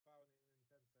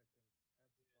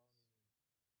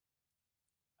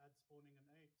spawning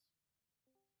in 8.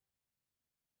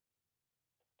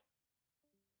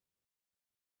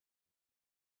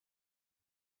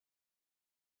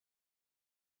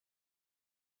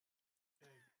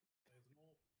 Okay, there's an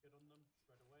orc. Get on them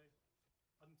straight away.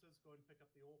 Hunters, go and pick up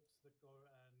the orcs that go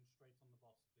and straight on the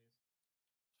boss, please. No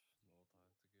time to kill.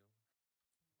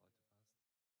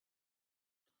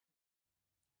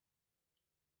 I like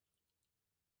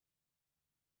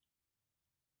to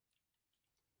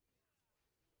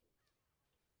fast.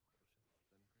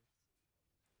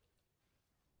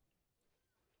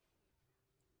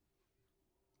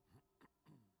 Oh shit, them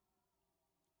crits.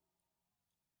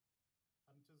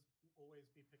 Hunters, always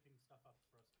be picking stuff up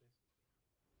for us, please.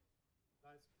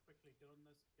 Guys, quickly, get on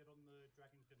this. Get on the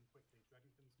Dragonkin quickly.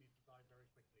 Dragonkins need to die very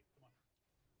quickly. Come on.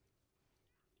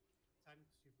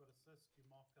 Tanks, you've got assist. You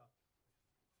mark up.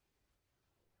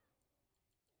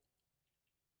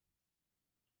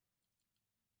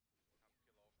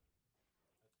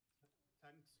 Kill off.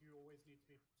 Tanks, you always need to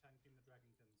be tanking the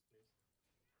Dragonkins, please.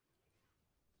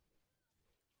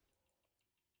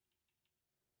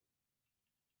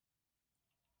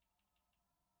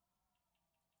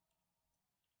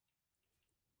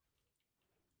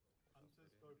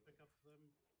 Hunters, go pick up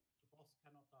them. The boss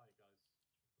cannot die, guys.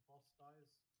 If the boss dies,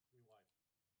 we wipe.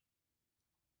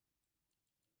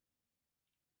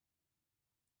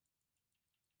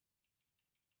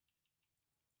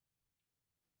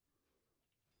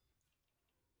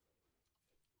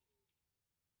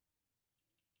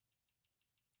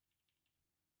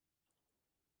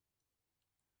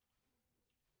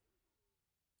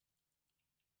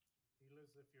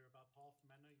 Healers, if you're about half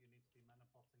mana, you need to be mana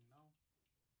potting now.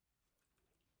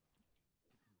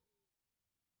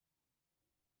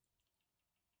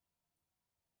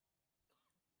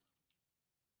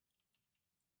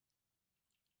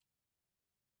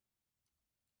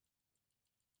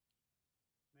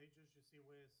 Mages, you see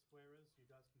where square is? You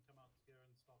guys can come out here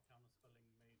and start counterspelling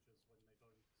mages when they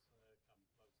don't come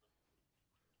closer.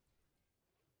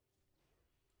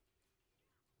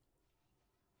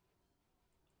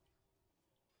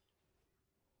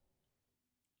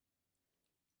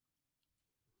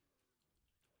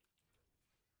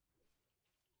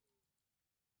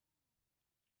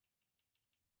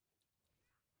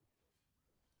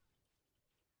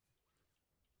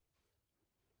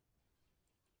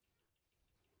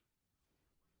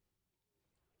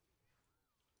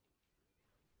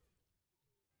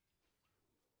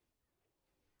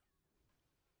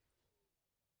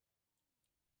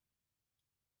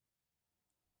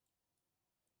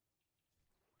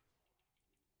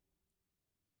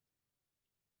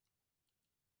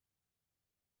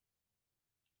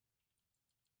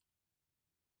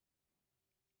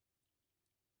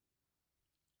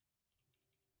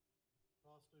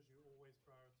 Casters, you always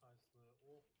prioritize the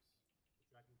orcs. The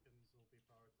Dragonkins will be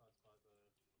prioritized by the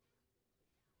melee.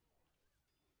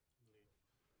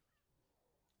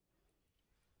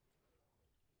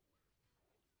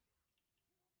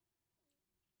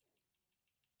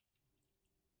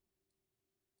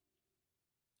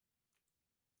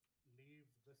 Leave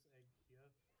this egg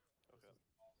here. Okay. This is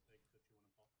the last egg that you want to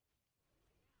pop. Can drink up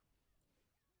here as well, in between.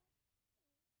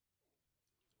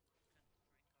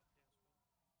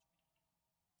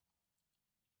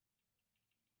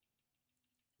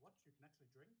 What? You can actually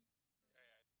drink?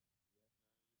 Yeah.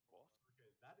 You What? pop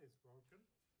Okay, that is broken.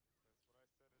 That's what I said at the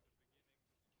beginning. You pop out from that.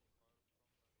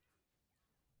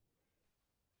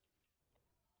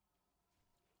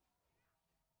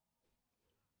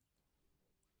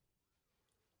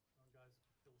 Come on, guys,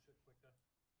 kill shit quicker.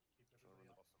 Keep Trying to run everybody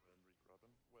the up. boss away and re-grab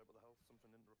him. Wait, but the health,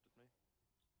 something interrupted me.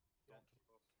 Yeah. Don't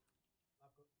touch the boss.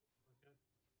 I've got. Okay.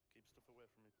 Keep stuff away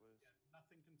from me, please. Yeah,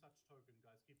 nothing can touch Token,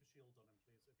 guys. Keep a shield on him,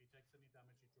 please. If he takes any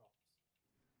damage, he drops.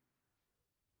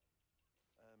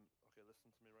 Okay,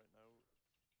 listen to me right now.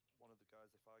 One of the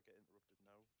guys, if I get interrupted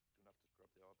now, you're gonna have to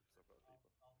grab the R because I've got a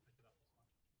debuff. I'll pick it up, it's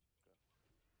fine.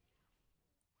 Okay.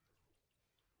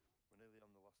 We're nearly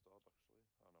on the last orb, actually.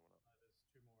 Oh, no, we're not. There's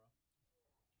 2 more up.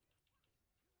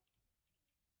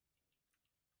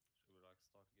 Should we like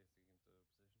start getting into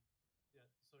position? Yeah,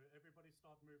 so everybody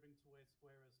start moving to where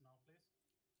square is now, please.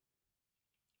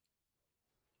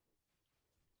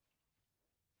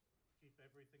 Keep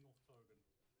everything off Token.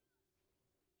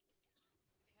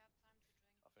 If you have time to drink.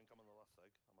 I think I'm on the last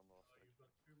egg. I'm on the last egg. You've got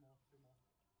 2 more, 2 more.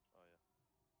 Oh, yeah.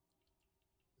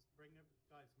 Just bring it,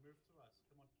 guys, move to us.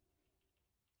 Come on.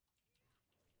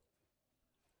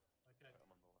 Okay, Right, I'm on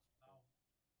the last. now.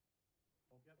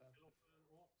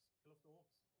 Yep, kill off the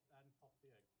orcs, and pop the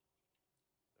egg.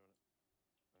 Doing it.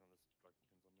 Hang on, there's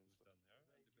Dragonkins on me and Who's stuff. done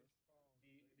here?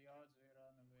 The odds we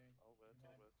run away. I'll wait, Yeah.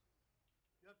 I'll wait.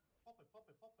 Yep, Pop it, pop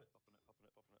it, pop it. Popping it, popping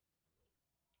it, popping it.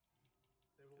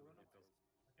 They will Killing run it, away. guys.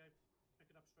 Okay, pick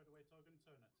it up straight away, Token,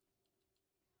 turn it.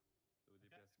 Do we Okay.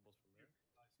 DPS the boss from there? Nuke,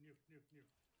 guys, nuke, nuke, nuke.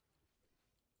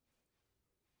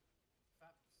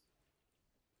 Faps.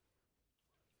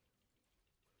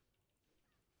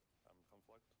 I'm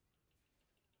conflagged.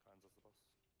 Kinds as the boss.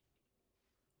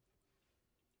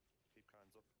 Keep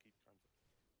kinds up, keep kinds up.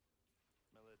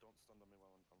 Melee, don't stand on me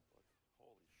while I'm conflagged.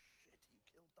 Holy shit, you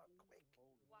killed that quick!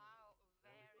 Wow,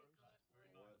 very Very good. nice,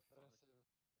 very What? nice. Impressive.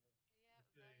 Yeah,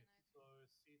 Okay, very nice. so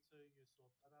Sita, you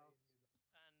sort that out.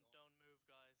 And don't move,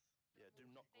 guys. Yeah, do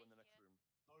Move, not go stay in the next here. room.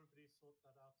 Nobody sort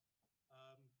that out.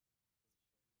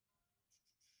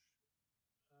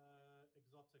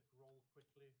 Exotic, roll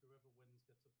quickly. Whoever wins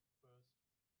gets it first.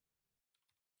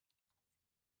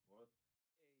 What?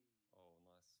 Oh,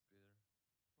 nice, Peter.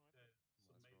 Okay,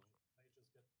 so Nice roll. majors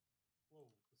get. Whoa,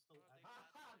 there's still. Oh, they ads.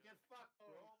 passed you. Get fucked,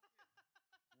 bro!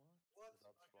 What?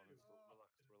 That's spawning Okay, still. well,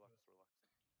 Relax, get it relax, first. relax.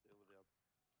 Deal with the ad.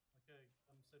 Okay,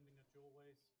 I'm sending it your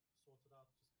ways. Sort it out.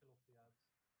 Just kill off the ads.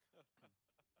 The ads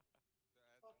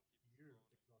Fuck keep you,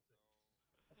 spawning,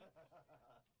 Exotic.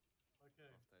 so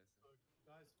Okay, Rough taste. so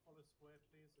guys, follow square,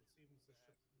 please. It seems the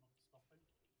ship's not stopping.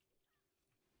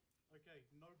 Okay,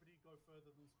 nobody go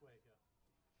further than square here.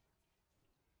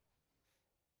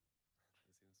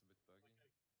 It seems a bit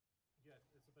buggy. Okay. Yeah,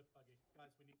 it's a bit buggy.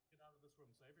 Guys, we need to get out of this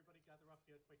room. So everybody gather up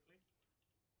here quickly.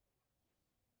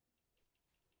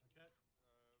 Okay.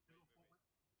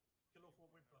 Kill wait, off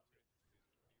what we've got here. Do you wanna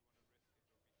risk it, or we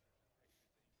should just exit the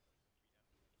instant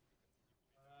we enter? Because if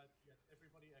we die, Yeah,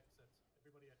 everybody exit.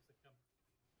 Everybody exit. Come.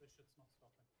 This shit's not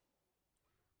stopping.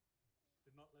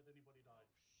 Do not let anybody die.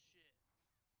 Oh shit.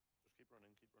 Just keep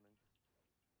running, keep running.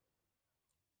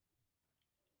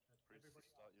 Priests Everybody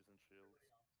start out. using shields. Everybody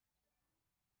out.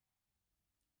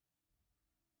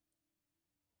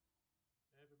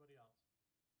 Everybody out.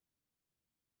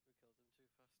 We killed him too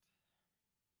fast.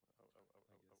 Ow, ow, ow,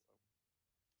 I ow, guess. ow, ow.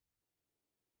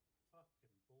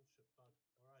 Fucking bullshit bug.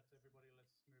 Alright, everybody,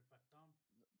 let's move back down.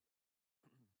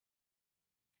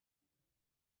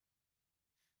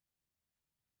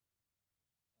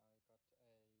 I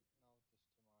got a notice to my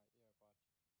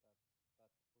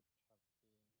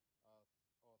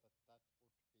earbud that that would have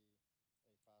been, or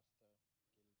that would be a faster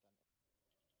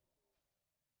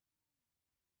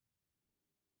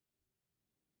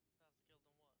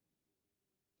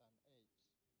kill Faster kill than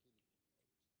what? than AIDS.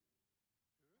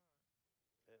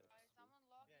 Kill AIDS. Alright. Is It's someone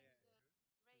logging the raid?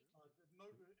 No,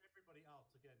 everybody out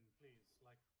again, please.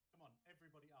 Like, come on,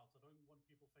 everybody out. I don't want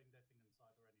people feign deathing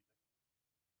inside or anything.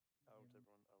 out,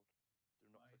 everyone out. Do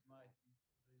not click the might wall. need to reset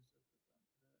the time to the rail.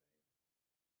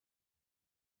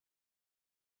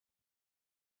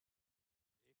 X is having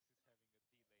a delay on the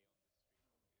stream, obviously.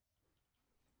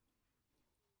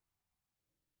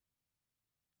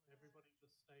 Everybody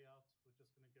just stay out. We're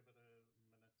just gonna give it a minute. Is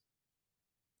someone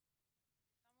logging the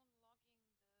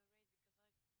raid because I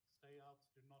Stay out.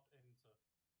 Do not enter.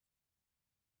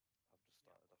 I've just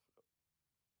started, I forgot.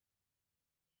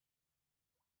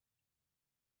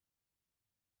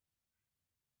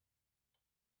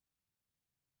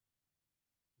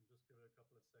 And just give it a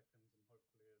couple of seconds and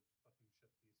hopefully a fucking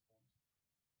ship despawns.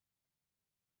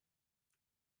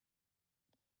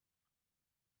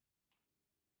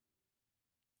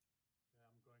 Yeah,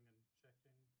 I'm going and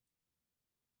checking.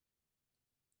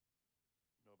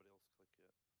 Nobody else click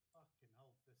yet. Fucking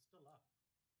hell, they're still up.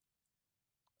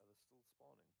 Are they still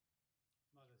spawning?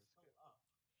 No, they're Risk still it. up.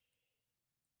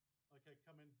 Okay,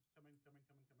 come in, come in, come in,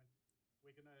 come in, come in.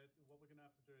 What we're gonna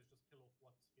have to do is just kill off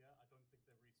what's here. I don't think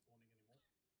they're respawning anymore.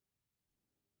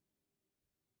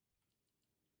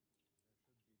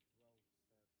 There should be 12 sets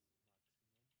maximum of the ads.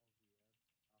 After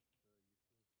you kill 12 sets, it's basically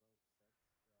over.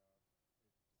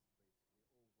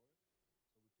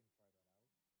 So we can try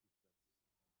that out if that's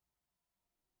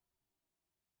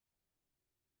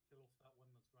Kill off that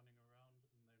one that's running around,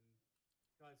 and then,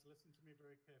 guys, listen to me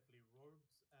very carefully.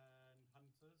 Rogues and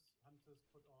hunters. Hunters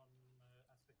put on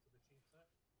aspect of the cheetah.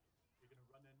 You're gonna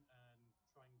run in and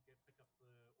try and pick up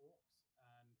the orcs,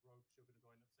 and rogues, you're gonna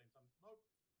go in at the same time. Nope.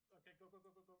 Okay, go, go,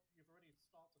 go, go, go. You've already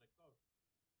started it. Go.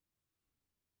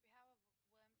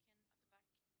 we have a wormkin at the back.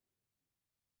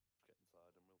 Just get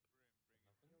inside and we'll...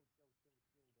 Bring it.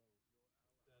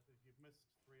 kill those. You've missed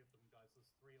 3 of them, guys. There's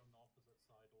 3 on the opposite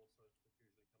side also that usually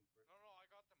come through. No, I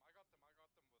got them with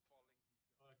falling.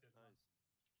 Okay, Nice.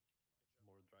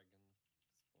 More dragon spawn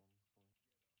coming.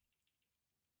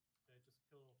 Okay, just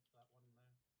kill off that one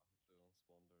there. I hope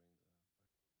they don't spawn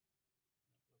during the fight.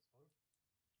 Yeah, let's hope.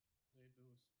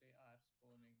 They are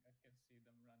spawning. I can see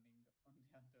them running on the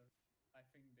other. I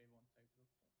think they won't take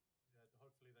group though. Yeah,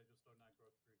 hopefully they just don't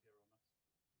aggro through here on us.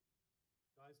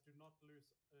 Guys, do not loot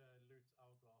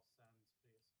Hourglass Sands,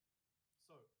 please.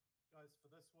 So, guys, for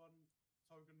this one,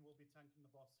 Togan will be tanking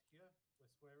the boss here, where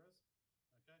Square is.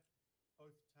 Okay?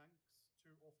 Both tanks,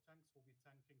 2 off tanks, will be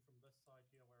tanking from this side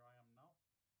here where I am now.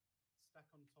 Stack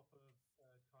on top of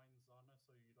Kain Zana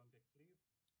so you don't get cleaved.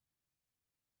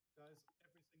 Guys,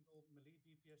 every single melee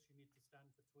DPS you need to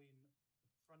stand between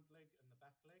the front leg and the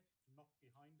back leg, not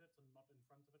behind it and not in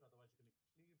front of it, otherwise you're going to get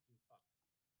cleaved and fucked.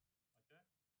 Okay?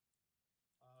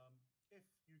 If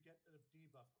you get a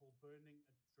debuff called Burning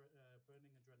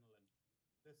Adrenaline,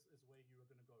 this is where you are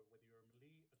going to go, whether you're a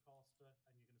melee, a caster,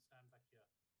 and you're going to stand back here.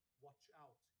 Watch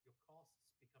out, your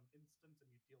casts become instant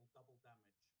and you deal double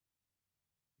damage.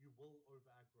 You will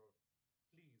over aggro.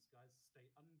 Please, guys, stay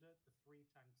under the 3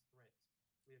 tanks threat.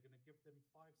 We are going to give them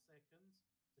 5 seconds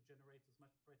to generate as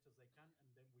much threat as they can,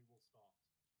 and then we will start.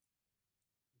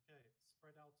 Okay,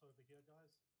 spread out over here,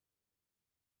 guys.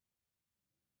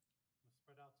 I'm going to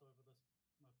spread out over this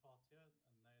part here,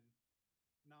 and then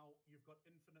now you've got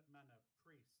infinite mana.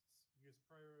 Priests use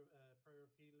prayer of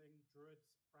healing. Druids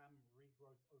pram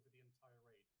regrowth over the entire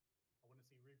raid. I want to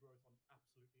see regrowth on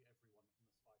absolutely everyone in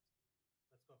this fight.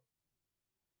 Let's go.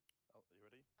 Oh, are you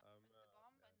ready? In the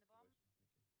bomb, yeah, in the bomb. installation,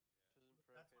 thank you. Yeah. Doesn't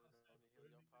prayer That's what I healing said. only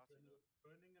heal your party though?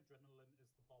 Burning adrenaline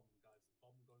is the bomb, guys. The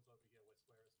bomb goes over here where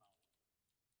Square is now.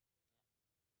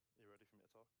 Are you ready for me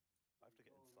to talk? I have to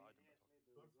get inside and talk. Do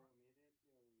we go immediately or we wait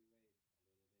a little bit?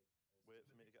 Wait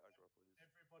for me to get aggro, please.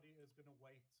 Everybody is going to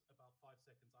wait about 5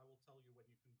 seconds. I will tell you when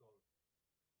you can go.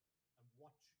 And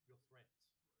watch your threat.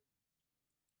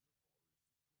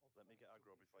 Let me get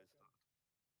aggro before you start.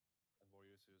 And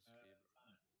warriors use heal.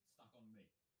 Stuck on me.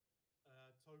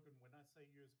 Togan, when I say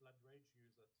use Blood Rage,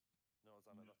 use it. No,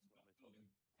 Zana, that's not me talking.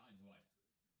 Time's away.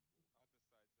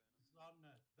 Other side,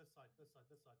 Zana. Zana,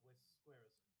 this side, where Square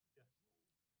is. Yeah.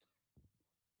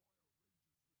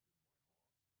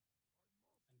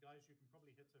 And guys, you can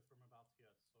probably hit her from about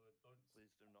here, so don't...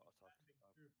 Please do not attack.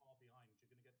 Standing too far behind, you're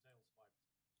going to get tail swiped.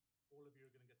 All of you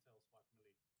are going to get tail swiped,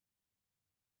 melee.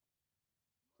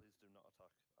 Please do not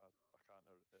attack. I can't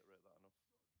iterate that enough.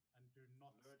 And do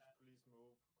not Lurch, stand... please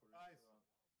move. Guys,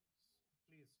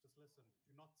 please, just listen.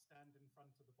 Do not stand in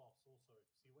front of the boss also.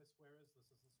 See where Square is?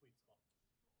 This is the sweet spot.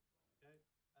 Okay?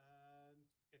 And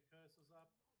get cursors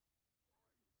up.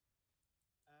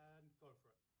 And go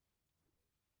for it.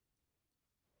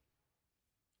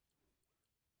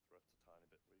 Threat's a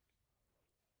tiny bit weak.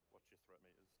 Watch your threat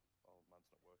meters. Oh, mine's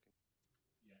not working.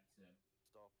 Yeah, same.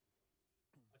 Stop.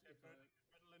 Okay,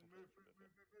 adrenaline, move.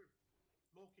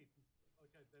 Lorky.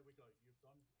 Okay, there we go. You've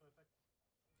gone. Perfect.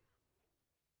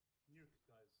 Nuke,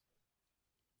 guys.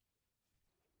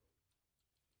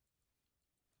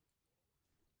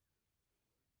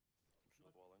 I'm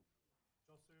shield walling.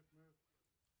 Josu, move.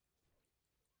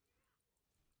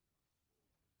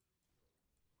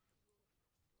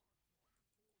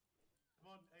 Come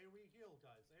on, AoE heal,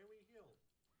 guys. AoE heal.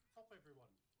 Top everyone.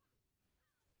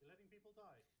 You're letting people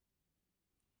die.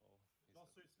 Oh, he's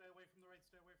Josu, stay away from the raid.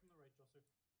 Stay away from the raid, Josu.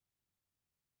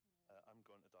 I'm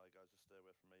going to die, guys. Just stay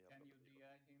away from me. Can you DI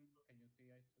him? Can you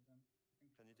DI to them?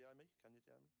 Can you DI me? Can you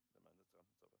DI me? Never mind, it's gone.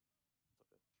 It's over. It's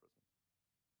okay. It's frozen.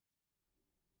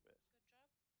 Wait. Good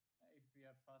job. If we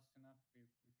are fast enough, we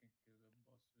can kill the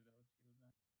boss without you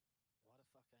then. Why the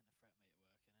fuck ain't the threat meter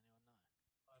working? Anyone know?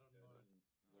 I don't Yeah, know. I was Same.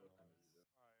 afraid, so I didn't push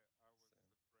it.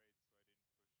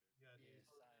 Yeah, Yeah,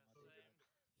 so- same. I so- didn't.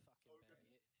 Fucking Togan. barely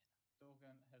hitting it.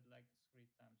 Togan had like 3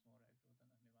 times more aggro than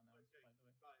anyone else, Okay, by the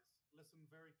way. guys, listen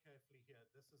very carefully here.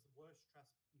 This is the worst trash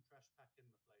pack in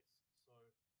the place.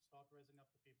 So start raising up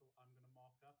the people. I'm going to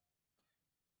mark up.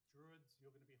 Druids,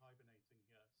 you're going to be hibernating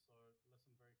here. So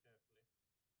listen very carefully.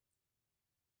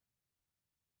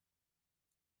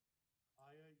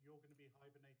 Aya, you're going to be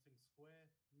hibernating square.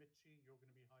 Mitchie, you're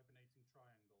going to be hibernating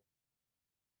triangle.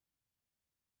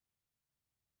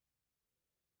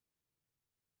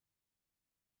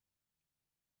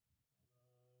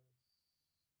 Flame scales can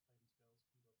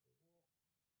go for a walk.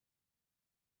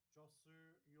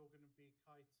 Josu, you're going to be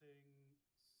kiting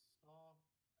star,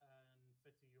 and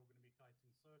Fitty, you're going to be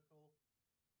kiting circle.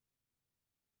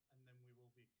 And then we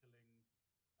will be killing that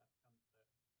cunt there.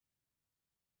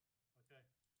 Okay.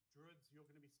 Druids, you're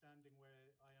going to be standing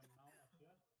where I am now, up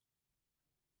here.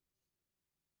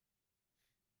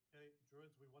 Okay,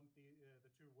 Druids, we want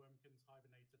the 2 Wormkins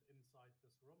hibernated inside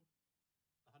this room.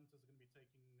 The Hunters are going to be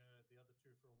taking the other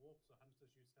 2 for a walk, so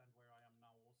Hunters, you stand where I am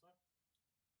now also.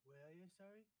 Where are you,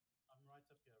 sorry? I'm right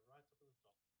up here, right up at the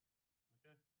top.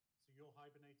 Okay, so you're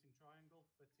hibernating triangle,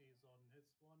 Fitty is on his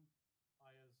one,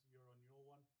 Aya's, you're on your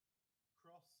one.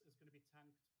 Cross is going to be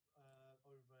tanked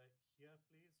over here,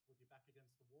 please, with your back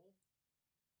against the wall.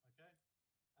 Okay?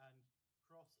 And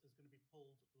Cross is going to be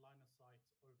pulled line of sight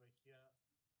over here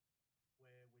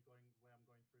where I'm going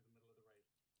through the middle of the raid.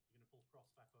 You're going to pull Cross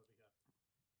back over here.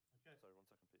 Okay? Sorry, 1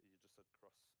 second, Peter. You just said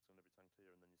Cross is going to be tanked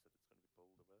here, and then you said it's going to be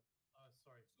pulled away.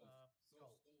 Sorry. Skull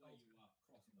where you are,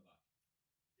 Cross in the back.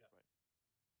 Yeah. Right.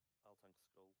 I'll tank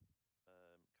Skull. Kind,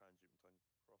 you can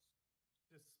tank Cross.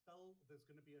 Dispel, there's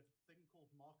going to be a thing called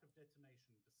Mark of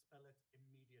Detonation. Dispel it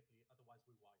immediately, otherwise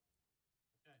we wipe.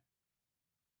 Okay?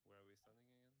 Where are we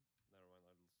standing again? Never mind,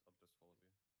 I'll just follow you.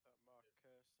 Marcus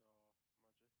or Magic?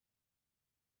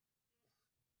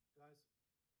 Guys,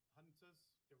 Hunters,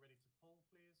 get ready to pull,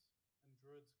 please. And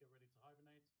Druids, get ready to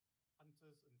hibernate.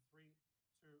 Hunters in 3,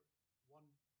 2, 1,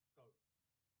 go.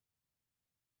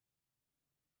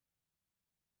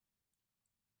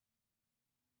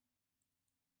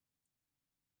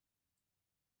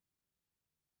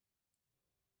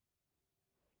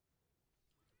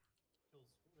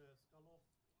 Kill Skull off.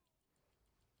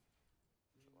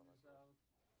 He's out.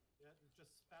 Yeah,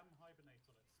 just spam hibernate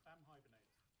on it. Spam hibernate.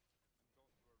 And don't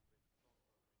whirlwind. Don't whirlwind now.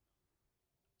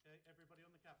 Okay, everybody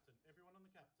on the captain. Everyone on the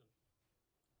captain.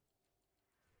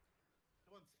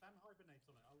 Come on, spam hibernate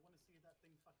on it. I want to see that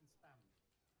thing fucking spam.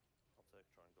 I'll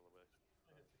take triangle away.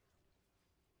 Trying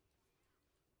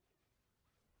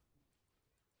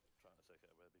to take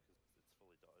it away because it's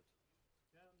fully dotted.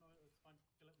 Yeah, no, it's fine.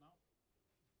 Kill it now.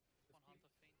 One Hunter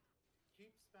faint.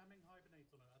 Keep spamming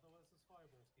hibernate on it, otherwise those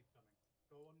fireballs keep coming.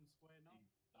 Go on square now.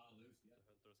 Star loose, yeah.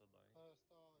 The hunters are dying. Star is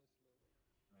low.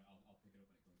 Right, I'll pick it up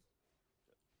when it comes.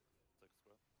 Yep. Take a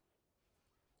square.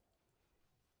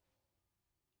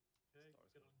 Okay, Star's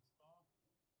get gone. on star.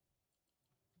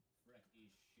 Threat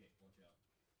is shit, watch out.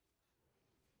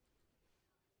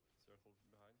 Circle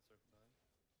behind, circle behind.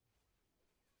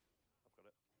 I've got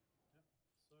it. Yep,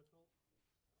 circle.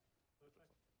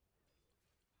 Perfect.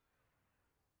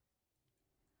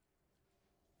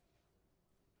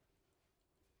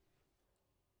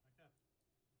 Okay.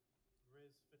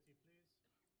 Res 50, please. Fitty, are you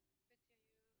down the bottom?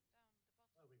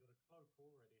 Oh, we got a cloak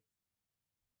already. Yeah,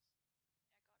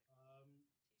 I got it.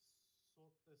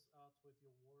 Sort this out with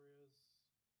your warriors,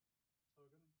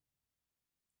 Togan.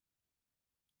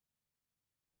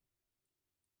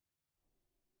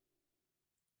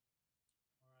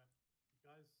 Alright.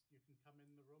 Guys, you can come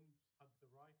in the room, hug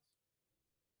the right. Wait for me and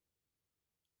Fitzy.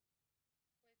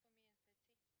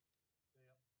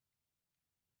 Yeah.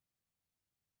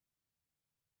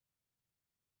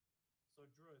 So,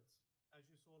 Druids, as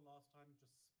you saw last time,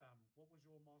 just spam. What was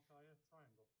your mark, Aya?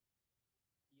 Triangle.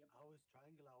 Yep. I was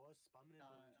triangle, I was spamming it,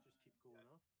 but it was just keep going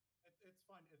off. It's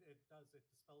fine. It dispels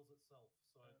itself,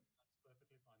 so that's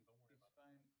perfectly fine. Don't worry It's about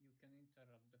fine. You can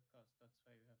interrupt the cast. That's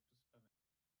why you have to spam it.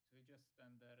 So you just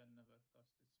stand there and never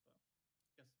cast it spell.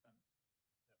 Just spam it.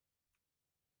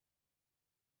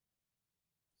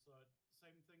 Yep. So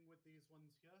same thing with these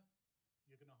ones here.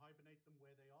 You're going to hibernate them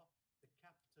where they are. The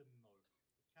captain, though.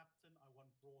 The captain, I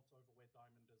want brought over where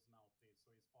Diamond is now, please,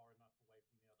 so he's far enough away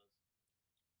from the others.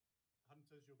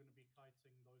 Hunters, you're going to be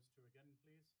kiting those two again,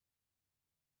 please.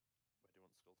 Where do you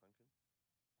want Skull tanking?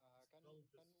 Skull,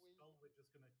 we're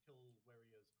just going to kill where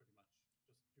he is, pretty much.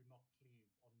 Just do not cleave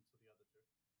onto the other two.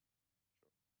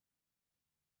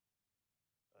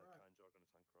 Sure. Alright. Kind, you're going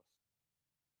to tank Cross.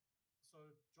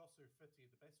 So, Josu, Fitty,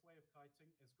 the best way of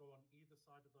kiting is go on either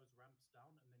side of those ramps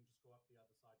down and then just go up the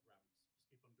other side ramps.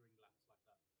 Just keep on doing laps like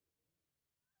that.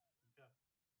 Okay.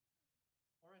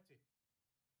 Alrighty.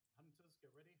 Hunters,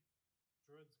 get ready.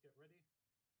 Druids, get ready.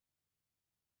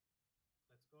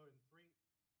 Let's go in 3,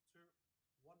 2,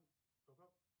 1. Go,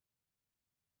 go.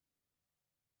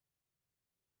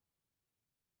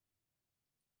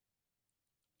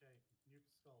 Okay,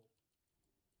 nuke skull.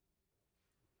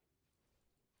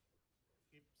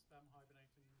 Keep spam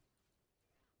hibernating.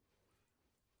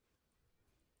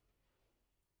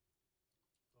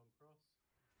 Go on cross.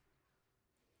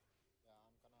 Yeah,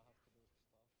 I'm gonna have to do stuff.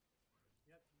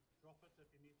 Yep, drop it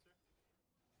if you need to.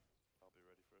 I'll be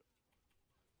ready for it.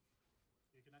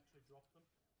 You can actually drop them.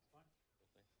 It's fine.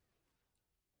 Okay.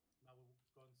 Now we'll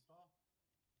go and star.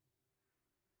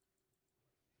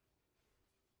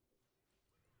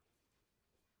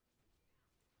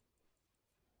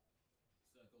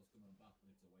 Circle's coming back,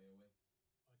 but it's away.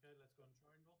 Okay, let's go on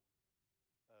triangle.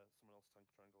 Someone else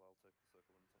tank triangle, I'll take the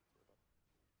circle and tank to the back.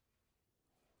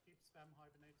 Keep spam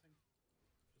hibernating.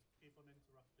 Just keep on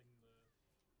interrupting the...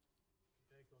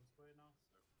 Okay, go on square now.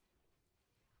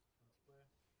 So, on square.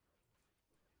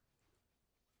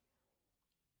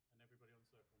 And everybody on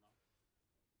circle now.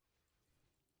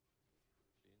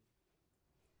 Clean.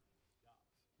 Yes,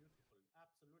 beautiful.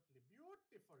 Absolutely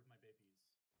beautiful, my babies.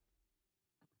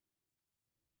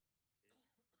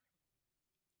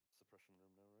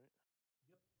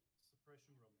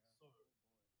 preparation room.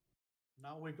 So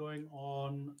now we're going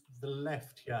on the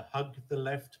left here. Hug the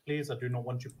left, please. I do not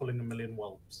want you pulling a million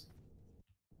whelps.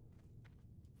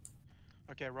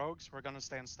 Okay, rogues, we're gonna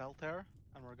stay in stealth here,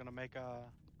 and we're gonna make a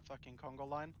fucking Congo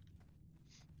line.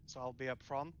 So I'll be up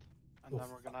front, and then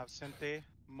we're gonna have Cinti,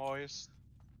 Moist,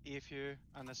 Efu,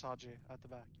 and Isagi at the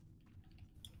back.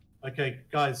 Okay,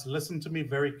 guys, listen to me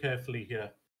very carefully here.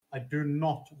 I do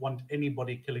not want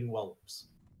anybody killing whelps.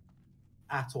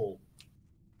 At all.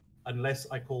 Unless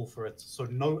I call for it. So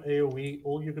no AoE.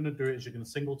 All you're going to do is you're going to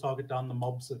single target down the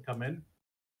mobs that come in.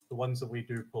 The ones that we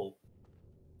do pull.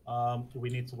 We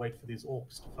need to wait for these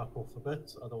orcs to fuck off a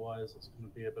bit. Otherwise, it's going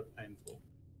to be a bit painful.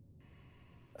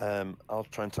 I'll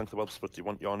try and tank the whelps, but do you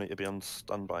want Yanni to be on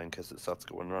standby in case it starts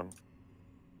going wrong?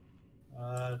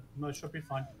 No, it should be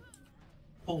fine.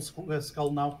 Pull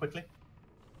skull now, quickly.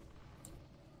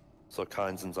 So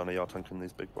Kynes and Zana, you're tanking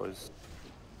these big boys.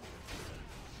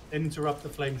 Interrupt the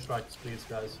flame strikes, please,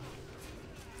 guys.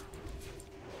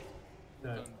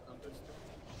 Okay.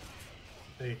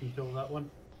 Okay, you can kill that one.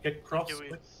 Get cross. Do we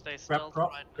quick. stay Grab stealth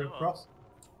cross. right Grab now, or- cross.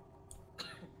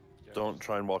 Don't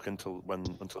try and walk until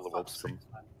the whelps come.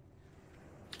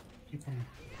 Keep on.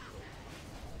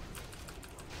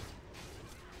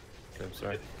 Flame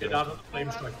strike. Get out of the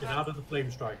flame strike. Get out of the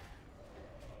flame strike.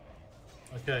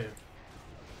 Okay.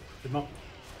 Good knock.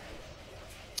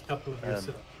 Couple of you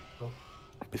sit.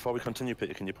 Before we continue,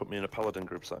 Peter, can you put me in a paladin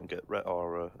group so I can get ret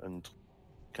aura, and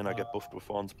can I get buffed with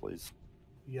thorns, please?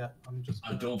 Yeah, I'm just.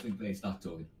 I don't think they stack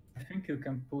to it. I think you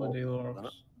can pull the orcs.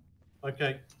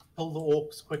 Okay, pull the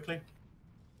orcs quickly.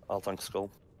 I'll tank skull.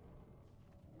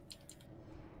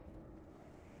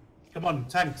 Come on,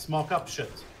 tanks, mark up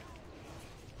shit.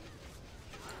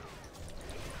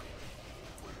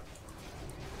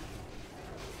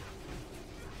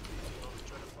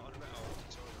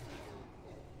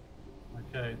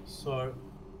 Okay, so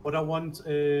what I want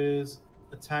is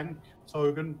a tank,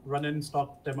 Togan, run in, start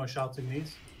demo shouting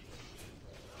these.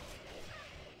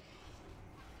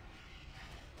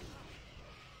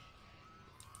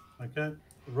 Okay,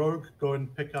 Rogue, go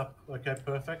and pick up, okay,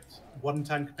 perfect. One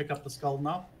tank, pick up the skull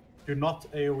now. Do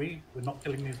not AoE, we're not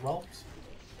killing these whelps.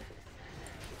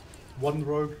 One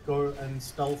Rogue, go and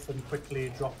stealth and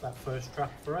quickly drop that first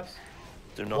trap for us.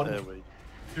 Do not AoE.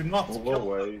 Do not Move kill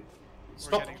away. them.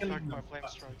 Stop We're getting killing fucked by them. flame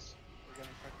strikes. We're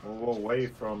getting fucked by Move flame away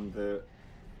from the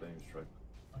flame strike.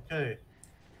 Okay.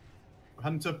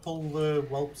 Hunter, pull the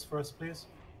whelps for us, please.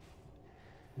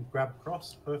 And grab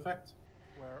cross, perfect.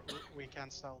 Where we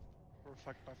can't stealth. We're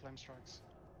fucked by flame strikes.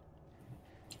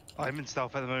 I'm in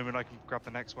stealth at the moment. I can grab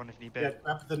the next one if need be. Yeah,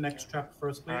 grab the next trap for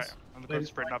us, please. Alright, I'm going to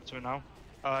sprint up to it now.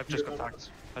 I've just got tagged.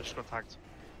 I just got tagged.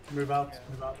 Move out,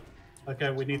 move out. Okay,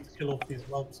 we need to kill off these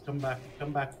whelps. Come back,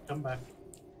 come back, come back.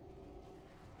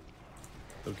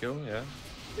 To kill, yeah?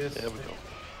 Yes. There we go.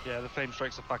 Yeah, the flame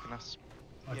strikes are fucking us.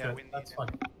 Okay, Yeah, we that's need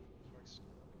fine.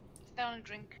 Sit down and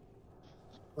drink.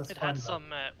 That's It fine, had man. some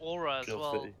aura as Kill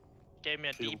well. City. Gave me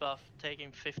a Shield. debuff,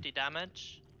 taking 50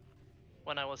 damage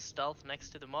when I was stealth next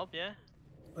to the mob, yeah?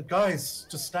 Guys,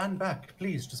 just stand back,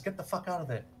 please. Just get the fuck out of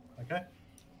there, okay?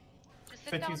 Just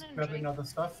sit down Fitty's and grabbing drink. other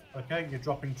stuff. Okay, you're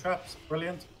dropping traps.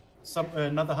 Brilliant.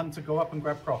 Another hunter, go up and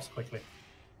grab cross quickly.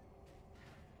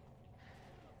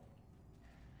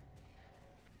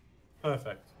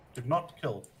 Perfect. Do not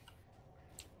kill.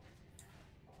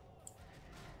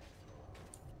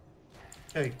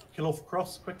 Okay, kill off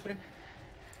cross quickly.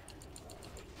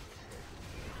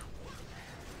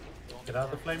 Get out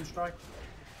of the flame strike.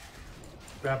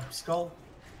 Grab skull.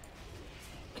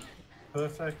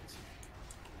 Perfect.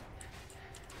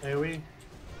 AoE.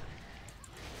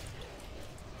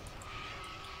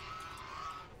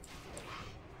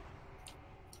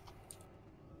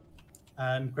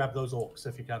 And grab those orcs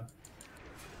if you can.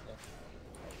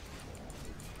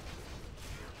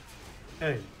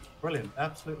 Okay, brilliant.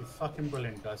 Absolutely fucking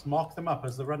brilliant, guys. Mark them up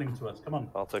as they're running to us. Come on.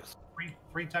 I'll take.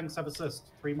 Three tanks have assist.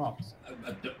 3 marks. I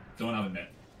don't have it yet.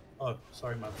 Oh,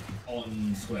 sorry, man.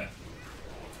 On square.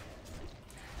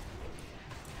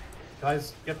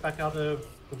 Guys, get back out of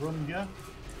the room here.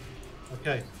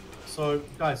 Okay, so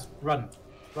guys, run.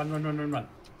 Run.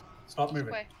 Start moving.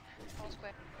 Square. All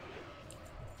square.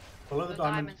 Follow the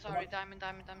diamond. Sorry, diamond,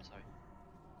 sorry.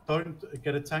 Don't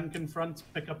get a tank in front.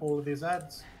 Pick up all of these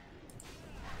ads.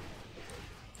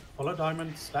 Follow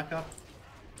diamond. Stack up.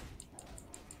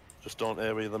 Just don't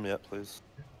AoE them yet, please.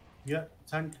 Yeah,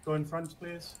 tank, go in front,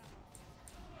 please.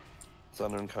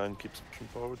 Xander and Kine keep pushing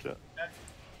forward yet. Okay.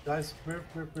 Guys, move.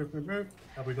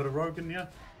 Have we got a rogue in here?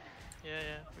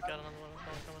 Yeah, we got another one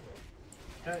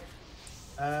coming. Okay.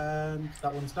 And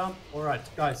that one's done. Alright,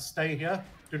 guys, stay here.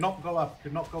 Do not go up.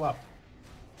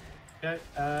 Okay,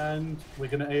 and we're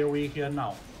gonna AoE here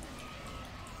now.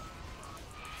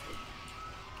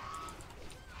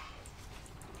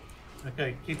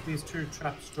 Okay, keep these 2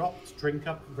 traps dropped. Drink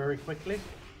up very quickly.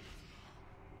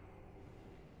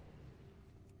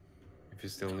 If you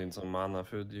still need some mana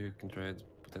food, you can trade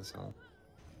potential.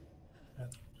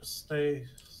 Just stay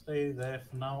there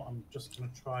for now. I'm just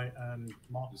gonna try and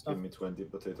mark Just stuff. give me 20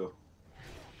 potato.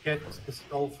 Get the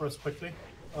skull for us quickly.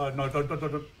 No, don't.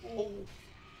 Oh.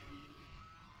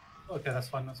 Okay, that's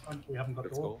fine. We haven't got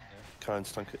Let's the orc. go. Yeah.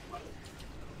 Kynes, tank it.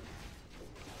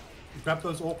 Grab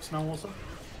those orcs now also.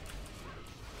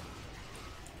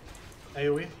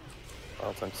 AoE.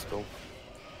 I'll tank skull.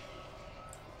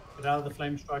 Get out of the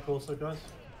flame strike also, guys.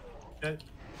 Okay.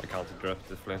 I can't interrupt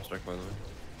the flame strike, by the way.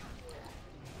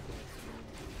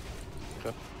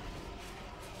 Okay.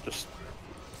 Just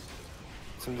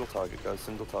single target, guys.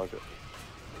 Single target.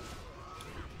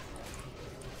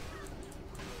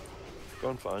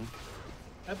 Going fine.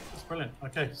 Yep, that's brilliant.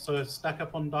 Okay, so stack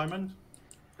up on diamond.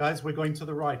 Guys, we're going to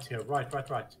the right here. Right.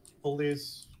 Pull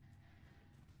these.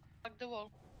 Hug the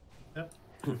wall. Yep.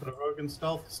 Put a rogue in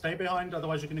stealth. Stay behind,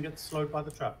 otherwise you're going to get slowed by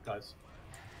the trap, guys.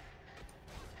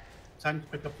 Tank,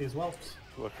 pick up these whelps.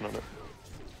 Working on it.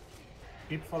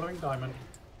 Keep following diamond.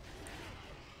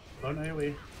 Don't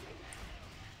AoE.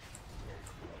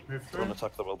 Move through. Don't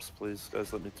attack the whelps, please,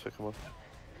 guys. Let me pick them up.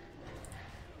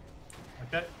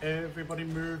 Okay, everybody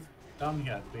move down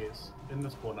here, please. In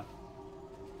this corner.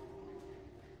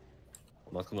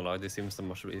 I'm not gonna lie, this seems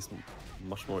much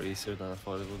more easier than I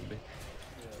thought it would be.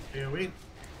 AoE.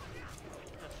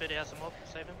 Fiddy has him up,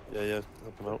 save him. Yeah,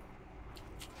 help him out.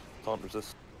 Can't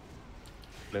resist.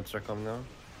 Flame strike coming now.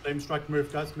 Flame strike,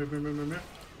 move, guys. Move.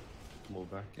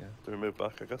 Move back, yeah. Do we move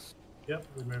back, I guess? Yep,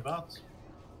 we move out.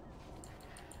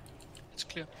 It's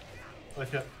clear.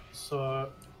 Okay,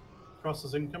 so cross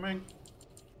is incoming.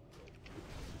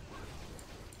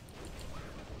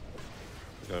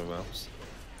 Going whelps.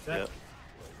 Yeah.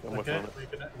 I'm working Okay, on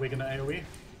it. we're gonna AoE.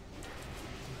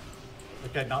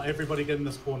 Okay, now everybody get in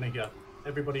this corner here.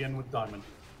 Everybody in with diamond.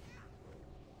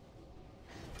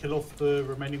 Kill off the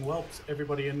remaining whelps.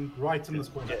 Everybody in, right in this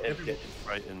corner. Get Everybody.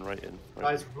 in, right in.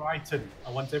 Guys, right in.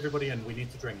 I want everybody in. We need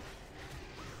to drink.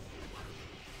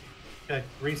 Okay,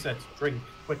 reset. Drink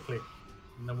quickly,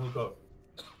 and then we'll go.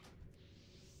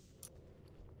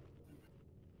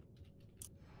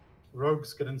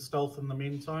 Rogues get in stealth in the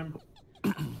meantime.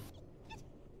 And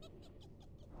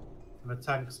the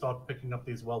tank start picking up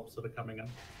these whelps that are coming in.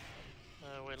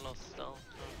 We lost stealth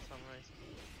for some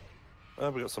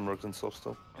reason. We got some rugs and stuff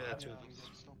still. Yeah, two.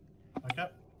 Okay,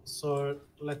 so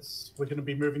we're going to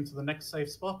be moving to the next safe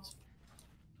spot.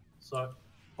 So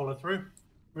follow through.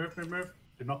 Move.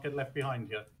 Do not get left behind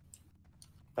here.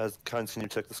 Kynes, can you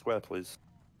take the square, please?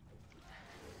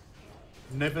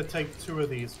 Never take 2 of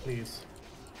these, please.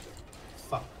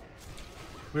 Fuck.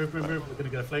 Move. We're going to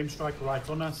get a flame strike right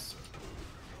on us.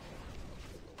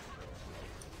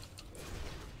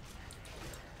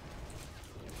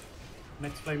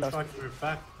 Next flame strike, move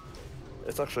back.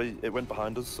 It's actually, it went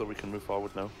behind us, so we can move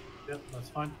forward now. Yep, that's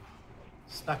fine.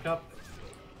 Stack up.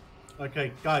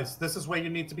 Okay, guys, this is where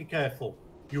you need to be careful.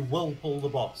 You will pull the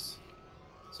boss.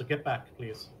 So get back,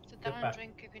 please. Sit Get down back. and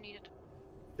drink if you need it.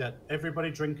 Yeah, everybody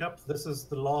drink up. This is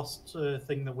the last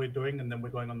thing that we're doing, and then we're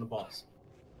going on the boss.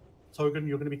 Togan,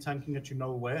 you're going to be tanking it, you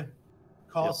know where.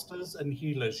 Casters and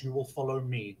healers, you will follow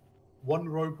me. One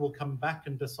rogue will come back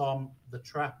and disarm the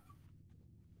trap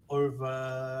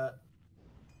over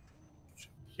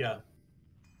here.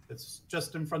 It's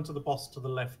just in front of the boss to the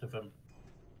left of him.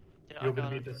 Yeah, You're going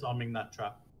to be disarming that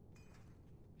trap.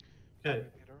 Okay.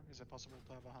 Peter, is it possible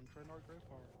to have a hunter in our group,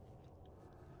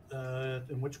 or?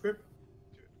 In which group?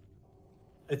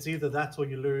 It's either that or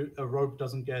you lose. A rogue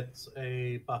doesn't get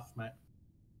a buff, mate.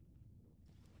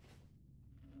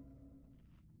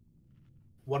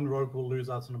 One rogue will lose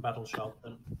out on a battle shout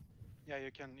then. Yeah,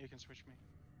 you can switch me.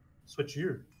 Switch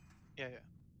you. Yeah.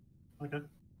 Okay.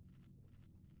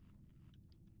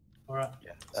 All right.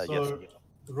 Yeah. So,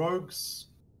 rogues,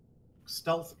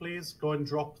 stealth, please. Go and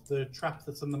drop the trap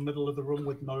that's in the middle of the room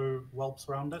with no whelps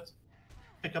around it.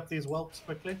 Pick up these whelps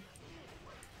quickly.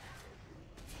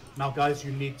 Now, guys,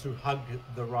 you need to hug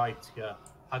the right here.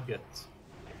 Hug it.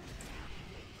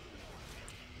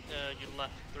 You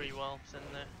left 3 whelps in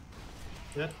there.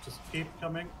 Yeah, just keep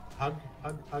coming. Hug.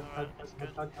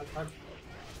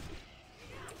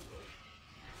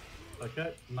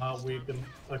 Okay, now we can.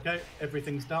 Okay,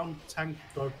 everything's down. Tank,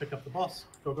 go pick up the boss.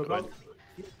 Go. Right.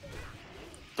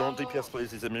 Don't DPS,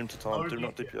 please. He's immune to time. Do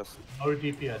not DPS. No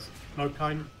DPS. No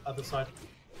kind. Other side.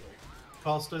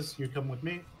 Casters, you come with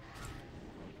me.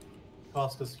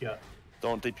 Casters here.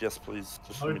 Don't DPS, please.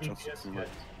 Just No give me a chance to DPS come yet.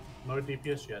 No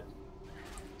DPS yet.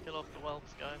 Kill off the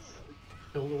whelps, guys.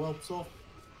 Kill the whelps off.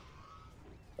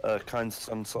 Kind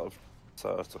sun sort of.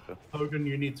 So that's okay. Hogan,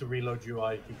 you need to reload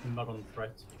UI. You're not on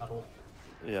threat at all.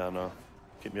 Yeah, no.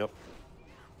 Keep me up.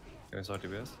 Guys,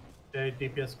 DPS. Okay,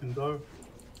 DPS can go.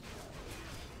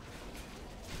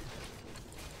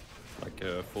 Like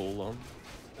full on.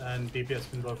 And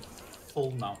DPS can go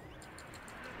full now.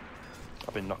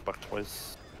 I've been knocked back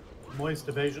twice. Moist,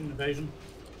 evasion.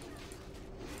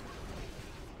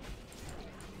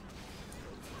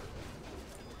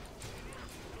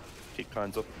 Keep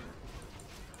kinds up.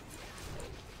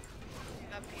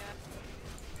 Up here.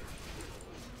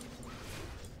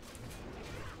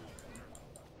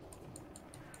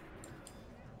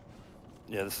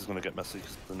 Yeah, this is going to get messy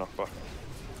because the knockback.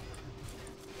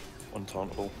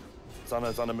 Untauntable.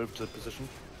 Xana move to position.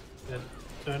 Yeah,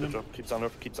 turn Good him. job. Keep Xana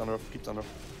up.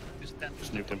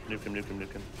 Just nuke him.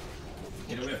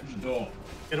 Get away from the door.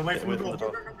 Get away from the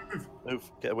door.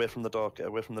 Move. Get away from the door. Get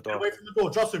away from the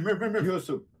door. Justin, move.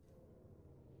 Yosu.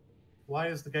 Why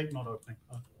is the gate not opening?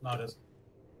 Oh, now it is.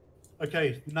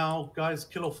 Okay, now guys,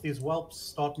 kill off these whelps.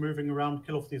 Start moving around.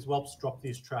 Kill off these whelps. Drop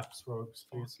these traps, rogues,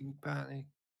 please. Panic.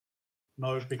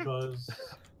 No, because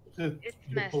you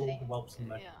It's pull all messy. the whelps in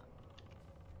there. Yeah.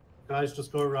 Guys,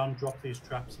 just go around. Drop these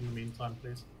traps in the meantime,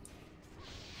 please.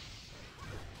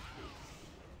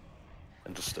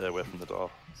 And just stay away from the door.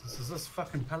 This is this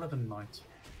fucking paladin night.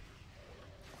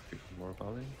 More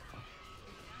paladin.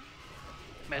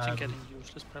 Imagine getting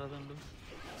useless paladin loot.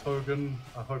 Hogan,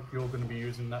 I hope you're going to be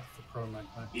using that for Chromite.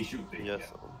 He should be.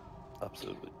 Yes,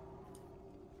 absolutely.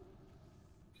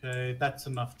 Okay, that's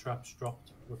enough traps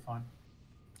dropped. We're fine.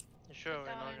 You sure we're not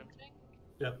Down.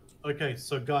 gonna... Yep. Okay,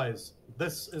 so guys,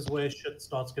 this is where shit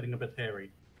starts getting a bit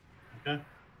hairy. Okay?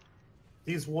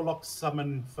 These warlocks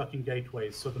summon fucking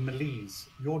gateways, so the melees,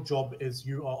 your job is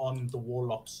you are on the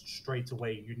warlocks straight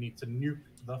away. You need to nuke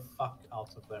the fuck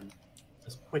out of them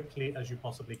as quickly as you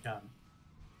possibly can.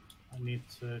 I need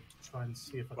to try and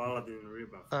see if I can... Paladin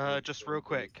rebuff. Just real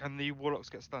quick, can the warlocks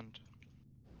get stunned?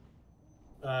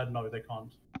 No, they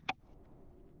can't.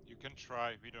 You can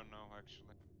try. We don't know actually.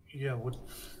 Yeah,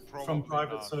 from Probably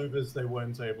private not. servers, they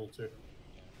weren't able to.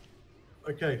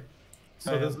 Okay,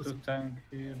 so I there's have this... to tank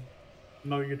here.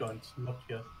 No, you don't. Not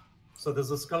here. So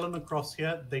there's a skull and a cross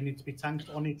here. They need to be tanked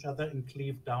on each other and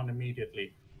cleaved down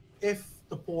immediately. If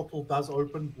the portal does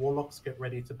open, warlocks get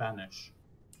ready to banish.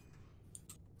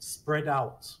 Spread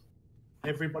out.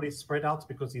 Everybody spread out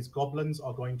because these goblins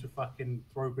are going to fucking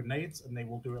throw grenades and they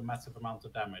will do a massive amount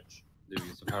of damage. Do you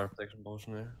use a fire protection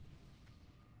potion here?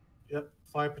 Yep,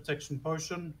 fire protection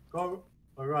potion. Go.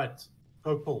 Alright.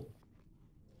 Go pull.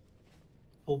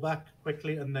 Pull back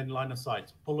quickly and then line of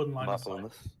sight. Pull and line of sight.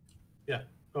 Yeah,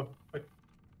 go quick.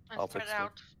 And I'll spread fix it.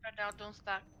 out. Spread out, don't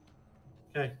stack.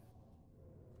 Okay.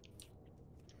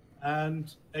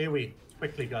 And AoE.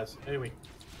 Quickly, guys. AoE.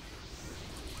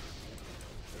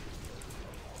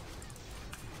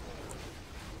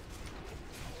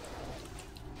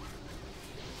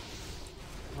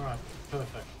 Alright,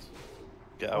 perfect.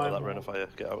 Get out of that Fireball. ring of fire.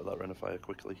 Get out of that ring of fire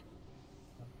quickly.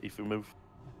 Ifu, move.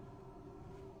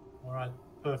 Alright,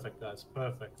 perfect, guys.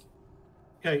 Perfect.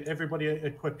 Okay, everybody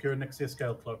equip your Nixia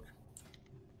Scale Cloak.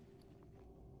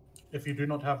 If you do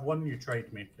not have one, you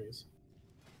trade me, please.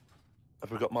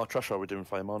 Have we got more trash or are we doing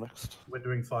fire more next? We're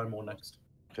doing fire more next.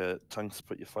 Okay, tanks,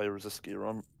 put your fire resist gear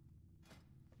on.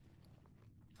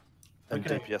 And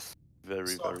Okay. DPS, very,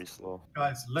 So- very slow.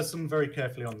 Guys, listen very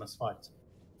carefully on this fight.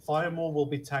 Firemore will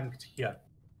be tanked here.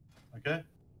 Okay?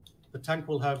 The tank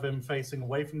will have him facing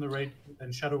away from the raid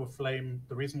and Shadow of Flame.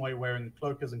 The reason why you're wearing the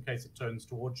cloak is in case it turns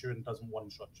towards you and doesn't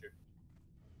one-shot you.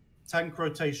 Tank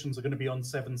rotations are going to be on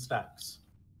 7 stacks.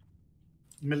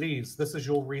 Melees, this is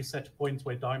your reset point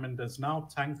where Diamond is now.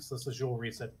 Tanks, this is your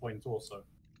reset point also.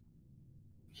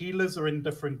 Healers are in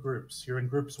different groups. You're in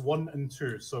groups 1 and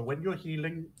 2. So when you're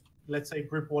healing, let's say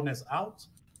group 1 is out,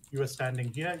 you are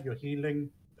standing here, you're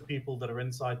healing the people that are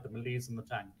inside the melees and the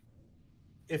tank.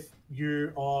 If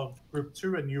you are group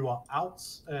 2 and you are out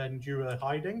and you are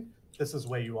hiding, this is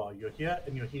where you are. You're here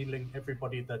and you're healing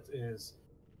everybody that is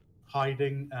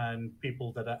hiding and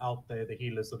people that are out there, the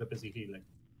healers that are busy healing.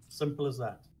 Simple as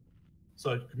that.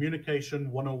 So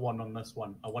communication 101 on this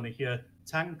one. I want to hear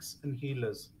tanks and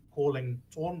healers calling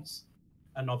taunts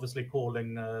and obviously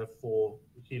calling for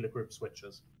healer group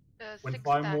switches. When 6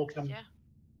 Firemore stacks, comes, yeah?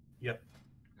 Yep.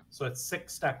 So it's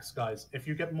 6 stacks, guys. If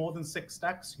you get more than 6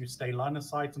 stacks, you stay line of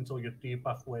sight until your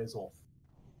debuff wears off.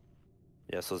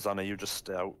 Yeah, so Xana, you just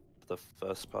stay out for the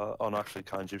first part. Oh, no, actually,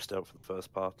 Kind, you stay out for the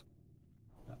first part.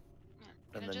 Yeah.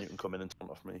 And then you can come in and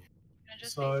taunt off me. Can I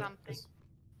just So, say something?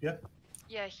 yeah.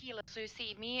 Yeah, healer. So you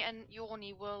see, me and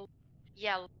Yoni will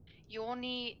yell.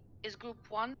 Yoni is group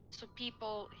 1, so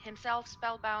people himself,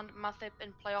 Spellbound, Muthip,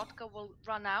 and Plyotka will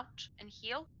run out and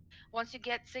heal. Once you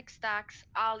get 6 stacks,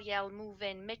 I'll yell, move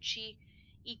in. Mitchie,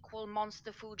 equal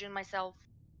Monster, Fuji, and myself.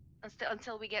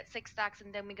 Until we get 6 stacks,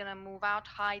 and then we're gonna move out,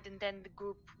 hide, and then the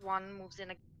group 1 moves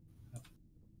in again.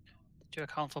 Did you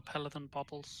account for paladin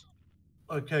bottles?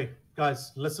 Okay,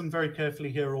 guys, listen very carefully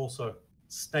here also.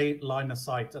 Stay line of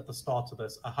sight at the start of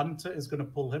this. A hunter is going to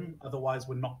pull him, otherwise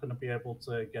we're not going to be able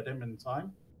to get him in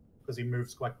time because he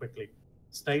moves quite quickly.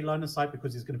 Stay line of sight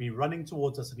because he's going to be running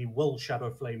towards us and he will shadow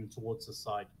flame towards the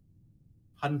side.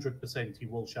 100% he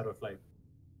will shadow flame.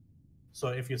 So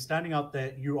if you're standing out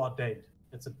there, you are dead.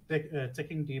 It's a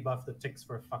ticking debuff that ticks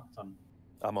for a fuck ton.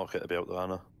 I'm okay to be out there,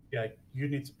 Anna. Yeah, you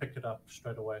need to pick it up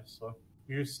straight away. So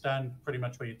you stand pretty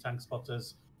much where your tank spot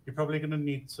is. You're probably going to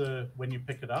need to, when you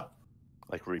pick it up,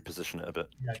 Like reposition it a bit.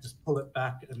 yeah, just pull it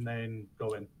back and then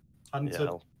go in. Hunter,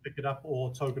 Yeah, pick it up,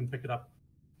 or Togan, pick it up.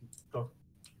 Go.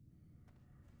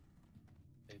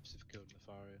 Apes have killed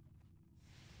Nefaria.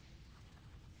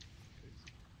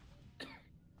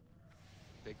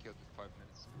 They killed in 5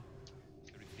 minutes.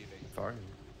 33 days. Far.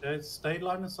 Okay, stay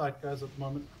line of sight, guys, at the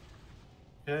moment.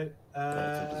 Okay,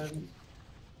 and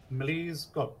Melee's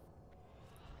go.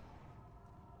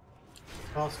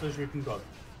 Fast as you can go.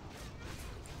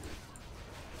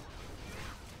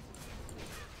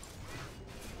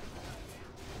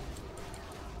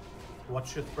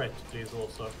 Watch your threat, please,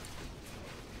 also.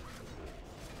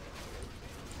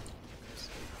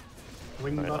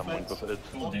 Wing I'm buffet. wing buffeted.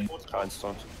 Kind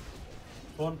stunned.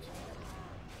 Taunt.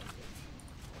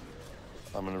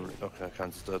 I'm gonna. Okay,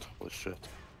 Kane's dead. Holy shit.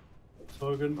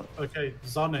 Togan. Okay,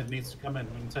 Zana needs to come in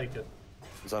and take it.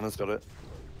 Xana's got it.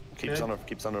 Keep Okay. Xana up,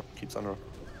 keep Xana up, keep Xana up.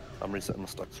 I'm resetting my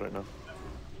stacks right now.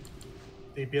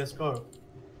 DPS go.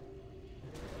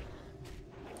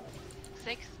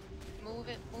 6, move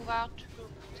it, move out.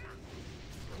 Group.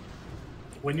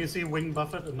 When you see wing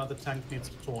buffet, another tank needs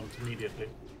to taunt immediately.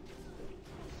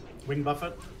 Wing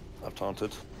buffet. I've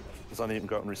taunted. Xana, you can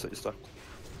go out and reset your stack.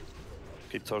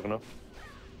 Keep tugging up.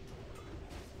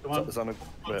 Come on. Xana,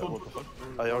 wait,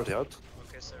 I already had.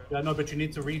 Okay, sir. Yeah, no, but you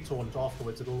need to retaunt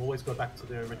afterwards. It'll always go back to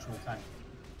the original tank.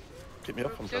 Keep me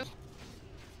up, I'm dead.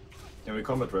 Can we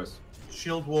combat rest?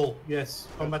 Shield wall, yes.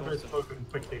 Combat race Togan,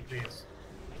 quickly, please.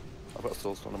 I've got a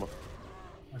soul stun him up.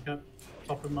 Okay,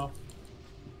 top him off.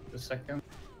 The second.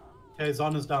 Okay,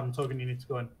 Zana's down. Togan, you need to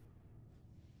go in.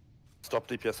 Stop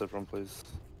DPS, everyone, please.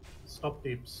 Stop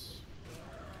deeps.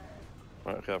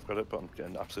 Right, okay, I've got it, but I'm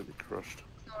getting absolutely crushed.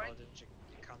 Sorry.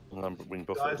 And I'm wing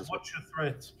buffeted Guys, as well. watch your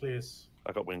threat, please.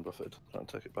 I got wing buffeted. Can't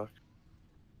take it back.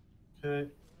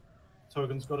 Okay.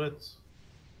 Togan's got it.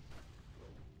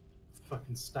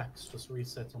 Fucking stacks just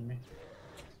reset on me.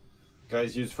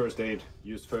 Guys, use first aid.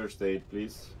 Use first aid,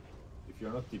 please. If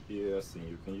you're not DPSing,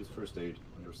 you can use first aid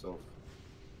on yourself.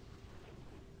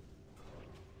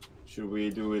 Should we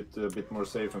do it a bit more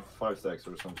safe and 5 stacks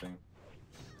or something?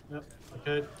 Yep,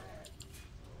 okay.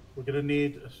 We're gonna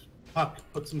need... Puck,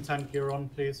 put some tank gear on,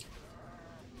 please.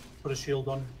 Put a shield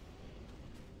on.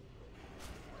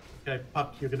 Okay,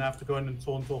 Puck, you're gonna have to go in and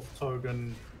taunt off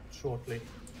Togan shortly.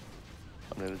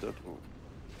 I'm nearly dead. Ooh.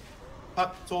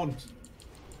 Puck, taunt.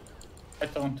 I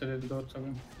taunted it, go to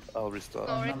him. I'll restart.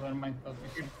 Sorry. Never mind.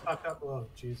 Keep Puck up. Oh,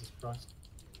 Jesus Christ.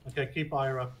 Okay, keep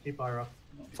Ira up. Keep Ira up.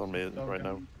 It's on me right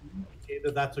now.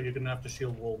 Either that or you're gonna have to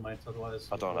shield wall, mate, otherwise...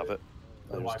 I don't have it.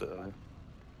 I You're used it wiped. earlier.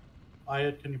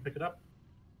 Aya, can you pick it up?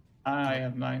 I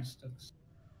have 9 stacks.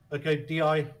 Okay,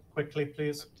 DI, quickly,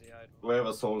 please. We have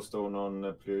a soul stone on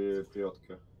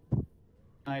Plyotka.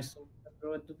 I saw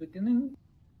Pedro at the beginning.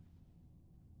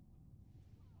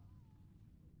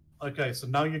 Okay, so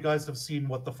now you guys have seen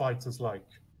what the fight is like.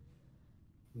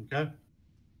 Okay?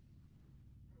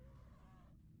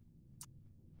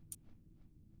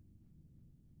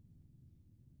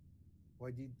 Why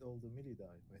did all the melee die,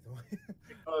 by the way?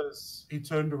 Because he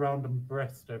turned around and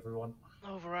breathed everyone.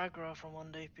 Over aggro from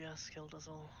 1 DPS killed us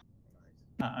all.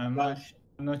 I'm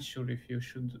not sure if you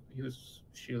should use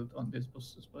shield on these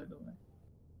bosses, by the way.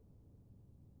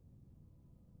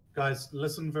 Guys,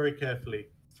 listen very carefully.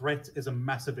 Threat is a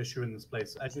massive issue in this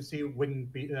place. As you see,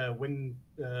 wing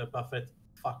buffet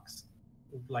fucks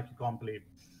like you can't believe.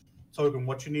 Togan,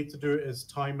 what you need to do is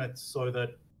time it so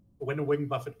that when a wing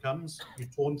buffet comes, you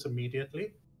taunt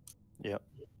immediately. Yeah.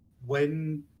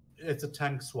 When it's a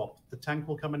tank swap, the tank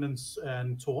will come in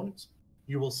and taunt.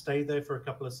 You will stay there for a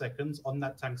couple of seconds on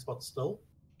that tank spot still.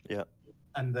 Yeah.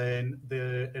 And then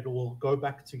it will go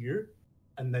back to you,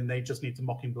 and then they just need to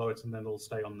mocking blow it, and then it'll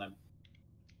stay on them.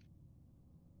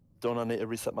 Don't I need to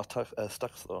reset my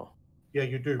stacks though? Yeah,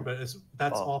 you do, but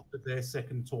that's Oh. after their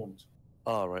second taunt.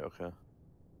 Oh, right, okay.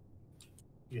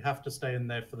 You have to stay in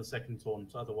there for the second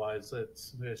taunt, otherwise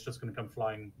it's just going to come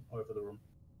flying over the room.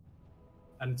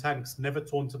 And tanks, never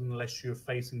taunt unless you're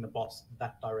facing the boss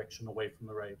that direction away from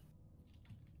the raid.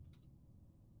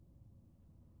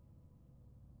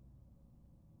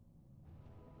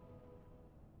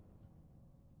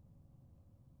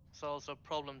 It's also a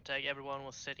problem tag. Everyone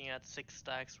was sitting at 6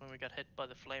 stacks when we got hit by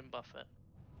the flame buffet.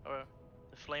 Or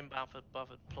the flame buffet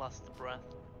plus the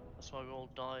breath. That's why we all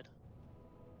died.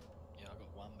 Yeah, I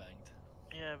got one banged.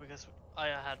 Yeah, because I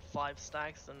had 5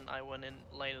 stacks and I went in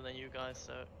later than you guys,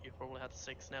 so you probably had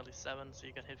 6, nearly 7, so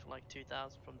you got hit for like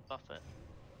 2,000 from the buffet.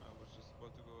 I was just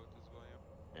about to go out as well,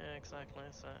 yeah. Yeah, exactly,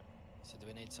 so... So do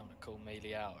we need someone to call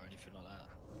melee out or anything like that?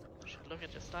 You should look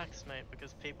at your stacks, mate,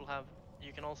 because people have...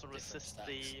 You can also resist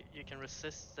You can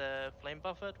resist the flame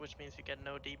buffet, which means you get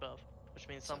no debuff. Which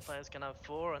means some players can have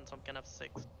 4 and some can have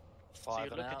 6. So you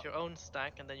and look out? at your own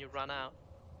stack and then you run out.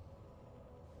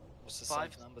 What's the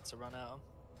 5. safe number to run out on?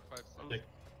 5, 6.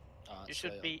 Alright, You so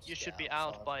should I'll be get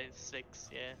out 5. by 6,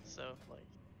 yeah, so like...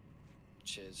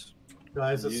 Cheers.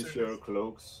 Guys, Use your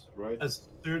cloaks, right? As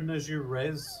soon as you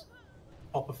res,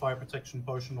 pop a fire protection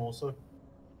potion also.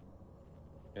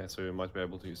 Yeah, so you might be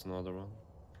able to use another one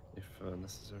if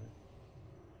necessary.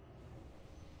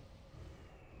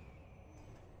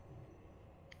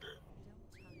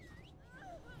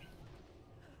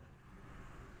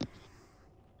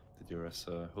 Did you res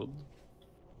Hood?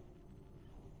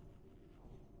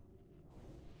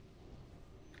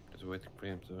 Just waiting for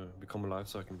him to become alive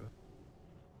so I can bet.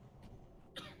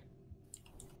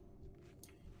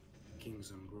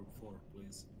 Kings on group 4,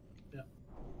 please. Yeah.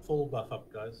 Full buff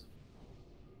up, guys.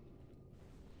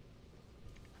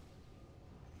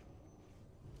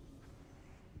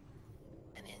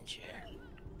 An injure.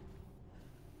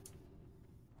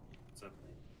 What's up?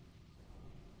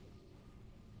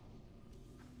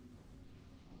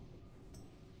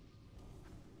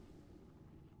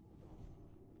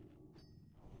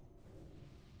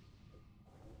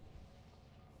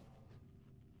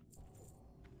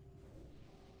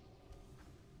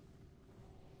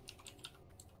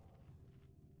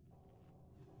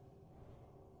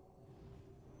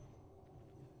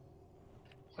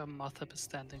 Where Mothab is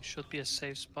standing should be a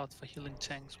safe spot for healing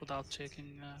tanks without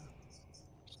taking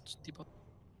debuff.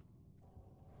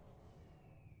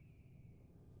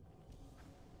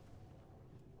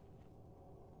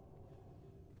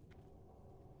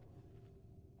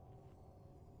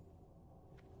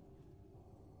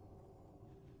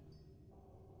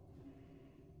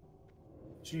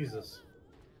 Jesus.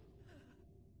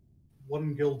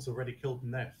 One guild's already killed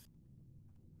Neff.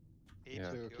 Apes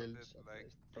Yeah. killed it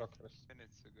like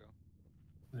minutes ago.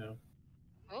 Yeah.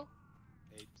 Oh.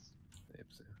 Apes.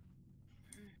 Apes,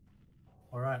 yeah.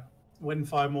 Alright. When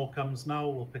 5 more comes now,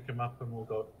 we'll pick him up and we'll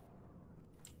go.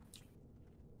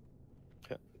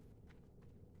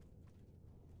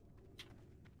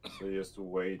 So you just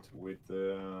wait with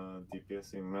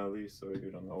DPS in melee so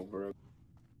you don't over. We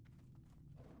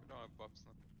don't have buffs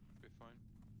now. Be fine.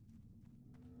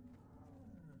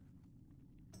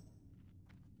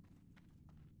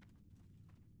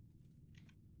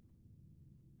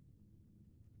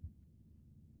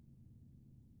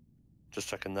 Just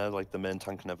checking there, like the main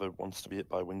tank never wants to be hit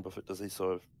by wing buffet, does he?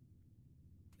 So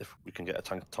if we can get a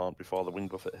tank taunt before the wing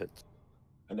buffet hits.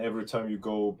 And every time you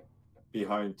go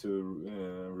behind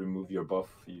to remove your buff,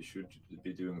 you should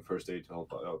be doing first aid to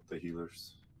help out the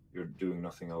healers. You're doing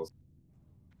nothing else.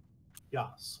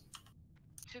 Yes.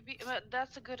 But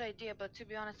that's a good idea, but to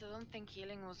be honest, I don't think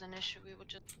healing was an issue. We were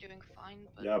just doing fine.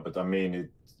 But... Yeah, but I mean,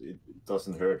 it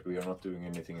doesn't hurt. We are not doing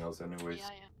anything else anyways.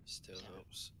 Yeah, yeah. Still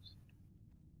helps.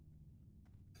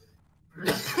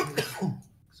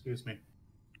 Excuse me.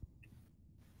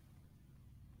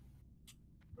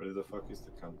 Where the fuck is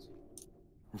the count?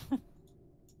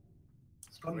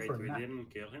 It's gone Wait, for a we nap. didn't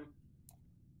kill him?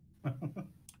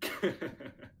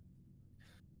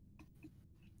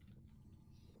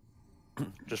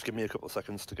 Just give me a couple of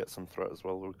seconds to get some threat as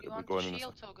well. You We're want going the in a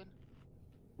shield token?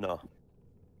 No.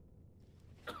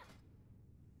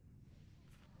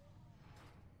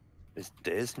 It's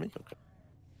dazed me? Okay.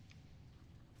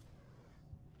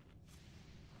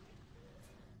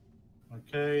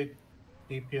 Okay.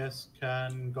 DPS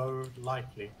can go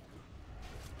lightly.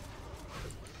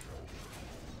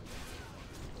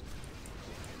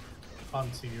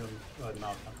 Can't see you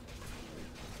now.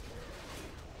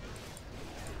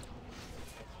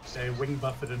 Okay, wing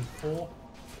buffet in 4.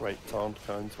 Right, taunt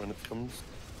counts when it comes.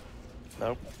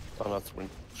 No? Oh, that's wing.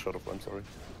 Shut up, I'm sorry.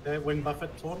 Okay, wing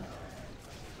buffet taunt.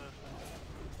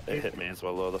 It hit me as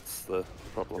well, though. That's the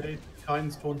problem. Okay,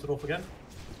 Kyne's taunted off again.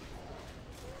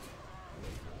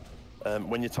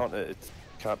 When you taunt it, it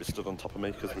can't be stood on top of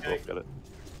me because we both get it.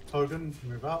 Togen,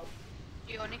 move out.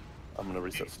 Yoni. I'm gonna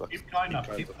reset stacks. Keep Kyne up.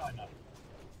 Kyne's Keep Kyne up.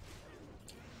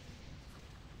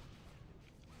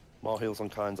 More heals on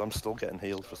Kynes. I'm still getting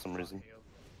healed for some reason.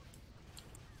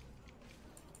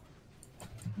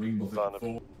 Wing buff Zana. at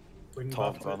 4.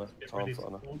 Taunt Zana. Taunt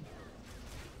Zana.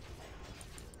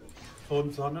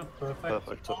 Taunt Zana. Perfect.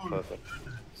 Perfect. Perfect.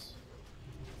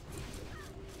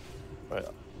 Right.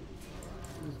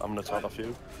 I'm gonna taunt off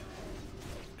you.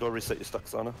 Go reset your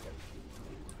stacks, Zana.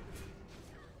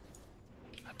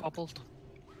 I bubbled.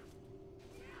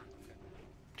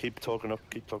 Keep talking up.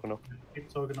 Keep talking up.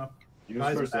 Keep talking up. Use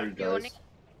Guys, first aid, guys.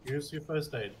 Use your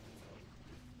first aid.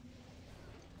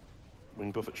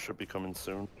 Wing buffet should be coming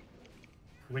soon.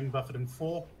 Wing buffet in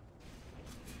 4.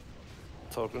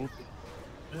 Token.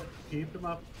 Yeah, keep him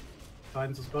up.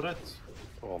 Kynes has got it.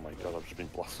 Oh my god, I've just been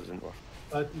blasted into it.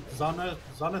 Zana,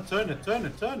 turn it, turn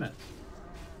it, turn it.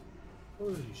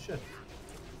 Holy shit.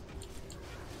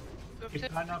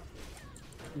 Keep Kyne up.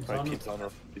 Right, keep Zana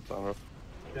up. Keep Zana up.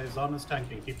 Okay, Zana's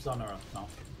tanking. Keep Zana up now.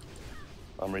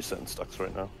 I'm resetting stacks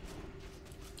right now.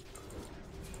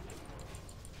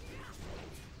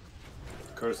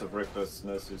 Curse of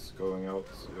Recklessness is going out.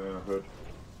 Hood.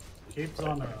 Keep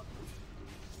Zana up.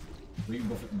 Wing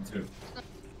buff at 2.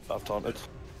 I've taunted.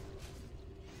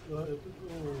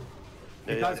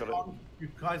 You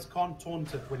guys can't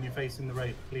taunt it when you're facing the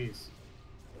raid, please.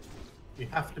 You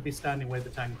have to be standing where the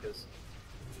tank is.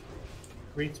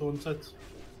 Re-taunt it.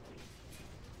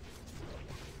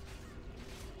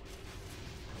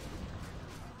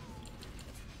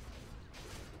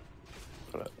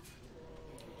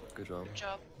 Good job. Good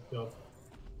job. Good job.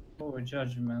 Oh,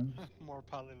 judgment. More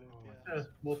paladin, Yeah,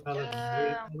 more paladin.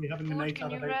 Are we having an Food, 8 can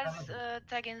out you of 8 res paladin?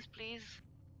 Taggins, please?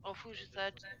 Or Fuji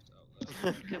said.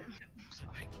 Just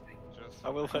I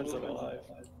will find just some alive.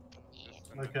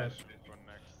 an Okay. addition for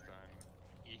next time.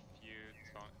 If you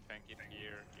tank it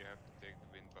here, you have to take the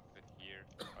wind buffet here.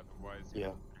 Otherwise, if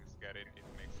Yeah. tanks get it, it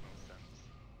makes no sense.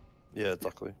 Yeah,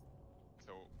 exactly.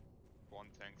 So one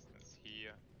tank stands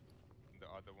here, and the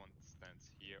other one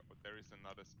stands here. Or there is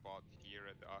another spot here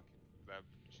at the Architect Lab,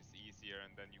 which is easier,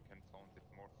 and then you can taunt it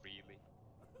more freely.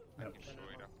 I Yep. can show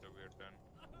it after we're done.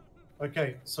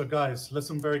 Okay, so guys,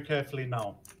 listen very carefully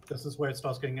now. This is where it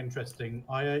starts getting interesting.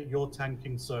 Aya, you're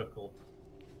tanking circle.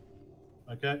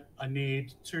 Okay, I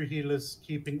need 2 healers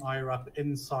keeping Aya up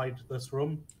inside this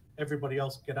room. Everybody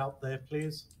else get out there,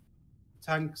 please.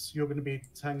 Tanks, you're going to be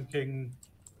tanking.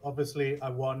 Obviously, I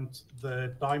want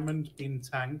the diamond being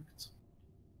tanked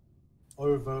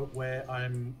over where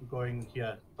I'm going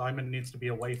here. Diamond needs to be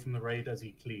away from the raid as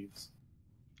he cleaves.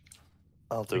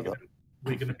 I'll do that.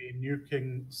 We're going to be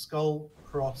nuking Skull,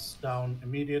 Cross down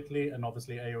immediately, and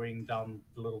obviously AoEing down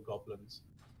the little goblins.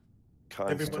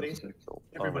 Everybody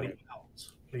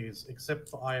out, please, except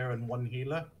for Aya and 1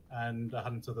 healer, and a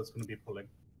hunter that's going to be pulling.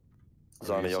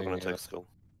 Zana, you're going to take skill.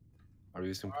 Are we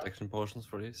using protection potions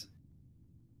for these?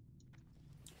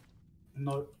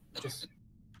 No, just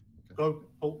go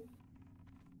pull.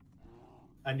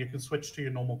 And you can switch to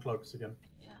your normal cloaks again.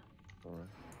 Yeah. Alright.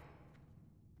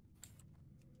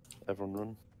 Everyone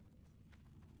run.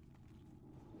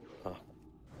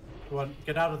 Go on,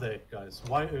 get out of there, guys.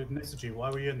 Why, Nesuji, why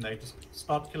were you in there? Just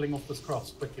start killing off this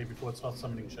cross quickly before it starts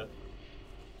summoning shit.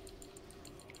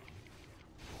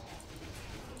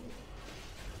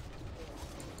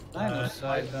 I'm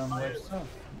side on left side.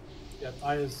 Yeah,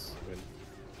 Aya's.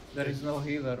 There is no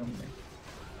healer on me.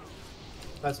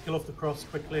 Guys, kill off the cross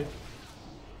quickly.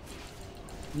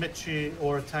 Michi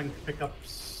or a tank pick up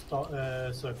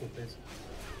circle, please.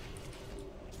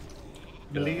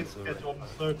 Melee, get on the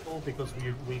circle because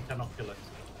we cannot kill it.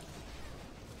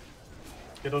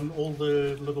 Get on all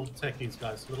the little techies,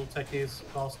 guys. Little techies,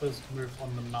 casters, move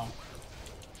on them now.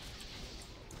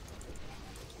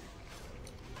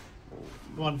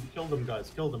 Come on, kill them, guys.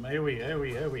 Kill them. AoE,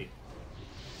 AoE, AoE.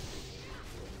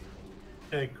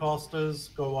 Okay, casters,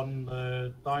 go on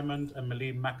the diamond, and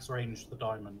melee max range the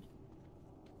diamond.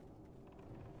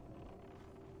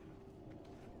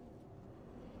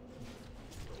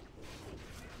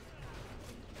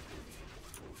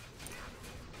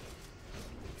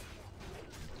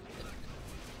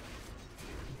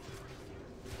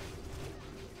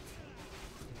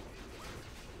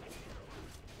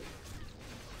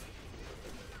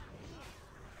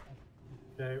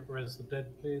 Okay, res the dead,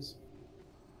 please.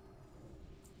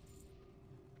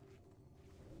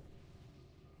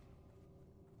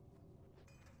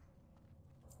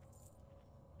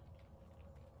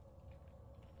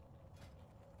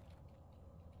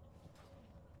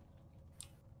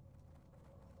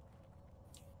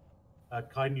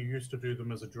 Kine, you used to do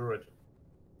them as a druid,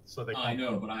 so they. I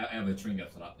know, but I have a trigger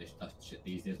for that shit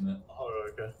these days, isn't it? Oh,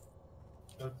 okay.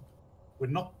 We're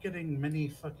not getting many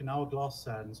fucking hourglass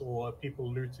sands, or are people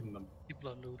looting them? People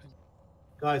are looting.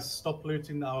 Guys, stop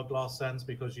looting the hourglass sands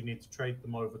because you need to trade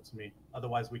them over to me.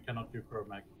 Otherwise, we cannot do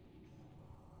Chromag.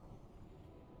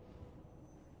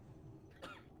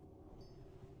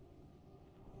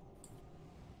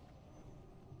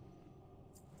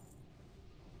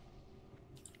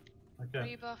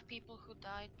 Okay. Rebuff people who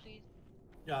died, please.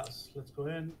 Yes, let's go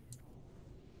in.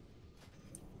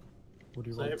 What do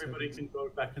you So want, everybody Kevin? can go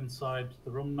back inside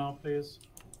the room now, please.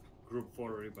 Group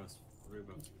 4 rebuffs,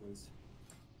 please.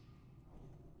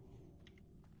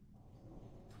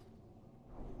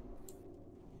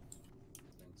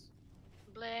 Thanks.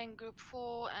 Blair in group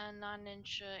 4 and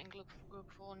 9-inch in group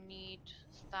 4 need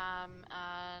stam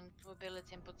and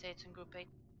probability and potato in group 8.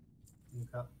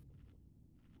 Okay.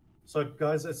 So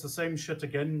guys, it's the same shit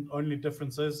again. Only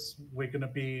difference is we're going to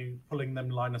be pulling them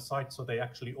line of sight so they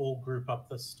actually all group up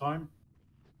this time.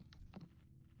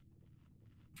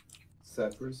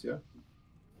 Sappers, yeah?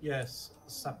 Yes,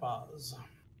 sappers.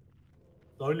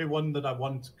 The only one that I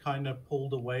want kind of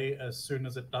pulled away as soon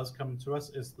as it does come to us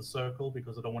is the circle,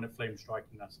 because I don't want it flame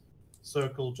striking us.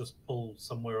 Circle, just pull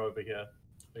somewhere over here,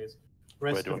 please.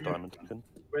 Where do you want diamond taken?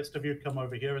 Rest of you come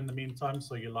over here in the meantime,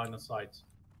 so you line of sight.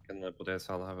 Can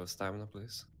BWL have a stamina,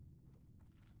 please?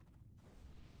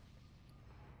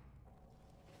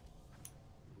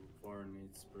 Group 4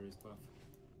 needs priest buff.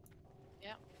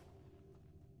 Yeah.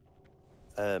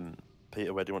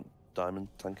 Peter, where do you want diamond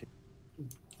tanking?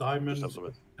 Diamond,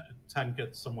 tank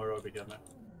it somewhere over here, mate.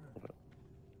 Okay.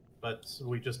 But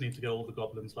we just need to get all the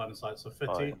goblins line of sight. So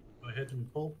Fitty, go ahead and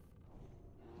pull.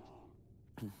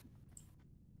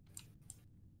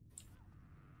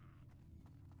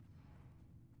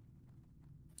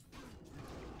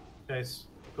 Okay,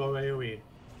 go AoE.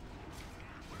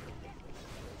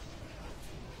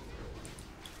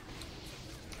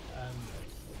 And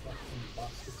fucking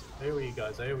bastards. AoE,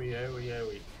 guys.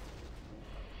 AoE.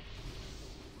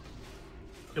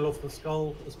 Kill off the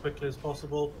skull as quickly as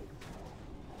possible.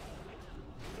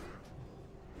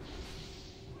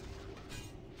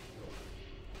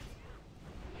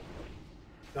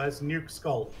 Guys, nuke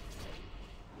skull.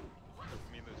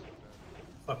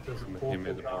 Fuck, there's a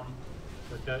portal down.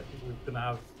 Okay, we're gonna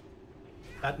have...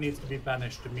 That needs to be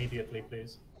banished immediately,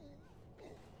 please.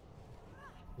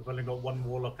 We've only got one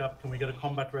warlock up. Can we get a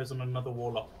combat res on another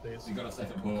warlock, please? You got a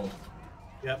second ball.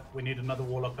 Yep, we need another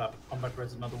warlock up. Combat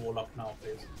res another warlock now,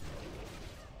 please.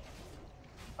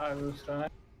 I will try.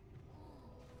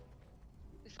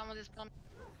 Is some of this done?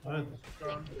 They're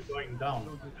going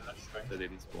down. That's strange. They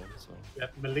didn't spawn, so...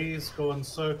 Yep, melees go on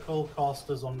circle,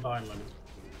 casters on diamond.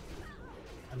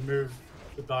 And move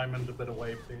the diamond a bit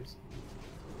away, please.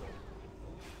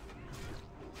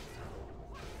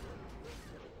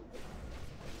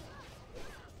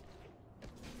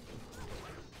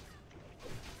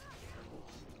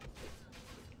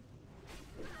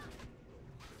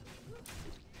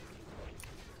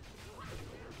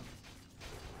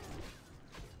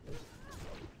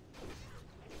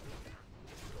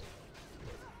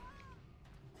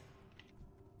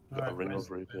 Got a ring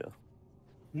over here, Peter.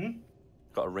 Hmm?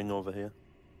 Got a ring over here.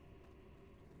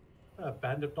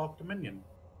 Band of Dark Dominion.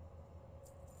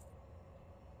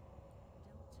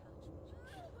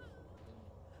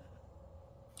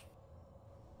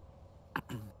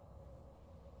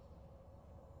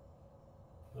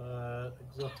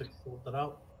 Exotic, sort that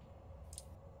out.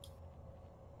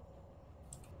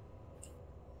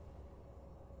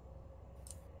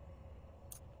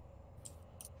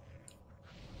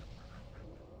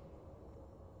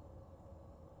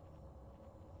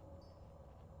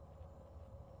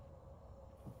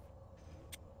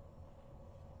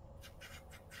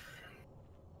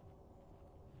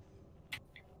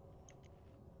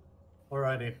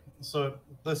 Alrighty, so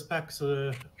this pack's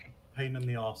a pain in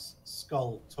the ass.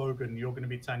 Skull, Togan, you're going to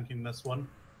be tanking this one.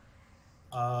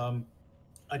 I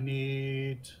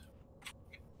need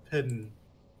Pin.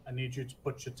 I need you to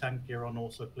put your tank gear on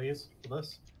also, please, for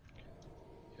this.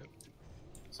 Yep.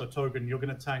 So Togan, you're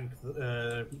going to tank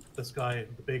this guy,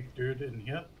 the big dude in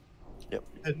here. Yep.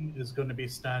 Pin is going to be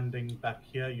standing back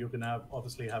here. You're going to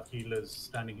obviously have healers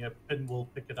standing here. Pin will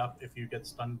pick it up if you get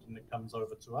stunned and it comes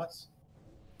over to us.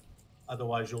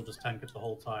 Otherwise, you'll just tank it the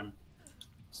whole time.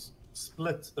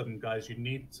 Split them, guys. You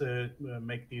need to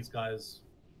make these guys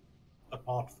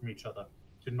apart from each other.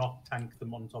 Do not tank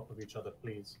them on top of each other,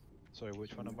 please. Sorry,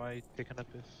 which one am I picking up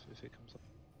if it comes up?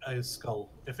 A skull.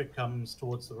 If it comes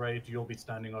towards the raid, you'll be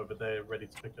standing over there ready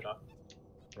to pick it up.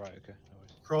 Right, okay, no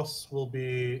worries. Cross will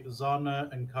be Zana,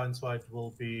 and Kindswide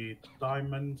will be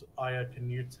Diamond. Aya, can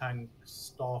you tank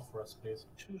Star for us, please?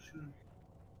 Sure.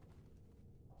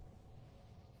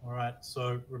 All right.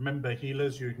 So remember,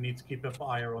 healers, you need to keep up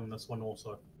Aya on this one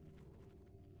also.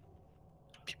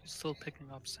 People still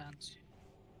picking up sands.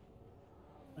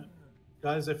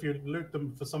 Guys, if you loot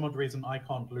them, for some odd reason, I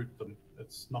can't loot them.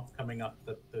 It's not coming up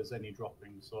that there's any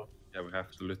dropping, so... Yeah, we have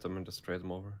to loot them and just trade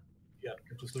them over. Yeah,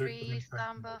 just loot them 3 and trade them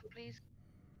stand buff, over. please.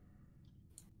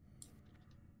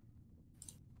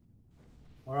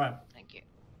 All right. Thank you.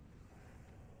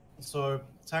 So,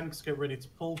 tanks, get ready to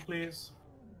pull, please.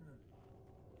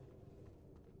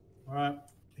 All right.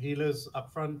 Healers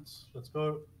up front. Let's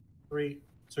go. 3,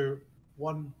 2,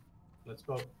 1. Let's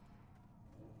go.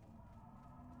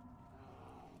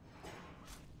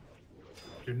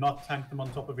 Do not tank them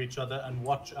on top of each other and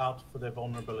watch out for their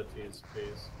vulnerabilities,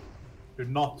 please. Do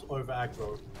not over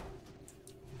aggro.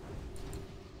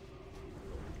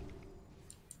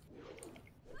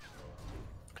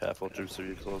 Careful, Juicer,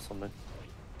 you close on me.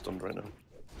 Stunned right now.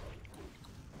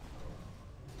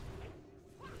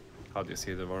 How do you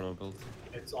see the vulnerability?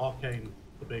 It's Arcane,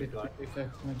 the big guy.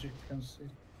 Detect magic, can see.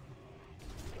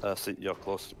 See, you're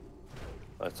close.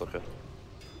 It's okay.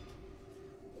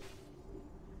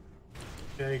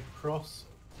 Okay, Cross.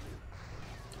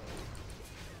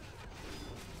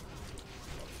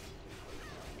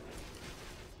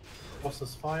 Cross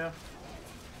is fire.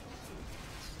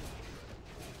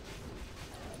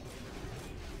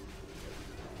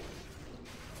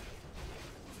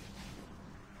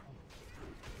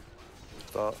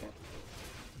 Start.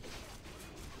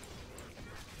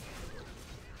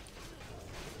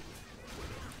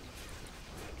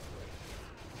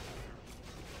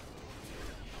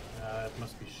 It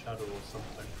must be Shadow or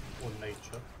something, or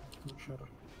Nature. Shadow.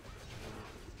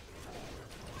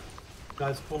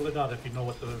 Guys, call it out if you know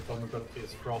what the vulnerability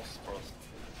is. Frost.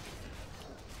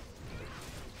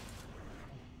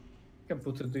 You can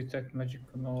put a detect magic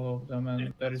on all of them,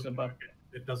 and there is a bug.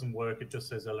 It doesn't work, it just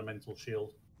says Elemental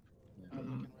Shield.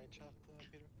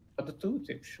 But the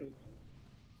tooltip should.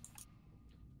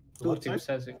 The what Tooltip type?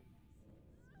 says it.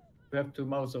 We have to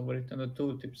mouse over it, and the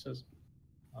tooltip says.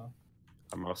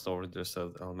 I moused over just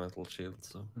said elemental shield,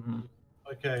 so.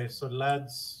 Okay, so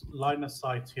lads, line of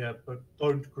sight here, but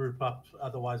don't group up,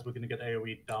 otherwise we're going to get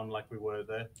AoE down like we were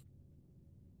there.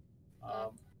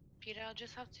 Peter, I'll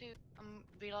just have to. I'm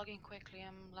relogging quickly.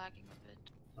 I'm lagging a bit.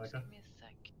 Just Okay. give me a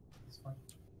sec. That's fine.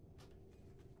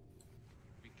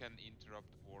 We can interrupt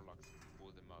warlocks and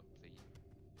pull them out clean.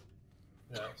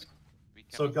 Yes. We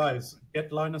So cannot- guys,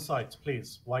 get line of sight,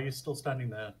 please. Why are you still standing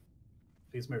there?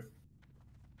 Please move.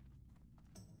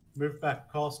 Move back,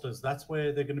 casters. That's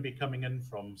where they're going to be coming in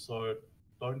from, so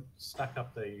don't stack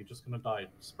up there. You're just going to die.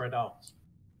 Spread out.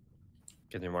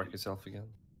 Can you mark yourself again?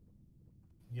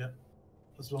 Yeah.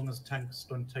 As long as tanks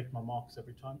don't take my marks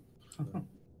every time.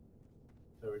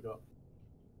 There we go.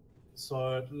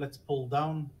 So let's pull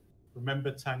down.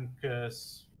 Remember, tank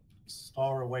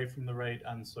star away from the raid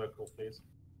and circle, please.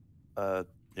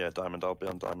 Yeah, Diamond, I'll be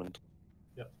on Diamond.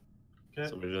 Yep. Okay.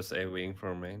 So we're just AoEing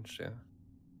from range, yeah?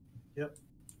 Yep.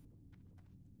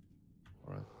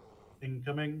 Alright.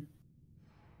 Incoming.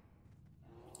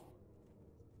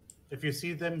 If you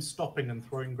see them stopping and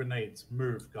throwing grenades,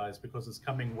 move, guys, because it's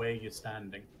coming where you're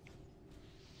standing.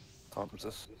 Can't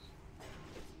resist.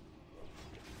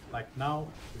 Like now,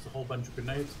 there's a whole bunch of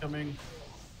grenades coming.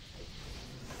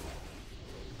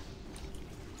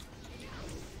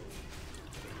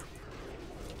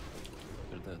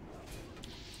 They're dead.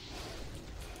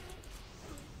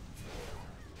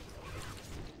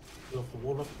 Kill off the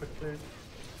warlock quickly.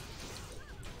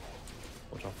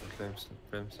 Watch out for frames,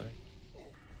 sorry.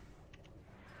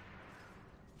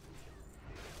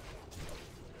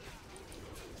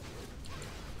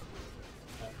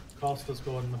 Casters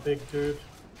go on the big dude.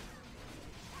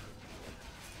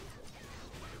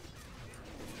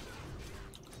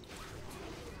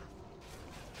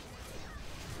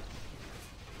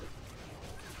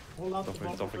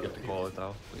 Don't forget to call it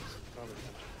out, please.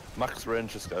 Max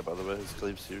range this guy, by the way. His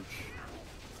cleave's huge.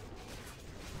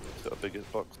 He's got a big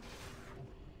hitbox.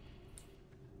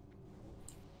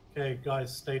 Okay,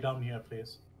 guys, stay down here,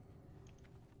 please.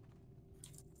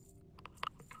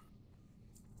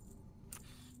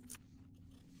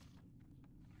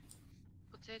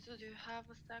 Potato, do you have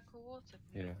a stack of water?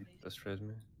 Yeah, that's trade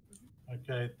me.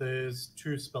 Okay, there's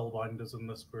 2 spellbinders in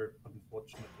this group,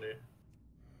 unfortunately.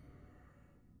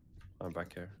 I'm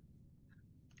back here.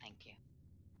 Thank you.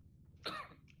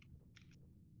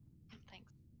 Thanks.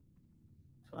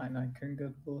 Fine, I can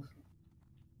get both.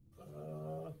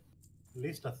 At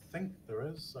least I think there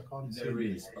is. I can't see. There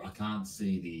is, but I can't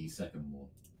see the second one.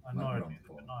 I Like know. around the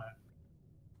corner.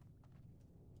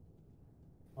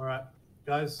 All right,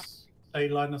 guys, stay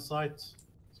line of sight.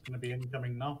 It's going to be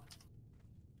incoming now.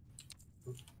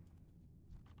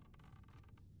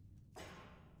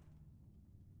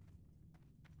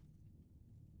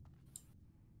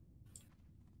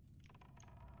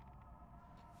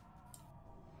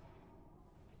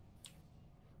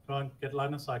 Come on, get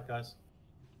line of sight, guys.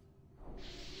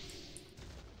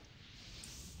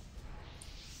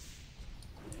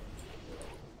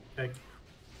 Okay,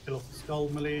 kill off the skull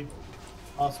melee.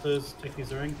 Masters, take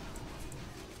his ring.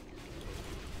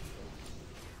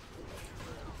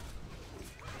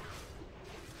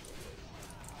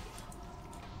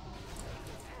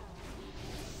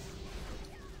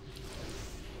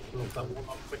 Kill off that one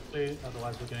up quickly,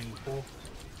 otherwise we're getting forked.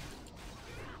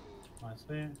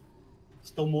 Nicely.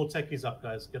 Still more techies up,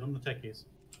 guys. Get on the techies.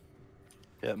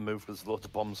 Yeah, move. There's loads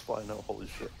of bombs flying out. Holy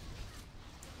shit.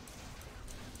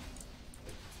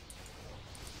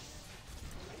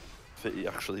 Fitty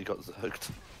actually got zerged.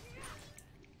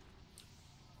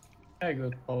 I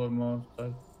got power move,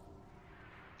 but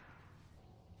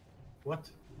What?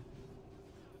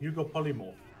 You got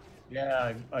polymorph.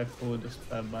 yeah, I pulled the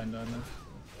spellbind on it.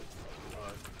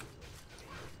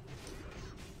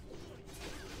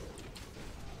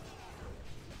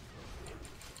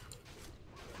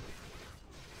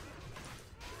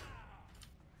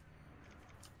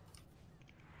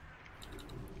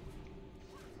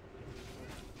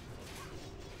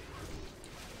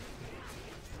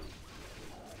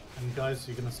 And guys,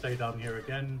 you're gonna stay down here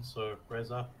again, so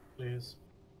res up, please.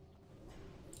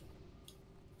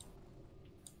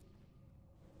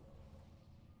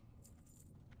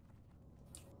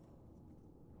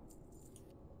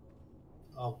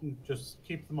 I'll just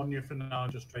keep them on you for now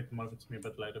and just trade them over to me a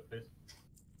bit later, please.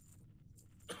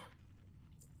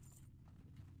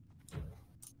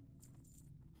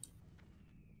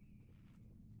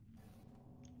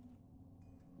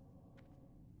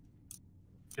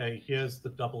 Okay, here's the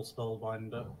double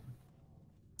spellbinder.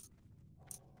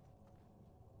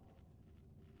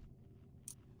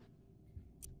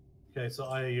 Okay, so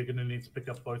Aya, you're going to need to pick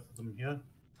up both of them here.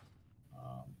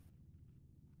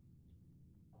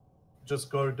 Just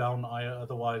go down, Aya,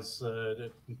 otherwise,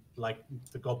 like,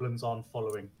 the goblins aren't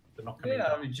following. They're not coming Yeah,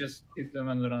 down. we just hit them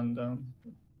and run down.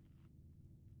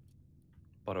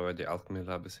 By the way, the alchemy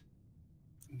lab is.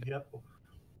 Yep.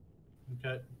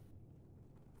 Okay.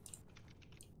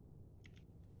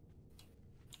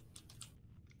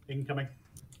 Incoming.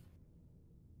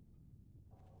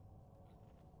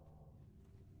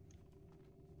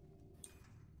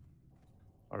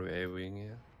 Are we AoEing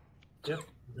here? Yep,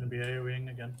 we're going to be AoEing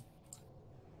again.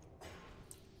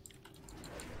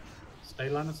 Stay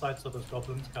line of sight so those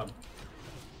goblins come.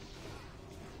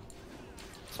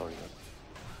 Sorry,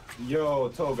 man. Yo,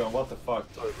 Togan, what the fuck?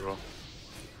 Sorry, bro.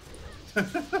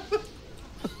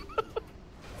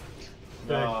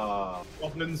 Nah.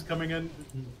 Goblins coming in.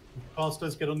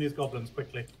 Casters, get on these goblins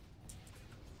quickly.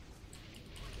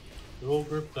 They're all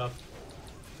grouped up.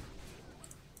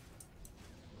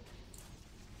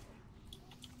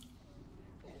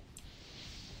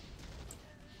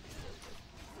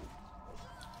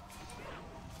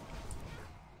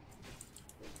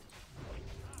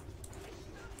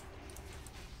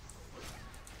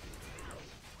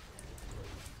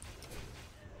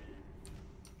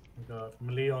 We got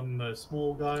melee on the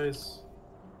small guys.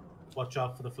 Watch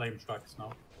out for the flame tracks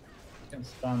now. Can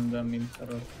stun them in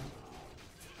turret.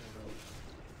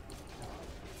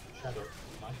 Shadow,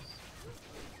 nice.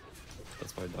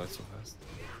 That's why I died so fast.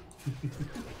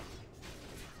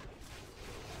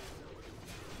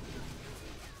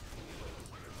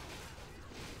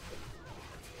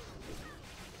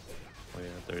 Oh yeah,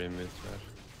 they're immune to magic.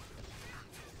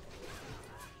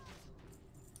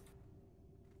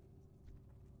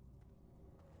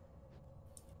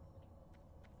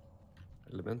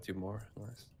 Elementi more,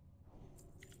 nice.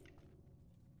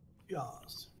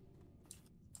 Yes.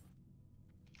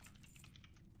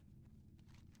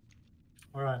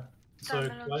 All right. So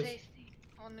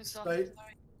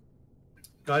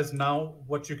guys, now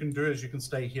what you can do is you can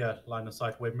stay here, line of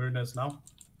sight, where Moon is now.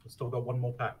 We've still got one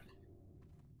more pack.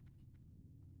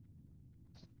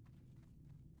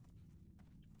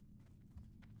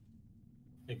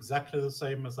 Exactly the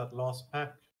same as that last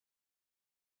pack.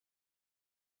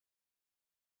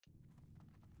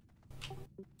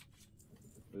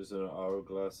 There's an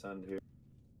hourglass hand here.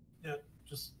 Yeah,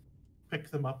 just pick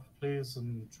them up, please,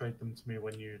 and trade them to me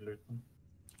when you loot them.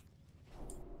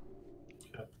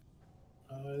 Okay.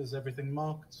 Is everything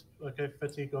marked? Okay,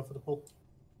 Fetty, go for the pull.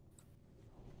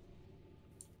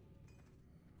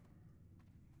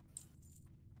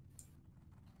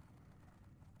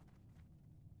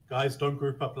 Guys, don't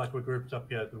group up like we're grouped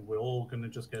up yet. We're all gonna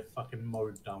just get fucking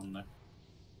mowed down there.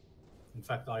 In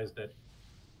fact, I is dead.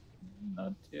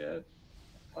 Not yet.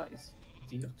 What is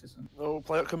idiotism? No,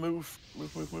 player can move.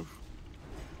 Move.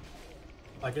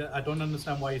 Like, I don't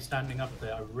understand why you're standing up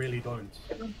there. I really don't.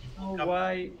 I don't know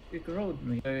why it rode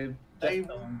me. They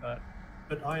Death on that.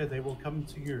 But Aya, they will come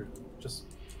to you. Just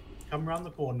come around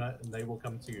the corner and they will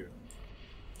come to you.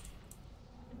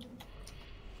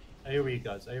 AoE,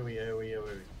 guys.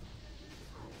 AoE.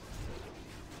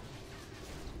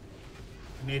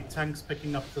 Need tanks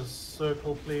picking up the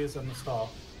circle, please, and the star.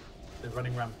 They're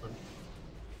running rampant.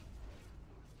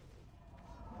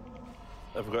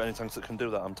 Have we got any tanks that can do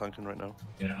that? I'm tanking right now.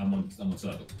 Yeah, I'm on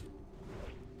circle.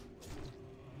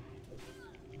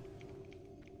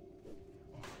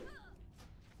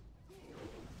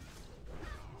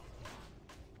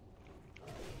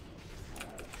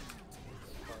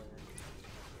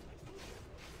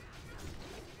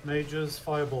 Mages,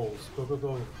 fireballs.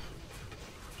 Go.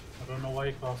 I don't know why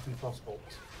you're casting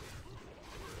crossbolts.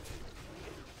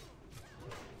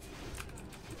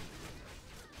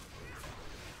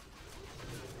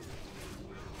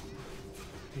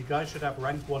 You guys should have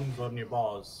rank 1s on your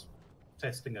bars,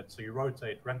 testing it. So you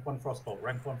rotate, rank 1 frostbolt,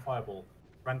 rank 1 fireball,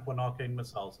 rank 1 arcane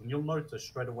missiles, and you'll notice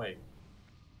straight away.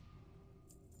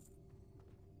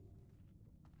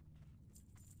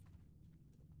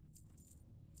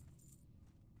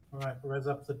 Alright, res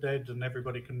up the dead and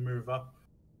everybody can move up.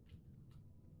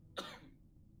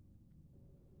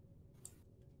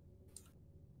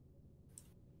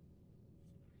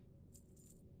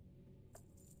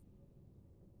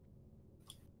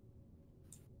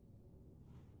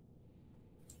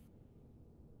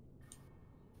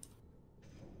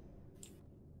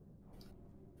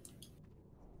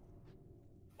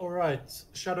 Alright,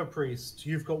 Shadow Priest,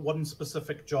 you've got one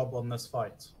specific job on this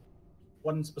fight.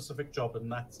 One specific job,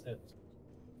 and that's it.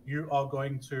 You are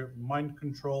going to mind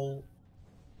control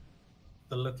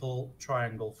the little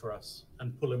triangle for us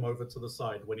and pull him over to the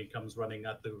side when he comes running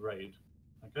at the raid.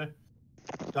 Okay?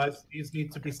 Guys, these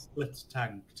need to be split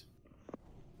tanked.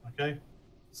 Okay?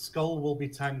 Skull will be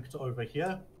tanked over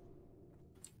here.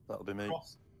 That'll be me.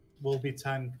 Frost will be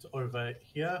tanked over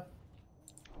here.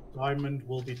 Diamond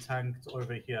will be tanked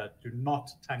over here. Do not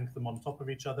tank them on top of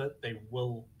each other. They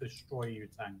will destroy you,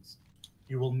 tanks.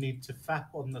 You will need to fap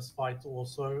on this fight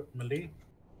also, melee.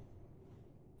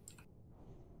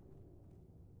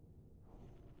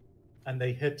 And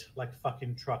they hit like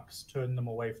fucking trucks. Turn them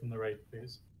away from the raid,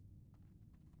 please.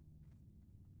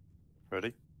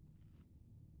 Ready?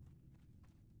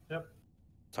 Yep.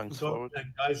 Tanks So, forward.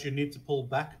 guys, you need to pull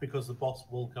back because the boss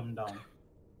will come down.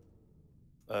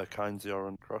 Kinds are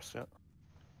on cross yet.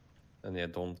 And yeah,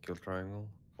 don't kill triangle.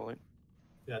 Point.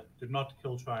 Yeah, do not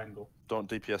kill triangle. Don't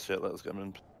DPS yet, let us get them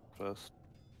in first.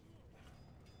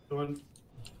 Go on.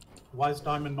 Why is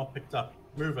Diamond not picked up?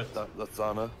 Move it. That's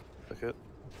Anna. Pick it.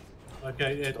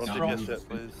 Okay, it's Don't Frost. DPS yet,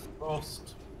 please.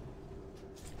 Frost.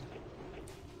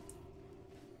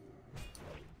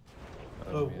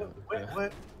 Oh,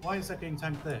 why is that getting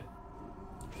tanked there?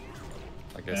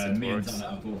 I guess it me works. and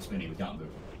Anna are both spinning, we can't move.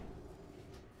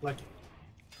 Like,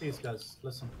 these guys,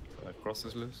 listen. Cross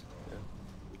is loose. Yeah.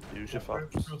 Use your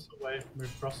Move faps. cross away.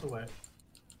 Move cross away.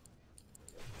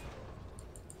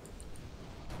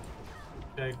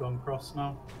 Okay, go on cross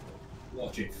now.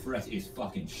 Watch it, Fret is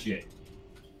fucking shit.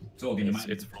 Talking about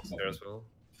It's Frost there as well.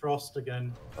 Frost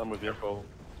again. I'm with you.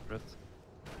 Fret.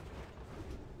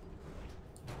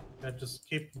 Yeah, just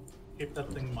keep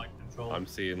that thing in my control. I'm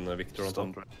seeing Victor on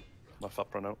top. My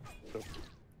fap ran out. Go.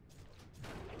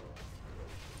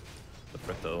 The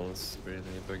Fret down is really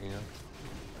bugging out.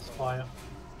 It's fire.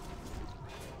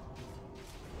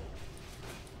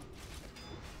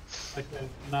 Okay,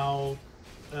 now,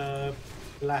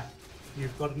 Black,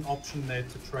 you've got an option there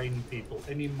to train people.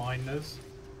 Any miners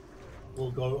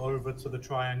will go over to the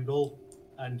triangle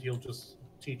and he'll just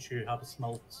teach you how to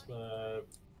smelt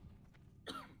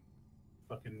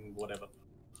fucking whatever.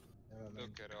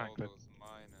 Look at all those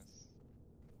miners.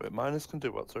 Wait, miners can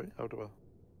do what, sorry? How do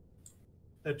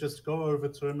I? Just go over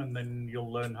to him and then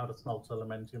you'll learn how to smelt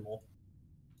Elementium ore.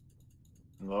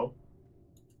 No?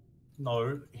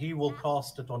 No, he will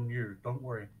cast it on you, don't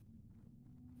worry.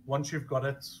 Once you've got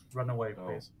it, run away,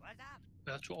 please.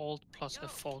 We have to Alt plus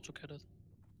F4 to get it.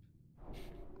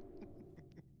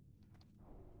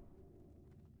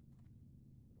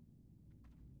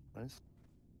 Nice.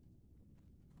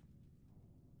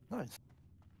 Nice.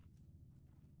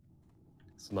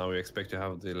 So now we expect to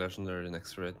have the legendary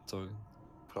next raid token.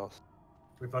 Of course.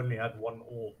 We've only had one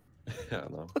ore. Yeah, I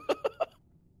know.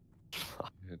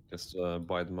 Just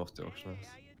buy them off the auction house.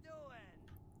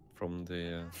 from the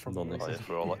Oh, yeah, non-existent.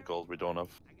 for all that gold we don't have.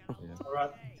 Yeah.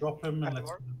 Alright, drop him and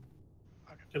let's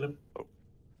kill him. Oh.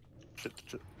 Shit,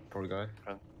 shit. Poor guy.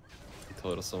 Okay. He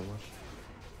taught us so much.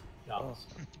 Yeah. Oh.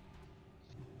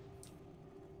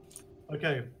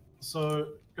 Okay, so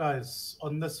guys,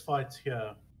 on this fight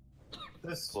here,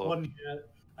 this one here,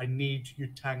 I need you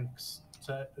tanks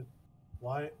to.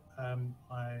 Why am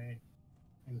I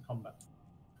in combat?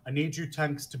 I need you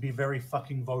tanks to be very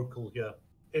fucking vocal here.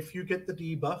 If you get the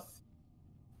debuff,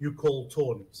 you call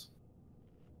taunt.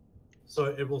 So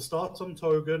it will start on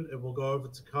Togen, it will go over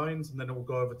to Kynes, and then it will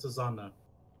go over to Zana.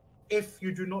 If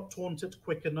you do not taunt it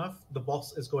quick enough, the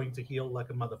boss is going to heal like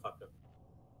a motherfucker.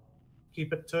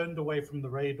 Keep it turned away from the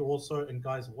raid also, and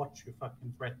guys, watch your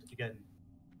fucking threat again.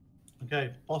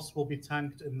 Okay, boss will be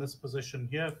tanked in this position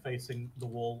here, facing the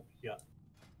wall here.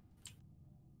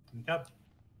 Okay.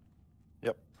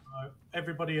 Yep.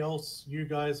 Everybody else, you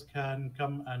guys can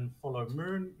come and follow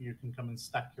Moon. You can come and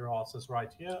stack your asses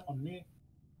right here on me.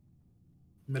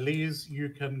 Melise, you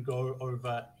can go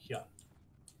over here.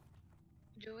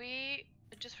 Do we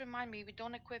just remind me? We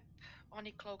don't equip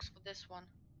Oni cloaks for this one.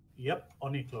 Yep,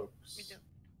 Oni cloaks. We do.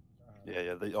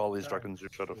 Yeah, all these dragons you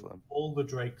showed off them. All the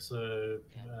drakes are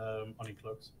Oni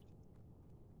cloaks.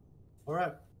 All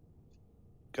right.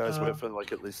 Guys, wait for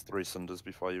like at least 3 cinders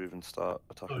before you even start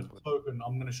attacking. So, Token,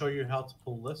 I'm going to show you how to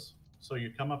pull this. So you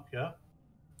come up here.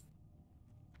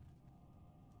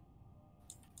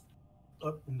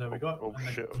 Oh, and there we go. Oh, and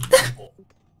shit.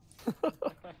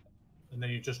 And then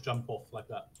you just jump off like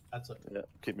that. That's it. Yeah,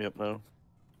 keep me up now.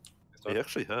 He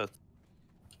actually hurt.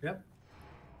 Yep.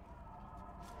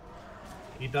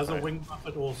 He does a wing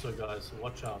buffet also, guys, so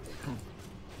watch out.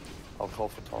 I'll call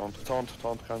for taunt. Taunt,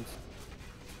 Kynes.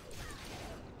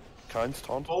 Kynes,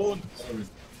 taunt. Taunt!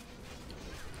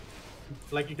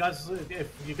 Like, you guys,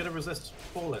 if you're gonna resist,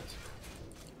 call it.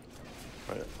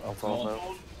 Right, I'll taunt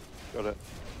now. Got it.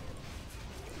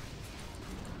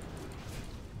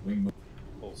 Wing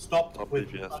Stop Top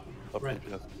with DPS. Top red.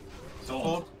 DPS.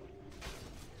 Taunt.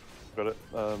 Got it.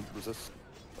 Resist.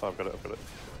 Oh, I've got it,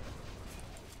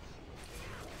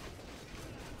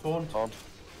 Taunt. Taunt.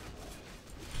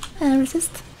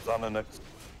 Resist. Zana next.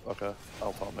 Okay,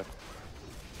 I'll taunt next.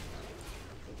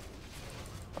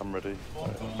 I'm ready. Right,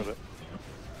 I've got it.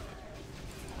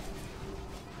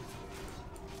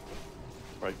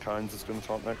 Right, Kynes is going to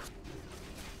taunt next.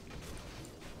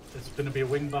 It's gonna be a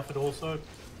wing buffet also.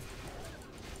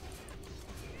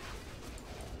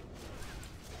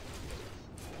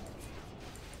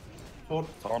 Taunt.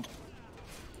 Taunt.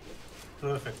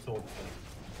 Perfect taunt.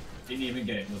 Didn't even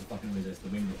get it, was fucking resist, the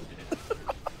wing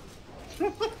did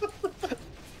it.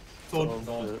 Taunt.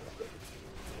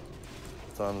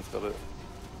 Zana's got it.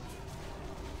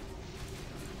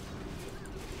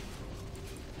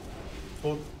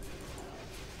 Taunt.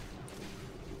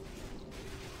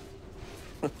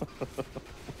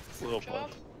 So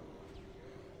bad.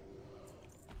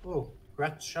 Oh,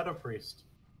 Grat's Shadow Priest.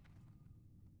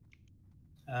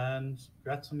 And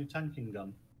Grat's on your tanking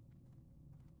gun.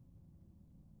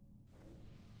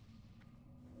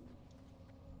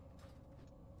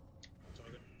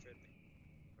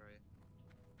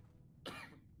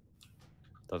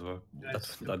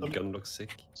 That gun looks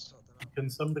sick. Can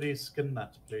somebody skin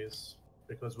that, please?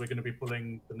 Because we're going to be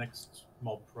pulling the next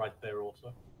mob right there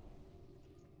also.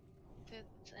 Fit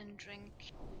and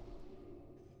drink.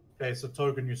 Okay, so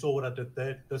Togen, you saw what I did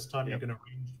there. This time you're going to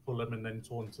range pull him and then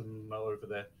taunt him over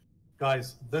there.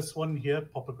 Guys, this one here,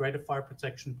 pop a greater fire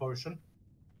protection potion.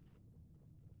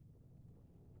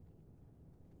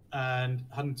 And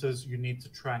hunters, you need to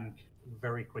trank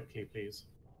very quickly, please.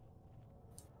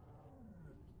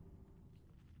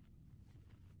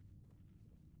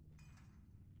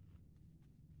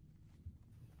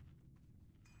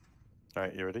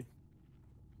 Alright, you ready?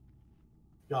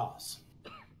 Yes.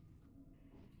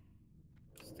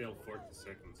 Still 40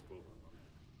 seconds cooldown on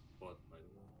bot, by the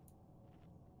way.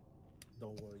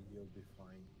 Don't worry, you'll be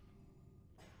fine.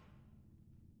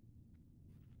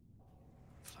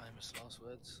 Famous last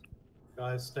words.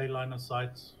 Guys, stay line of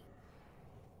sight.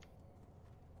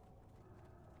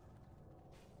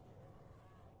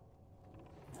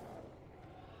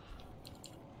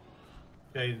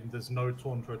 Okay, there's no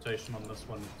taunt rotation on this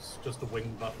one. It's just a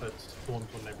wing buffet.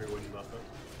 Taunt on every wing buffet.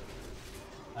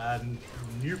 And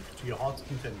nuke to your heart's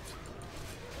content.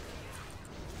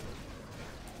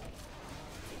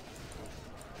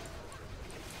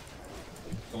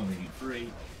 Only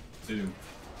 3, 2.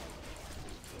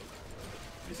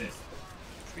 Resist.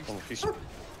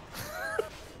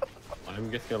 I'm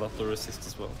getting a lot of resist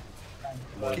as well.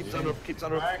 Keep Zana up, keep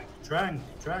Zana up. Trank.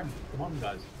 Come on,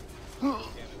 guys.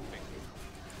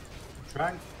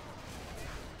 Trank.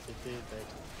 city, take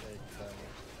damage.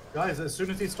 Guys, as soon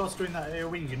as he starts doing that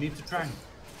AoE, you need to trank.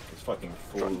 It's fucking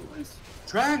full.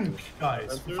 Trank,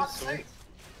 guys! For fuck's sake!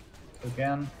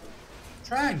 Again.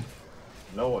 Trank!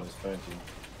 No one is tranking.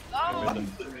 Oh!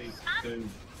 3, 2.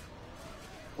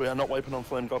 We are not wiping on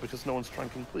Flame God because no one's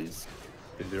tranking, please.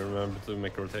 Did you remember to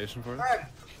make a rotation for it? Trank!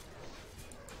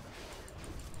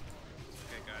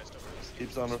 Okay, guys, don't worry.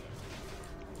 Keep Xana.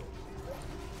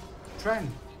 Trank!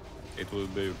 It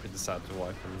would be pretty sad to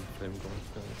wipe on Flame God,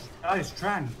 to be honest. Guys,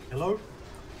 Trank! Hello?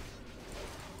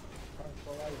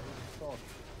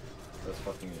 That's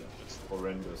fucking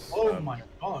horrendous. Oh my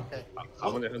god!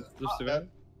 How many hunters do we have?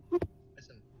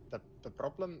 Listen, the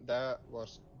problem there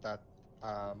was that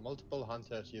multiple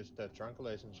hunters used the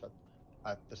triangulation shot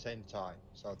at the same time,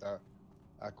 so the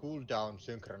cooldown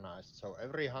synchronized. So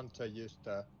every hunter used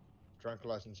the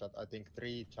triangulation shot, I think,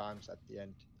 3 times at the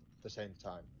end at the same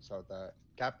time. So the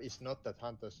gap is not that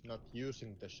hunters not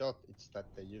using the shot; it's that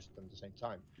they used them at the same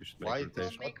time. Why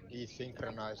the shot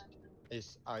desynchronized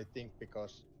is, I think,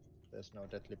 because there's no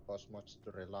deadly boss much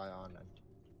to rely on, and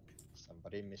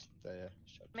somebody missed the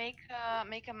shot. Make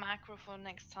a macro for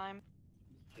next time.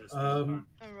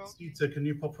 Sita, can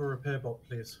you pop a repair bot,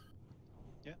 please?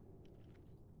 Yeah.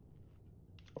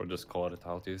 Or just call it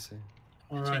out easy.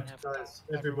 Alright, guys,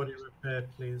 everybody repair,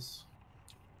 please.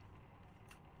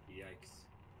 Yikes.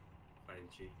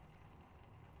 5G.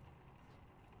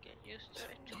 Get used to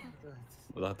it.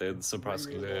 That did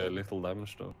surprisingly little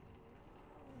damage though.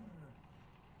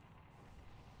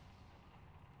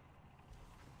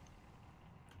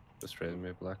 Just trade me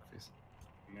a black, please.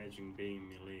 Imagine being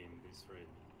melee in this raid.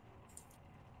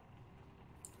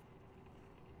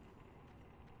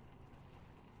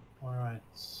 Alright.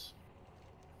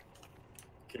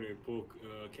 Can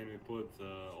we put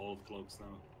old cloaks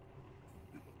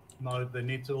now? No, they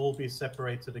need to all be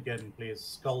separated again, please.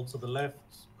 Skull to the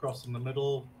left, cross in the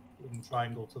middle, and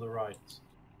triangle to the right.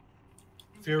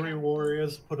 Fury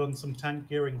Warriors, put on some tank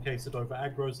gear in case it over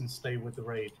aggros and stay with the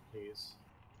raid, please.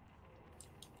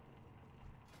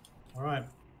 Alright.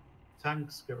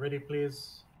 Tanks, get ready,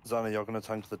 please. Xana, you're going to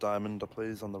tank the diamond,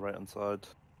 please, on the right hand side.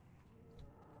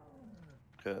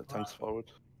 Okay, tanks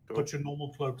forward. Go. Put your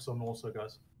normal cloaks on also,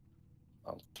 guys.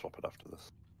 I'll swap it after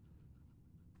this.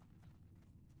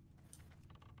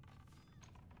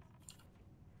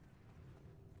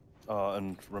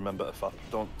 And remember, if I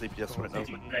don't DPS right now.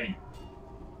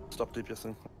 Stop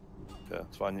DPSing. Okay,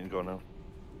 it's fine, you can go now.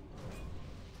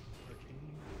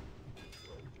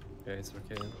 Okay, it's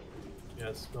okay.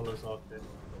 Yes, Skullers are there.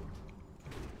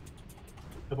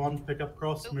 Come on, pick up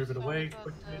cross, move it away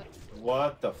quickly.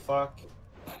 What the fuck?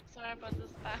 Sorry about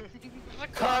this spamming.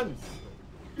 Cunt!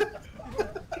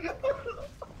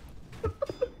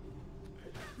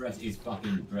 Brett is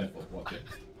fucking dreadful, watch it.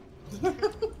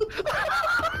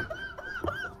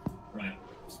 Right,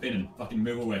 spinning, fucking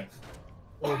move away.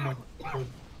 Oh my god.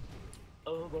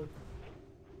 Oh my.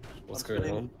 What's going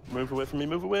on? Move away from me,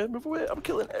 move away, move away. I'm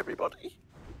killing everybody.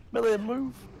 Melee,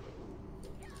 move.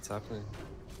 What's happening?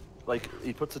 Like,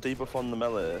 he puts a debuff on the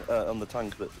melee, on the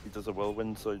tank that he does a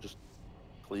whirlwind, so he just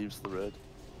cleaves the raid.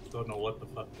 Don't know what the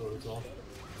fuck goes on.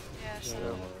 Yeah,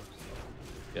 sure.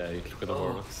 Yeah, you look at the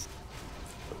Hornets.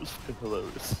 That was fucking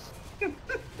hilarious.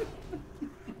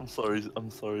 I'm sorry,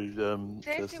 Seriously,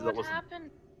 Kirsty, what that wasn't...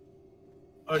 happened?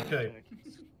 Okay.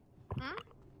 Hmm?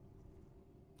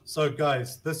 So,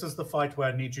 guys, this is the fight where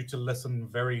I need you to listen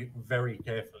very, very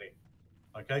carefully.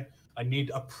 Okay? I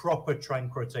need a proper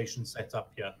trank rotation set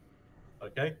up here.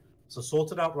 Okay? So,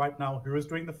 sort it out right now. Who is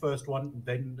doing the first one?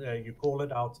 Then you call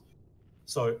it out.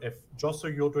 So, if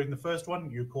Josso, you're doing the first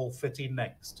one, you call Fitty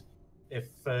next. If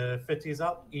Fitty's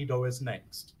out, Edo is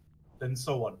next. Then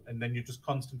so on. And then you just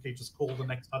constantly just call the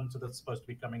next hunter that's supposed to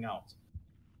be coming out.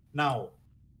 Now,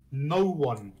 no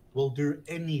one will do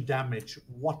any damage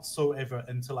whatsoever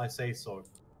until I say so.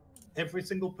 Every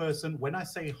single person, when I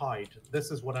say hide,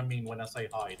 this is what I mean when I say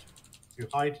hide. You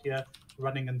hide here,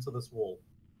 running into this wall.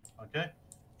 Okay?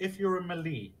 If you're a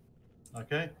melee,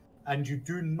 okay, and you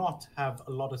do not have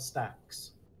a lot of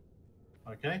stacks,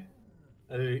 okay?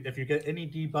 If you get any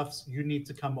debuffs, you need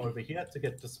to come over here to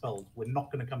get dispelled. We're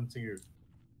not going to come to you.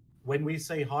 When we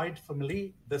say hide for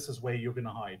melee, this is where you're going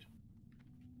to hide.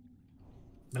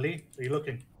 Melee, are you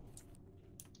looking?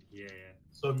 Yeah.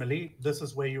 So melee, this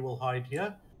is where you will hide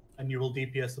here, and you will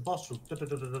DPS the boss,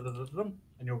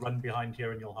 and you'll run behind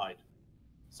here and you'll hide.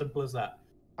 Simple as that.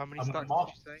 How many I'm stacks gonna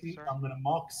did you say? Sorry? I'm going to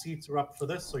mark Sita up for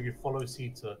this, so you follow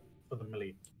Sita for the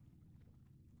melee.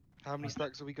 How many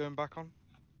stacks are we going back on?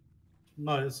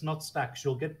 No, it's not stacks.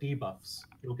 You'll get debuffs.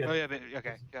 You'll get. Oh yeah, but,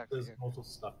 okay, yeah. There's mortal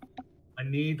stuff. I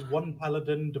need one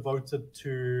paladin devoted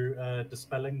to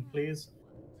dispelling, please.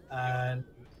 And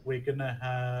we're gonna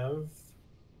have.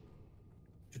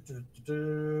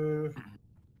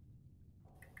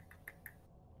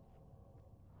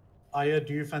 Aya,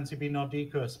 do you fancy being our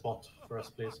decoy spot for us,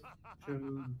 please?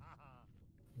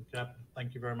 Okay,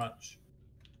 thank you very much.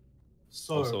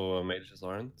 So, Also, mages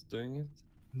aren't doing it?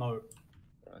 no.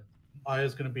 Right.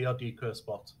 Aya's going to be our decoy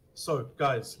spot. So,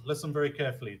 guys, listen very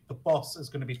carefully. The boss is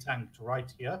going to be tanked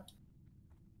right here.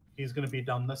 He's going to be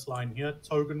down this line here.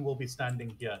 Togan will be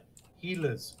standing here.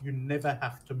 Healers, you never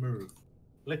have to move.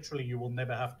 Literally, you will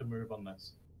never have to move on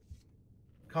this.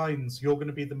 Kynes, you're going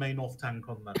to be the main off tank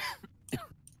on this.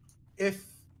 If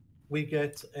we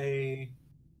get a...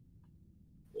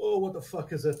 Oh, what the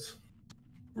fuck is it?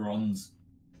 Bronze.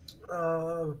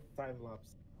 Time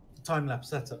lapse. Time lapse,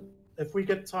 that's it. If we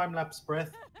get time lapse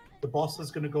breath, the boss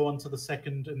is going to go on to the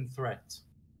second in threat.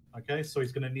 Okay, so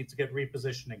he's going to need to get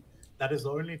repositioning. That is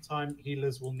the only time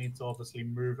healers will need to obviously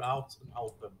move out and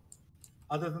help him.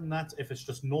 Other than that, if it's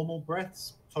just normal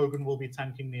breaths, Togan will be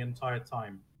tanking the entire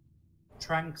time.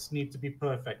 Tranks need to be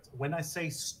perfect. When I say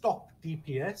stop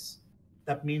DPS,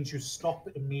 that means you stop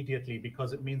immediately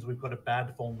because it means we've got a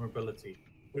bad vulnerability.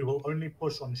 We will only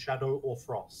push on Shadow or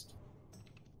Frost.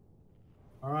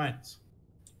 All right.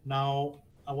 Now,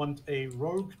 I want a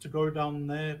rogue to go down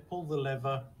there, pull the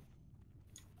lever,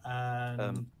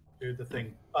 and do the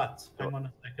thing. But, hang on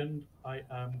a second. I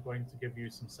am going to give you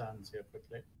some sands here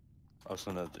quickly. I was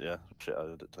gonna, yeah, shit, I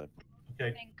did it too.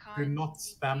 Okay, do not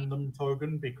spam them,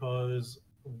 Togan, because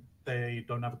they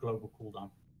don't have a global cooldown.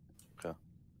 Okay.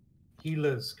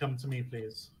 Healers, come to me,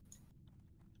 please.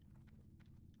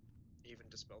 Even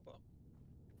dispel bar.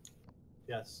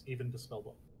 Yes, even dispel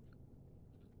bot.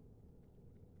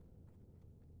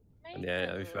 And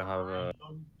yeah, if you have a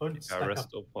Don't stack up.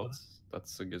 resto pots,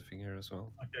 that's a good thing here as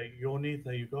well. Okay, Yorni,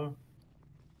 there you go.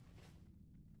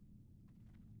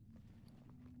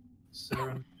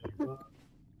 Sarah, there you go.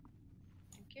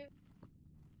 Thank you.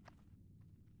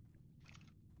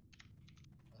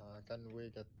 Can we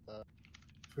get the...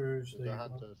 First, Do there the you go.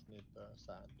 hunters need the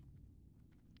sand?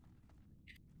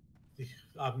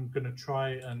 I'm gonna try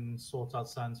and sort out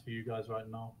sands for you guys right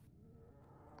now.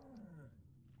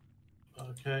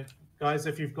 Okay, guys,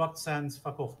 if you've got sands,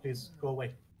 fuck off, please. Go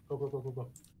away. Go, go, go, go, go.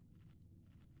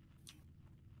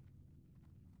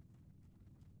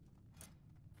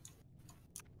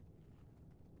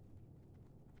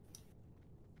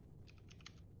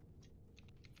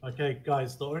 Okay,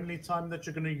 guys, the only time that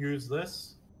you're going to use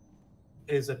this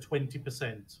is at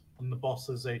 20% on the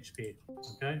boss's HP.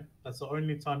 Okay? That's the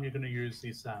only time you're going to use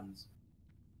these sands.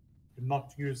 Do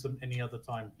not use them any other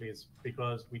time, please,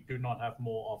 because we do not have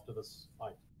more after this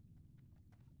fight.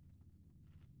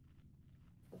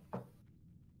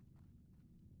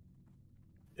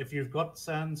 If you've got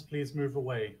sands, please move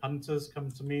away. Hunters, come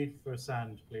to me for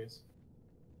sand, please.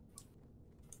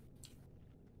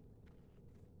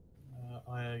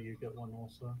 Aya, you get one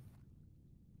also.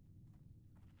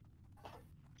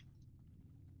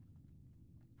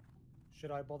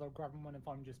 Should I bother grabbing one if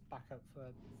I'm just back up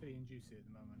for feeding juicy at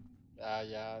the moment?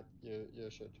 Yeah, you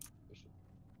should. You should.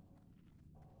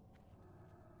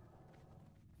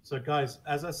 So, guys,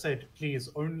 as I said, please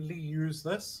only use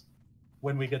this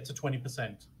when we get to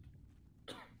 20%.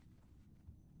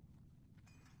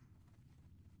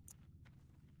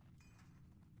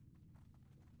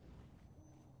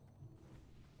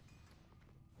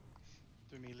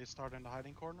 Do we immediately start in the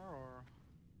hiding corner, or?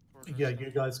 Yeah,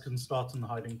 you guys can start in the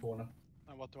hiding corner.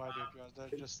 And what do I do? Do I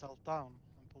just stealth down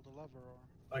and pull the lever,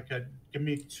 or? Okay, give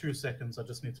me 2 seconds. I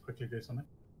just need to quickly do something.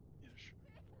 Yeah, sure.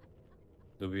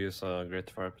 Do we use a great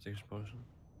fire protection potion?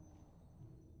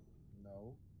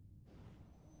 No.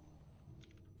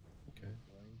 Okay.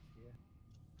 Going here.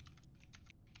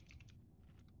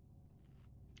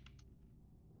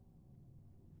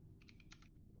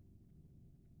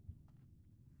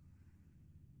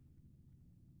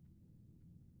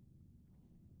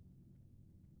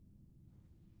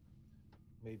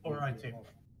 Maybe. Alrighty.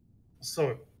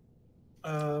 So,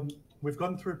 we've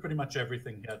gone through pretty much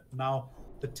everything here. Now,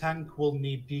 the tank will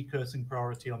need decursing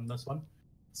priority on this one.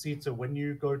 Sita, when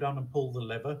you go down and pull the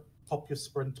lever, pop your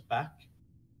sprint back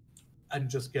and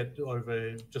just get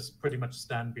over, just pretty much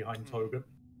stand behind Togan.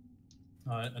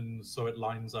 And so it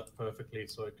lines up perfectly,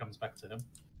 so it comes back to him.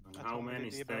 And how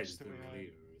many stacks do we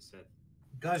reset?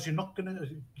 Guys, you're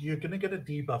gonna get a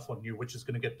debuff on you, which is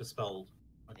gonna get dispelled.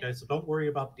 Okay, so don't worry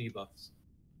about debuffs.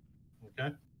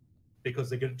 Okay, because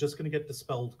they're just gonna get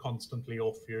dispelled constantly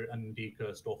off you and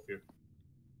decursed off you.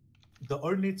 The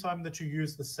only time that you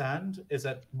use the sand is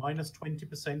at minus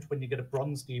 20% when you get a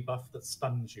bronze debuff that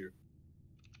stuns you.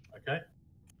 Okay.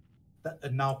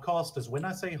 And now, casters, when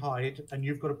I say hide and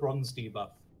you've got a bronze debuff,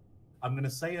 I'm going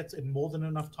to say it in more than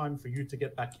enough time for you to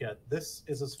get back here. This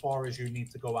is as far as you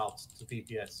need to go out to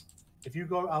DPS. If you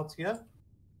go out here,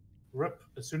 rip,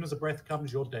 as soon as a breath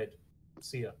comes, you're dead.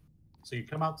 See ya. So you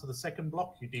come out to the second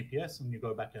block, you DPS, and you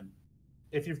go back in.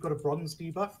 If you've got a bronze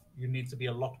debuff, you need to be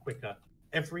a lot quicker.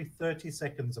 Every 30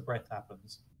 seconds, a breath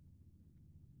happens.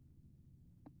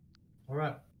 All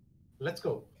right, let's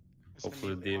go. Is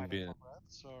Hopefully the melee hiding DB. for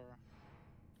breaths, or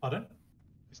Pardon?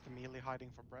 is the melee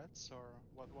hiding for breaths, or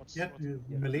what's Yeah, what's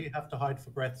you melee have to hide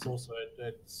for breaths also.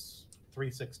 It's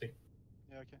 360.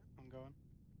 Yeah, okay, I'm going.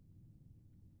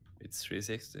 It's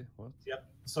 360. What? Yep.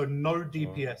 So no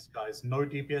DPS, guys. No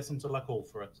DPS until I call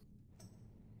for it.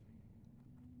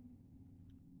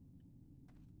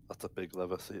 That's a big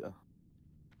lever seater.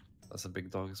 That's a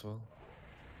big dog as well.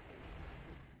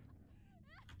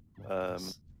 Do you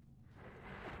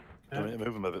want me to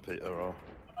move him a bit, Peter, or?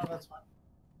 No, that's fine.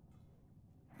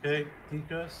 Okay,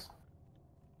 D-Curse.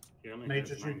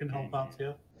 Majors, you can help out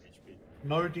here.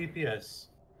 No DPS.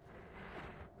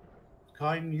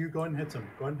 Kine, you go and hit him.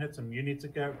 Go and hit him. You need to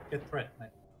get threat, mate.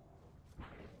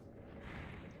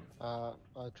 I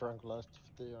tranquilized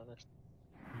the next.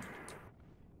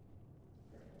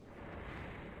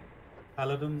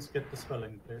 Paladins, get the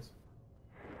spelling, please.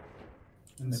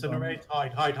 Incinerate,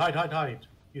 hide.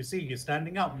 You see, you're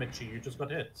standing out, Mitchie. You just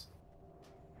got hit.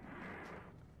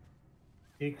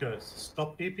 D-Curse.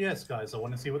 Stop DPS, guys. I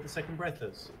want to see what the second breath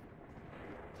is.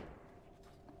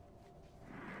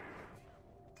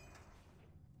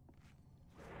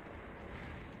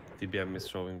 DBM is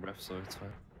showing breath, so it's fine.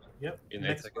 Yep. In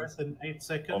Next 8 breath seconds. in 8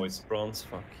 seconds. Oh, it's bronze.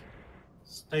 Fuck.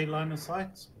 Stay line of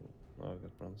sight. No, I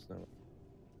got bronze now.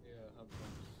 Yeah, I have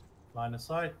bronze. Line of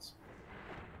sight.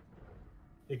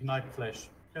 Ignite flesh.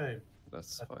 Okay.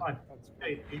 That's That's fine. fine.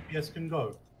 Okay, DPS can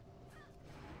go.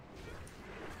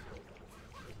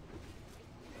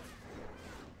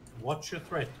 Watch your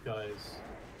threat, guys.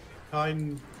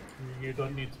 Kine, you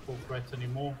don't need to pull threat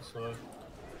anymore, so...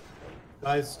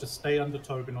 Guys, just stay under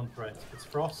token on threat. It's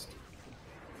frost.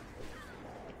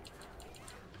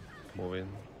 Move in.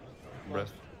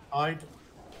 Breath. Hide.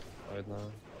 Hide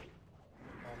now.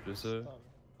 I'm stunned.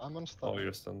 I'm on stun. Oh,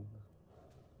 you're stunned.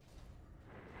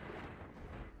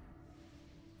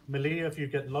 Melee, if you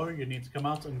get low, you need to come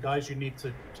out. And guys, you need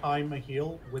to time a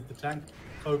heal with the tank.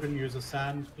 Token, use a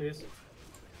sand, please.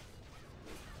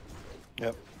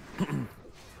 Yep.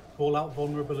 Call out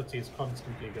vulnerabilities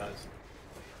constantly, guys.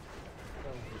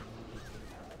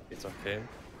 It's okay.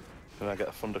 Can I get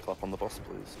a thunderclap on the boss,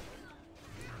 please?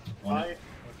 Hide.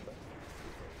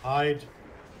 Hide.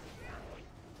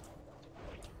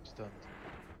 Stunned.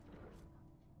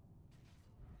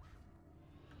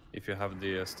 If you have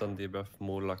the stun debuff,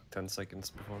 move like 10 seconds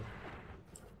before.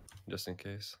 Just in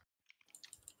case.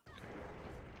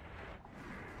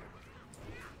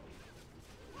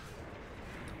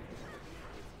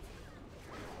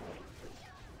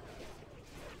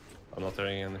 I'm not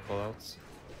hearing any callouts.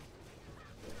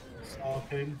 It's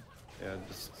arcane. Yeah,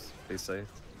 just please say it.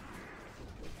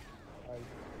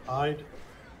 Hide.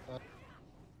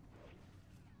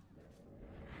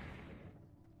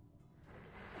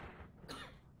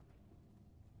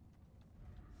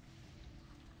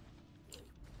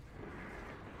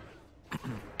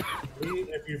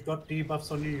 If you've got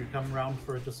debuffs on you, you come round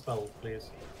for a dispel, please.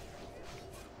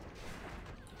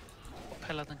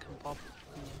 Paladin can pop.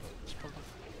 Spell them.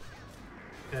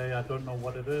 Okay, I don't know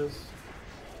what it is.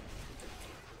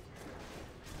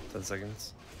 10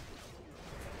 seconds.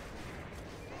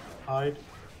 Hide.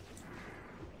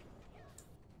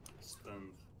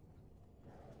 Stunned.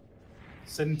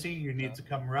 Cinti, you need to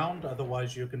come round,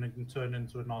 otherwise you're going to turn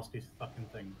into a nasty fucking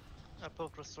thing. I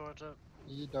poked restorative.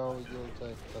 Edo, you'll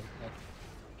take the next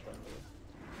jungle.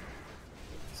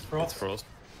 It's frost. It's frost.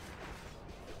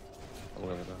 I'm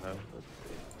gonna go have.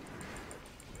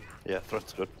 Yeah,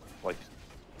 threat's good. Like,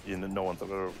 you know, no one's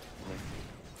ever.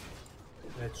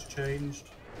 It's changed.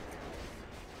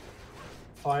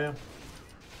 Fire.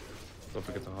 Don't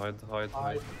forget to hide.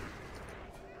 Hide.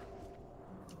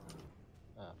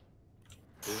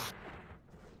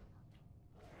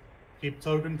 Keep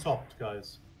token topped,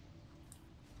 guys.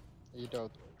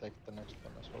 Edo, take the next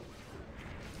one as well.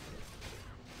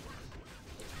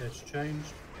 It's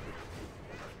changed.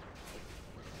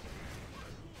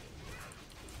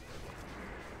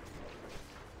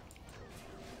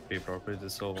 Be appropriate,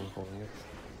 it's so I'm calling it.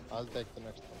 I'll take the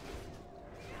next one.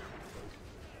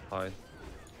 Hide.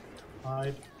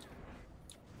 Hide.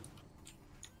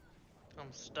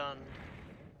 I'm stunned.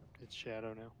 It's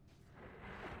shadow now.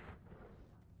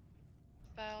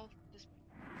 Spell.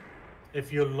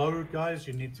 If you're low, guys,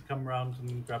 you need to come around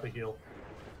and grab a heal.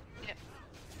 Yep.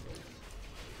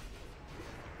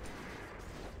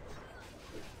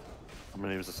 I'm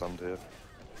gonna use the sand here.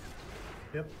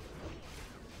 Yep.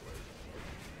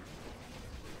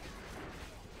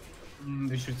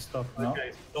 We should stop now.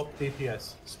 Okay, stop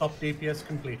DPS. Stop DPS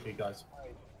completely, guys.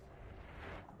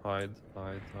 Hide.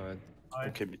 Hide.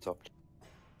 Keep me topped.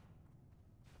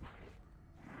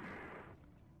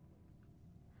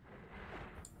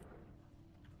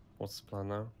 What's the plan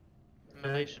now?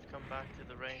 Melee should come back to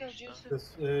the range.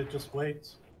 Just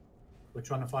wait. We're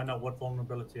trying to find out what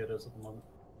vulnerability it is at the moment.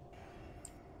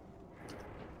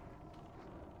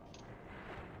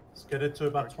 Let's get it to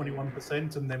about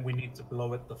 21%, and then we need to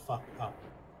blow it the fuck up.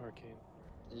 Arcane.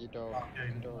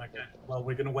 Okay. Well,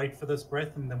 we're gonna wait for this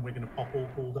breath, and then we're gonna pop all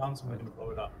cooldowns, and we're gonna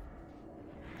blow it up.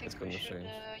 Think we should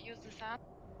use the sand.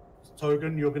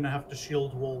 Togen, you're gonna have to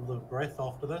shield wall the breath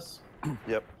after this.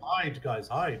 Yep. Hide, guys,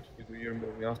 hide. You're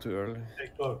moving out too early.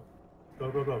 Okay, go.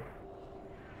 Go.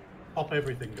 Pop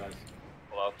everything, guys.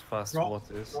 Pull out fast. What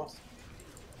is?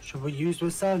 Should we use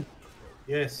with sand?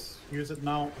 Yes, use it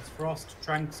now. It's frost.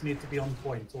 Tranks need to be on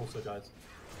point also, guys.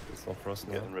 It's not frost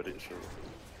now. Getting ready to shoot.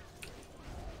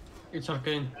 It's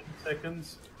arcane. 10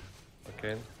 seconds.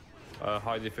 Okay.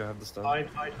 Hide if you have the stun. Hide.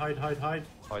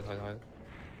 Hide.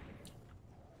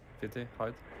 50,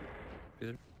 hide.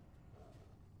 Peter.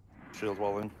 Shield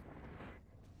wall in.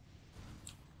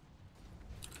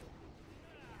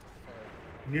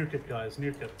 Nuke it, guys.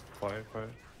 Nuke it. Fire.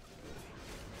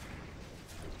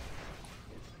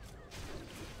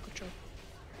 Good job.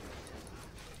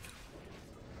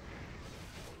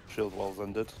 Shield wall's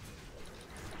ended.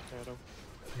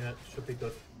 Yeah, it should be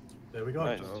good. There we go.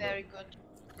 Nice. Very good.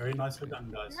 Very nicely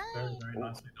done, guys. Very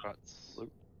nicely done.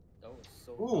 That was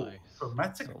so Ooh, nice.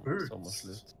 chromatic boots. So much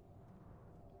loot.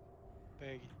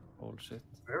 Big. Oh shit.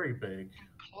 Very big.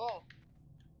 Claw.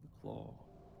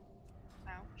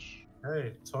 Ouch.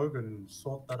 Hey, Togen,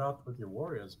 sort that out with your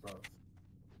warriors, bro.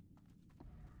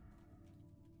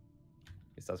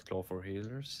 Is that claw for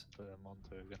healers?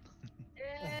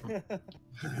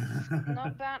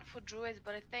 Not bad for druids,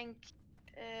 but I think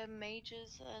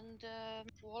mages and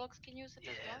warlocks can use it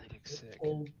as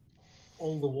well.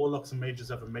 All the warlocks and mages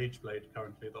have a mage blade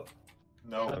currently, though.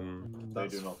 No, they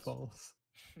that's do not. false.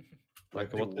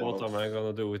 Like, what am I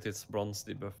gonna do with its bronze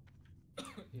debuff?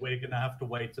 We're gonna have to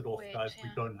wait it off, guys.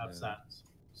 We don't have sands.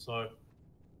 So,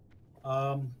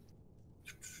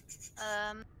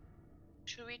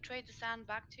 should we trade the sand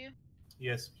back to you?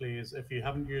 yes, please. If you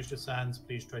haven't used your sands,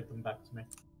 please trade them back to me.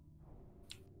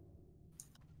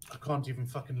 I can't even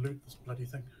fucking loot this bloody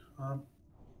thing. I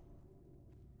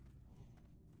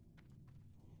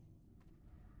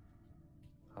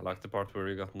like the part where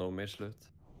we got no mage loot.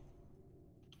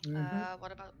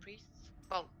 What about priests?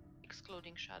 Well,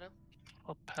 excluding shadow.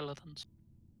 Or paladins.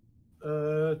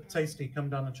 Tasty, come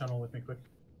down the channel with me quick.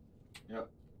 Yep.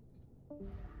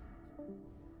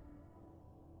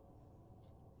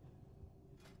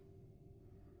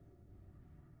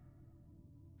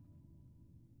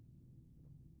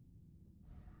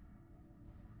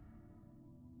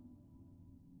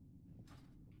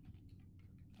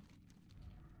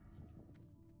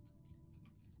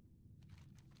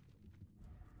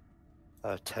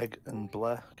 Teg and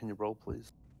Blair, can you roll,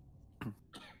 please? By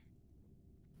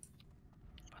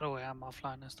the way, I'm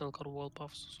offline. I still got wall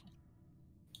buffs.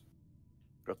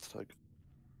 Got Teg.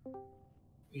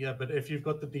 Yeah, but if you've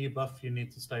got the debuff, you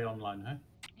need to stay online, huh?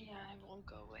 Yeah, it won't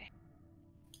go away.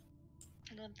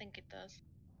 I don't think it does.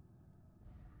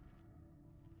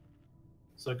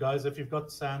 So, guys, if you've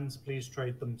got sands, please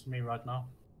trade them to me right now.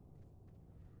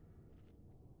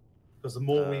 Because the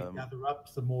more we gather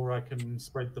up, the more I can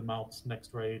spread them out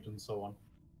next raid and so on.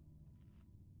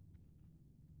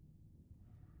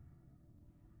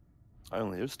 I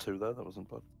only used 2 there, that wasn't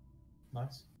bad.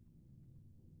 Nice.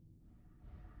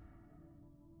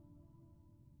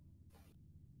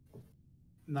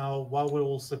 Now, while we're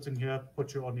all sitting here,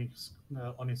 put your Oni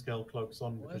scale cloaks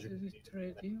on. What Because is it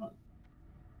trading?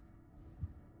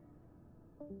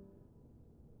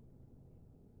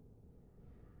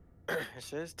 It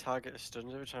says target is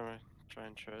stunned every time I try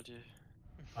and trade you.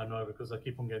 I know, because I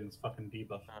keep on getting this fucking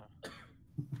debuff.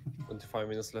 25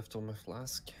 minutes left on my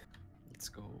flask. Let's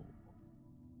go.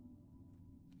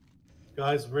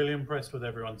 Guys, really impressed with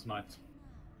everyone tonight.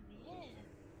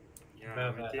 Yeah,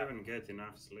 I might even get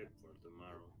enough sleep for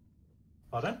tomorrow.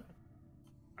 Pardon?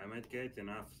 I might get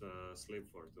enough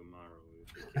sleep for tomorrow.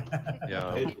 If we can.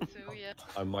 Yeah, Me too, yeah.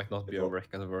 I might not be a wreck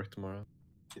at work tomorrow.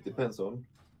 It depends on.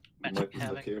 You Magic might be stuck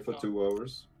having here for fun. 2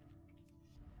 hours.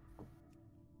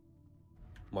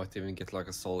 Might even get like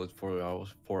a solid 4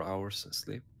 hours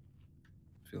sleep.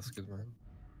 Feels good, man.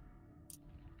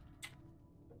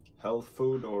 Health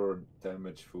food or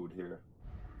damage food here?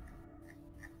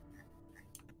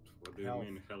 What do you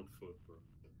mean health food, bro?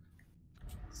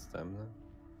 Stamina.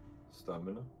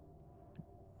 Stamina?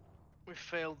 We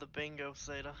failed the bingo,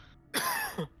 Zeta.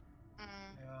 Yeah,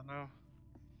 no.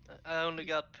 I only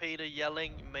got Peter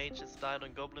yelling, Mages died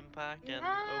on Goblin Pack, and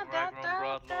Nah, Overaggron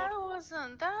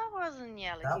Broadlord. that wasn't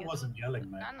yelling. That you wasn't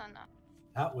yelling, man. No.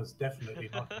 That was definitely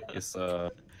not yelling.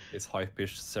 Is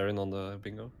Hypish Seren on the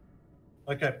bingo?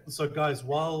 Okay, so guys,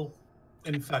 while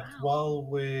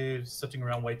we're sitting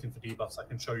around waiting for debuffs, I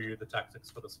can show you the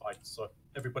tactics for this fight. So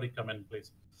everybody come in,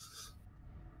 please.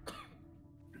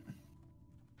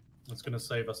 It's going to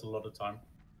save us a lot of time.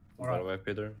 All By right. the way,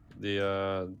 Peter,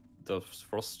 the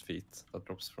frost feet that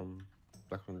drops from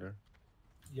Black Hunger.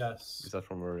 Yes. Is that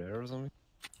from a rare or something?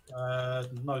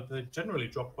 No, they generally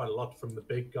drop quite a lot from the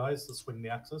big guys that swing the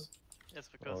axes. It's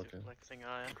because you're flexing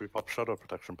iron. Can we pop shadow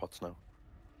protection pots now?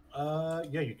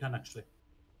 Yeah, you can actually.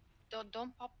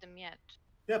 Don't pop them yet.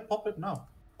 Yeah, pop it now.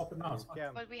 Pop it now. It's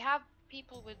fine. But we have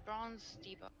people with bronze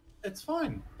debuff. It's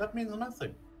fine. That means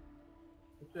nothing.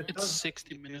 It's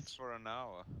 60 minutes. For an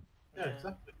hour. Yeah,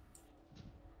 exactly.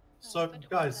 So,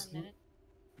 guys,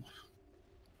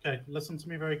 okay, listen to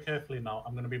me very carefully now.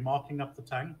 I'm going to be marking up the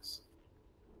tanks.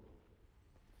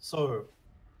 So,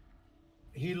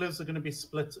 healers are going to be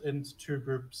split into 2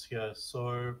 groups here.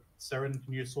 So, Seren,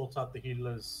 can you sort out the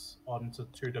healers onto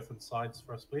 2 different sides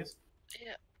for us, please?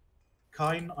 Yeah.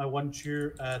 Kine, I want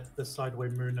you at the side where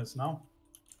Moon is now.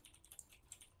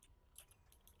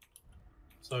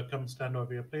 So, come stand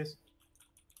over here, please.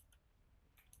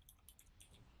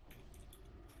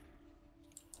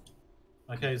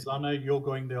 Okay, Zana, you're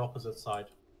going the opposite side.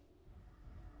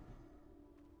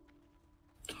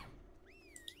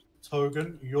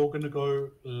 Togan, you're going to go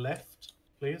left,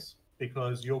 please,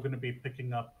 because you're going to be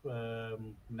picking up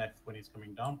Neff when he's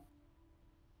coming down.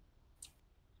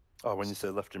 Oh, when you say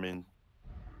left, you mean?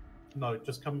 No,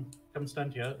 just come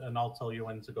stand here, and I'll tell you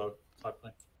when to go, type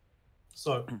thing.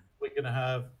 So, we're going to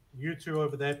have you 2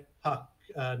 over there,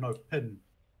 Pin.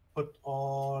 Put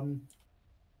on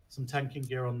some tanking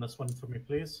gear on this one for me,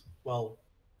 please. Well,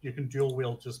 you can dual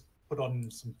wheel, just put on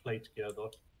some plate gear,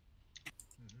 though.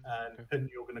 And Pin,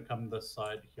 you're going to come this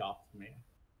side here for me.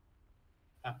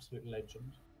 Absolute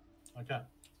legend. Okay.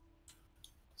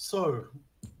 So,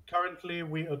 currently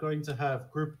we are going to have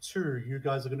Group 2, you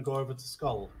guys are going to go over to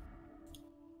Skull.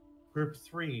 Group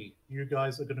 3, you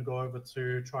guys are going to go over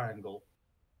to Triangle.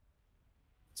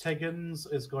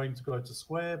 Teggins is going to go to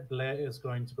Square, Blair is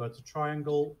going to go to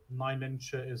Triangle,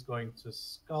 9-incher is going to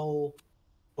Skull,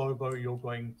 Bobo, you're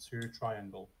going to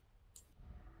Triangle.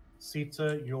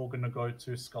 Sita, you're going to go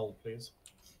to Skull, please.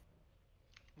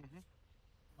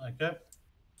 Okay.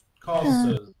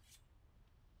 Casters.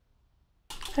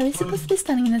 Are we supposed to be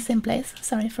standing in the same place?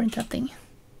 Sorry for interrupting.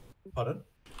 Pardon?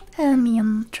 Me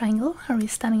and Triangle, are we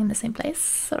standing in the same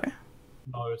place? Or?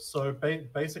 No, so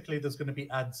basically there's going to be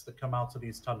ads that come out of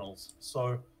these tunnels.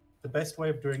 So the best way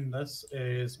of doing this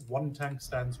is 1 tank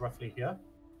stands roughly here,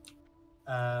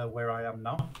 where I am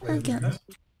now, Okay.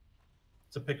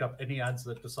 to pick up any ads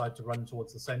that decide to run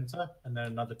towards the center, and then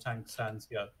another tank stands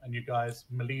here. And you guys,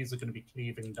 melees are going to be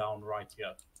cleaving down right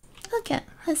here. Okay,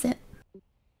 I see it.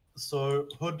 So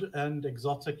Hood and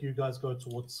Exotic, you guys go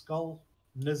towards Skull.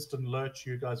 Nizd and Lurch,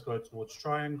 you guys go towards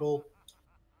Triangle.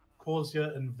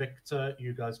 Corsia and Victor,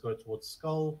 you guys go towards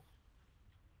Skull.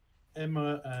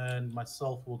 Emma and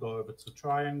myself will go over to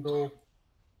Triangle.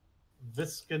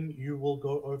 Viskin, you will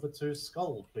go over to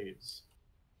Skull, please.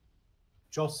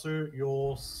 Josu,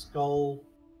 your Skull.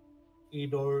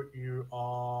 Edo, you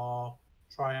are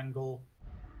Triangle.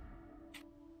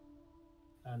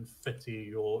 And Fitty,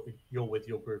 you're with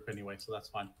your group anyway, so that's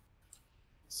fine.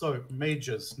 So,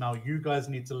 mages. Now, you guys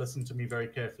need to listen to me very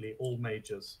carefully, all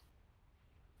mages.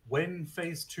 When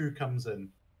phase 2 comes in,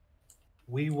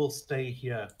 we will stay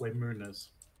here where Moon is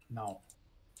now.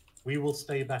 We will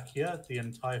stay back here the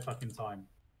entire fucking time.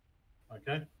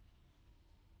 Okay?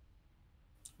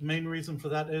 Main reason for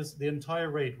that is the entire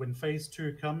raid, when phase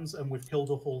 2 comes and we've killed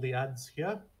off all the ads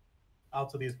here,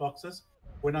 out of these boxes,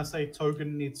 when I say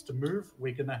Togan needs to move,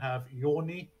 we're going to have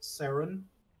Yorni, Seren,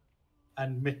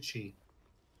 and Mitchie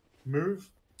move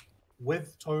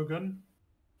with Togan,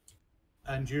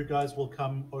 and you guys will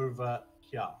come over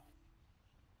here.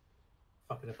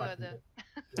 Fuck it, if I can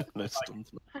get... Nice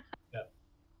stunt. Yeah.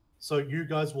 So you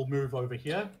guys will move over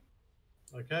here.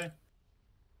 Okay.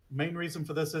 Main reason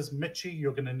for this is Mitchie,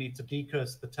 you're going to need to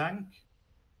decurse the tank.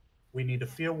 We need a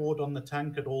fear ward on the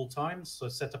tank at all times, so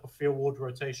set up a fear ward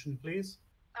rotation, please.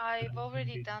 I've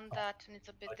already done that, and it's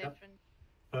a bit Okay. different.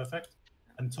 Perfect.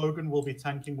 And Togan will be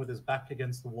tanking with his back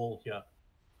against the wall here.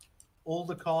 All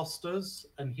the casters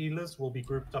and healers will be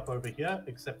grouped up over here,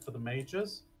 except for the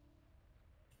mages.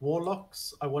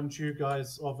 Warlocks, I want you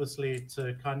guys obviously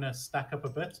to kind of stack up a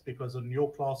bit, because on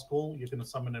your class call, you're going to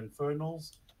summon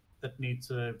infernals that need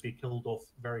to be killed off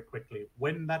very quickly.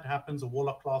 When that happens, a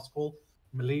warlock class call,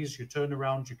 melees, you turn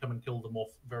around, you come and kill them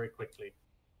off very quickly.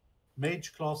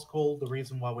 Mage class call, the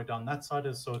reason why we're down that side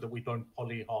is so that we don't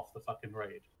poly half the fucking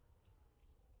raid.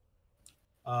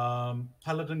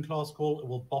 Paladin class call, it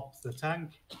will bop the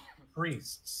tank.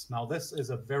 Priests, now this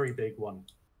is a very big one.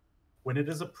 When it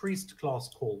is a priest class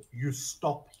call, you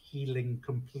stop healing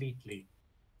completely.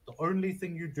 The only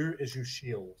thing you do is you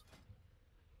shield.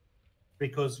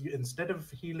 Because you, instead of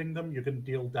healing them, you're going to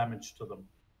deal damage to them.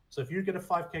 So if you get a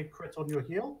 5k crit on your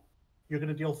heal, you're going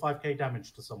to deal 5k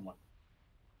damage to someone.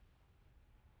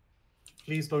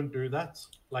 Please don't do that.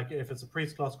 Like, if it's a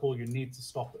priest class call, you need to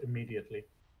stop immediately.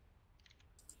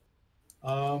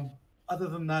 Other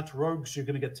than that, rogues, you're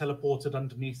going to get teleported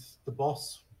underneath the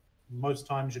boss. Most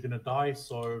times you're going to die,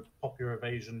 so pop your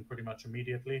evasion pretty much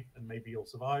immediately, and maybe you'll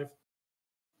survive.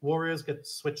 Warriors get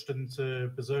switched into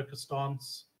Berserker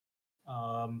stance.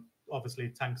 Obviously,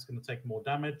 tank's going to take more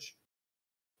damage.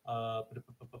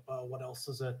 What else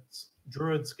is it?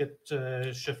 Druids get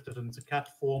shifted into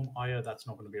cat form. Aya, that's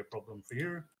not going to be a problem for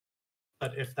you.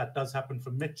 But if that does happen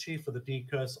for Mitchie, for the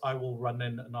decurse, I will run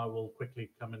in and I will quickly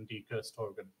come and decurse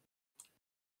Togan.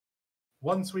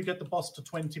 Once we get the boss to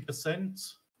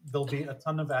 20%, there'll be a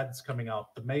ton of ads coming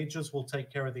out. The mages will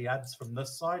take care of the ads from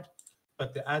this side,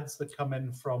 but the ads that come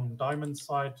in from Diamond's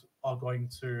side are going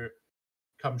to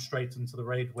come straight into the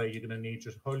raid, where you're going to need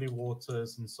your holy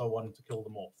waters and so on to kill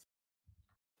them off.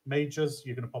 Mages,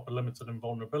 you're going to pop a limited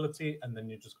invulnerability, and then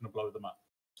you're just going to blow them up.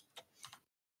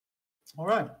 All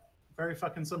right, very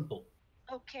fucking simple.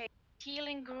 Okay,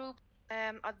 healing group.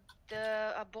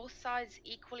 Are both sides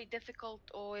equally difficult,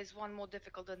 or is one more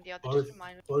difficult than the other? Both, Just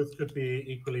remind me. both could be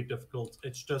equally difficult.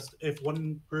 It's just if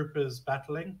one group is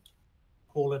battling,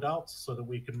 call it out so that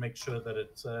we can make sure that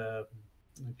it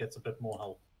gets a bit more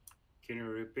help. Can you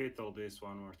repeat all this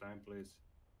one more time, please?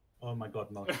 Oh my god,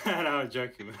 no. No, I'm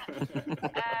joking.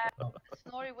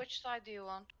 Snorri, which side do you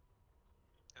want?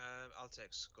 I'll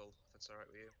take Skull, if that's alright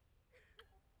with you.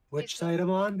 Which side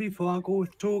am I on before I go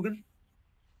with Togan?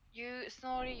 You,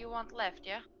 Snorri, you want left,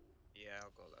 yeah? Yeah,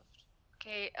 I'll go left.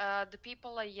 Okay, the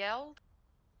people are yelled.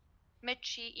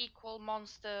 Mitchie, Equal,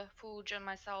 Monster, Fuge, and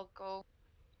myself go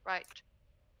right.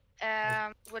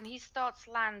 When he starts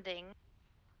landing,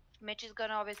 Mitch is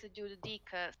gonna obviously do the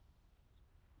decurse.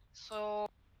 So,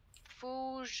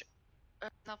 Fuge,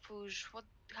 not Fuge. What?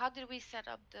 How did we set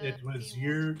up the? It was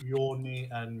you, Yorni,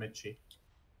 and Mitchie.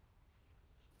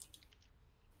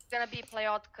 It's gonna be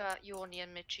Playotka, Yorni,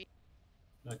 and Mitchie.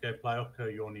 Okay, Plyoka,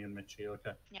 Yorni, and Mitchie.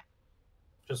 Okay. Yeah.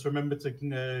 Just remember to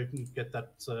get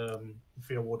that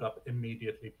fear ward up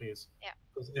immediately, please. Yeah.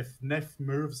 Because if Neff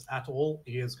moves at all,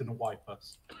 he is going to wipe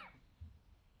us.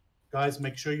 Guys,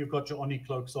 make sure you've got your Oni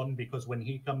cloaks on, because when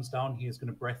he comes down, he is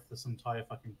going to breath this entire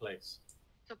fucking place.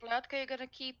 So Playotka, you're gonna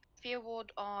keep fear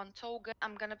ward on Togan.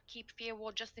 I'm gonna keep fear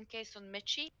ward just in case on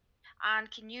Mitchie. And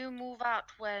can you move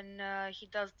out when he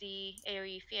does the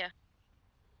AoE fear?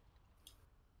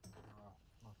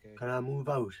 Okay. Can I move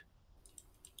out?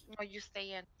 No, you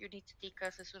stay in. You need to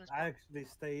decurse as soon as I possible. actually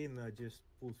stay in. I just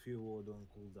put few word on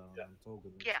cooldown and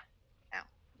Togan. Yeah. Yeah.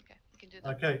 Okay, we can do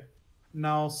that. Okay.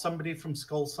 Now, somebody from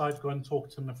Skull side, go and talk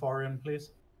to Nefarian,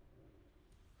 please.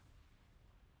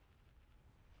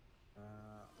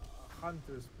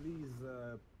 Hunters, please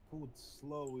put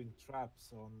slowing traps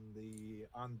on the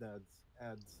undead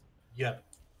ads. Yeah.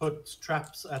 Put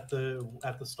traps at the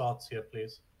starts here,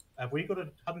 please. Have we got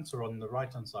a hunter on the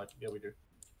right-hand side? Yeah, we do.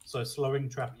 So slowing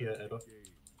trap here, Edo. And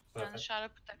Perfect. shadow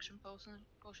protection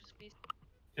potions, please.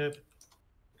 Okay.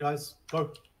 Guys,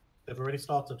 go. They've already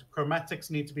started. Chromatics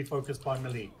need to be focused by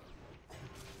melee.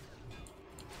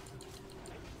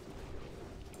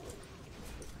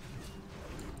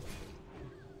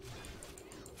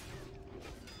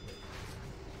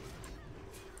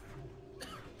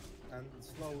 And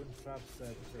slowing traps at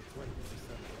 20%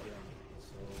 again.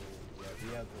 So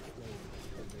yeah, the ads are slowing.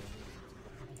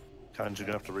 Kans, you're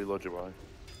gonna have to reload your Y.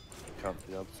 Can't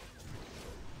the ads.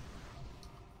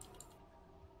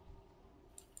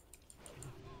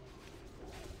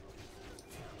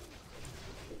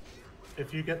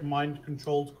 If you get mind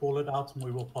controlled, call it out and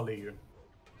we will poly you.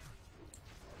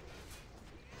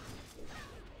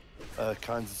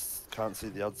 Kans can't see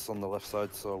the ads on the left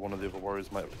side, so one of the other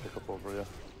warriors might have to pick up over here.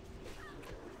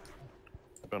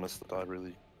 To be honest, I died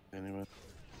really anyway.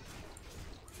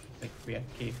 like we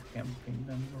keep camping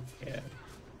them, okay.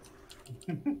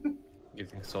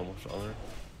 Getting so much honor.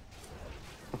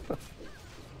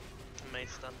 May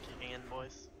stun kicking in,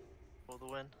 boys, for the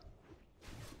win.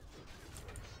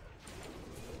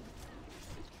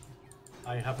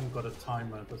 I haven't got a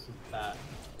timer, this is bad.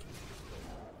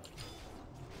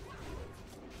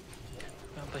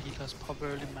 The healers pop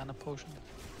early mana potion.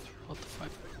 What the fuck?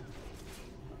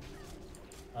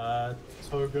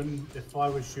 Togen, if I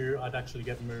was you, I'd actually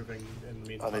get moving in the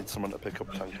meantime. I need someone to pick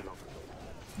up tanking.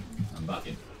 I'm back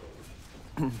in.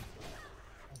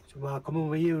 So I'm coming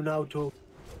with you now, too.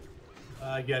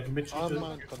 Yeah, Mitchie, I'm just,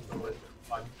 on you can go with.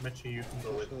 Fine, Mitchie, you can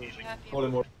go with healing.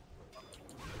 Polymorph.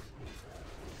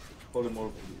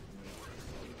 Polymorph.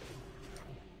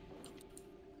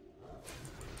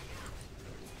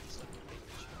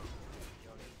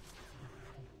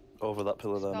 Over that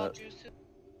pillar there, mate.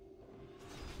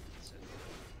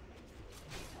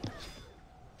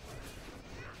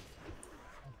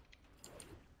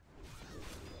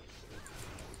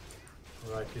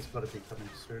 Right, he's got to be coming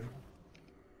soon.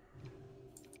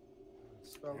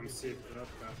 MC drop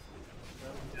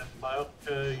Yeah,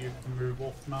 Plyok, you can move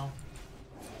off now.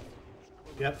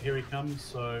 Yep, here he comes,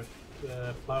 so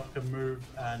Plyok can move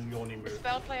and Yorni move.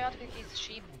 Spell Plyotic is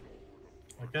sheep.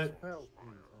 Okay.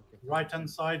 Right hand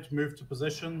side, move to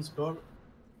positions, go.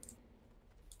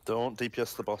 Don't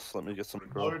DPS the boss, let me get some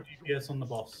No grow. DPS on the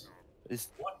boss. He's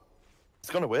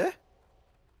gone away?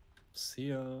 See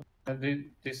ya.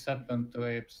 This happened to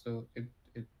apes, so it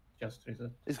just reset.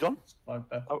 He's gone? Start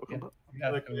back. Oh, Yeah, come back. you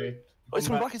have to wait. Oh, he's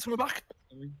coming back, he's coming back!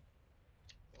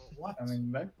 What?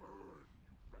 Coming back?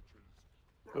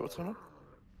 Wait, what's going on?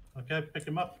 Okay, pick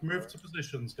him up. Move to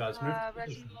positions, guys. Move to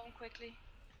Reggie, positions. long quickly.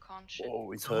 Can't shit. Oh,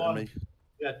 he's Come hurting on. me.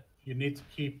 Yeah, you need to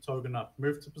keep Togen up.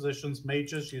 Move to positions.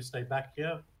 Mages, you stay back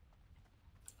here.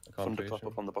 Thunderclap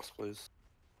up on the boss, please.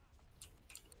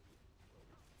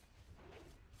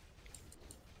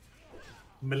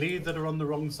 Melee that are on the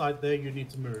wrong side there, you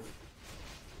need to move.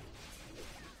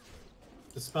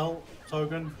 Dispel,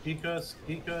 Togen, decurse,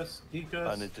 decurse, decurse.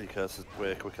 I need decurse is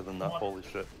way quicker than that, Come on. holy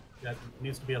shit. Yeah, it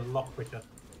needs to be a lot quicker.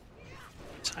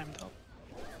 Timed out.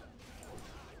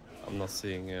 I'm not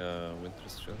seeing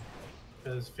Winter's Chill.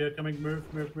 There's fear coming,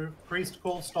 move, move, move. Priest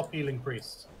call, stop healing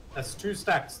priest. That's 2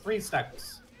 stacks, 3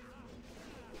 stacks.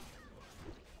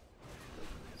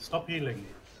 Stop healing.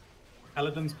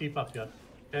 Paladins keep up here.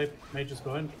 Okay, mages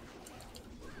go in.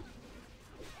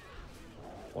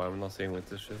 Why am I not seeing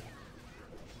Winter's Chill?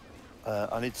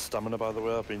 I need stamina, by the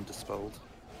way, I've been dispelled.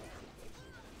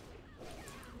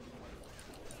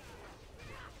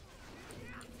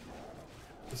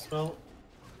 Dispel.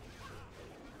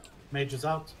 Mages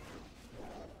out.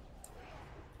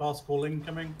 Class call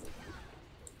incoming.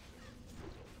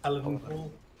 Paladin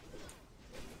call.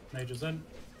 Mages in.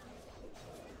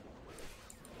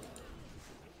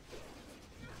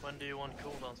 When do you want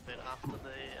cooldown speed? After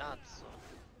the ads?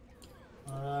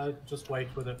 Just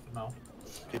wait with it for now.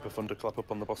 Keep a thunderclap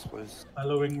up on the boss, please.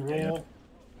 Bellowing roar. Yeah.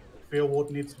 Fear ward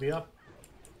needs to be up.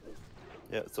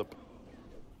 Yeah, it's up.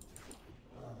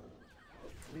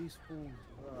 Please put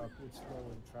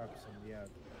slowing traps on the ad.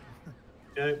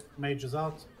 Okay, mages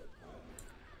out.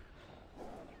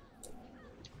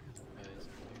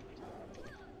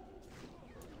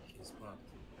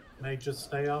 Mages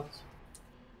stay out.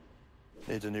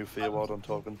 Need a new fear ward on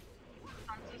Togen. 1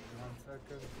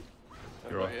 second.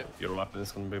 Your weapon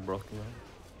is gonna be broken now.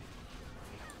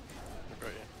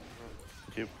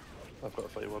 Thank you. I've got a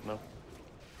fear ward now.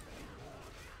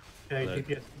 Okay, Right.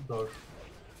 DPS go.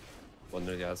 When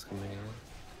the guys coming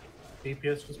in.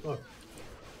 DPS just go.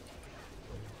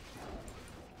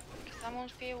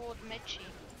 Someone's fear ward Mitchie.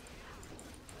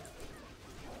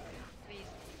 Please.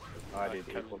 I did.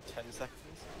 10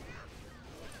 seconds.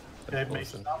 Okay,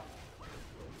 mages out.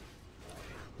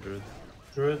 Druid.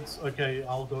 Druids, okay,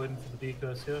 I'll go in for the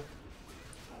decurse here.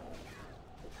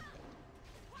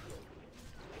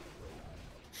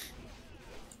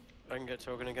 I can get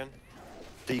Token again.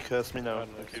 Decurse me now.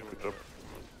 Thank you, good job.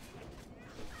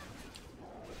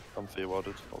 I'm fear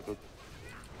warded, all good.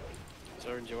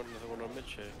 Zoran, do you want another one on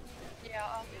mid-share? Yeah,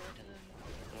 I'll do it.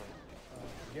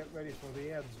 Get ready for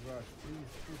the ads rush.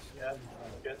 Please Yeah,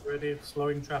 get ready,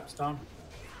 slowing traps down.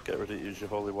 Get ready to use your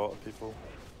holy water, people.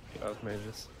 Out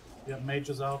mages. Yeah,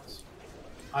 mages out.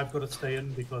 I've got to stay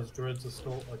in because druids are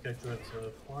still... Okay, druids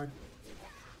are fine.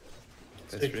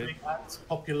 That's Stage great. 3 acts,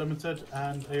 pop your limited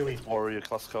and AoE. Warrior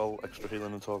class call, extra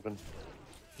healing and Togen.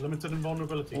 Limited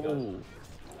invulnerability, guys. Ooh.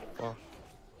 Fuck.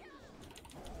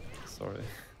 Sorry.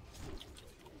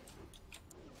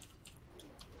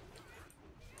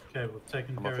 Okay, we've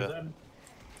taken I'm care up of here. them.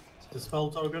 Dispel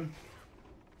Togen.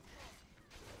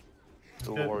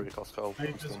 Still Okay. warrior class call.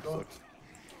 Mages go.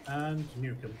 And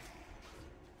Nukem.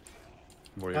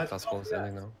 Warrior Guys, class kill call is the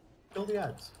ending ads. now. Kill the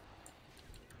ads.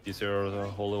 Use your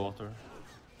holy water.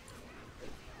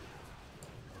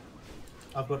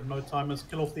 I've got no timers.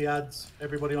 Kill off the ads.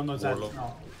 Everybody on those Warlock. ads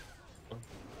now.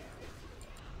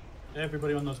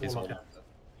 Everybody on those He's warlock on. ads.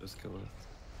 Just kill it.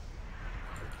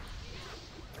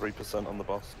 3% on the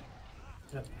boss.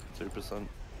 Yep. 2%.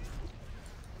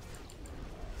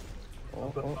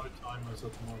 I've got no timers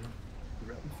at the moment.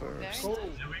 First. Cool.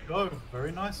 There we go.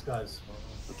 Very nice, guys.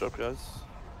 Good job, guys.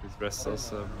 Please rest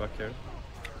us back here.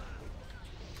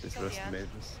 Please Kill rest the the ads.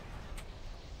 mages.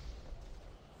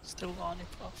 Still on it,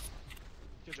 buff.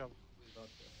 Good job.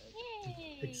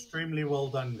 Extremely well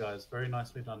done, guys. Very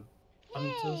nicely done.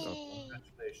 Hunters,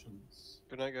 congratulations.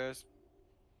 Good night, guys.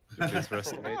 Please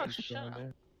rest the mages shut behind up.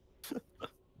 there.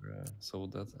 We're so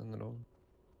dead and alone.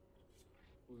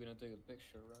 We're gonna take a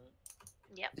picture, right?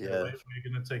 Yep. Yeah. We're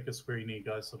going to take a screenie,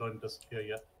 guys, so don't disappear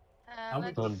yet. And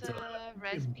we Let's got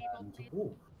res Nukem people, banned. please.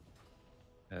 Ooh.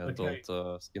 Okay.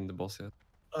 Don't skin the boss yet.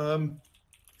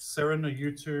 Seren, are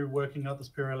you two working out the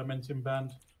Spear Elementium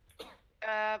band?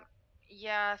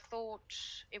 Yeah, I thought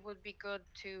it would be good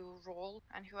to roll,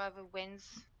 and whoever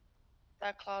wins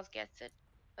that class gets it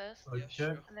first. Okay. Yeah,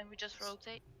 sure. And then we just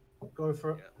rotate. Go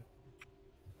for it.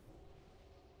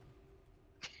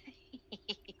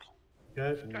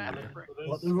 Okay. Grab it.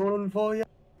 What are we rolling for, yeah?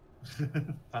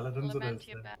 Paladins it is.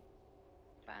 Elementium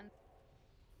band.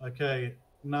 Okay,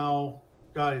 now,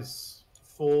 guys,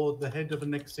 for the head of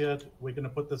Onyxiad, we're going to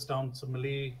put this down to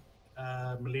melee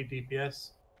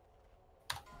DPS.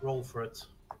 Roll for it.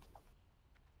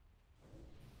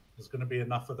 There's going to be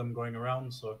enough of them going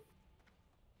around, so.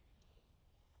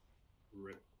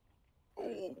 Rip.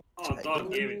 Oh,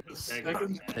 don't give it to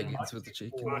Tegan. Tegans with the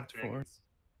cheeky Fuck 4. Tegans.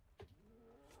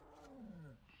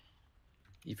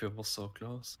 If it was so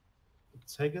close.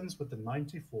 Tegans with the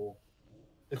 94.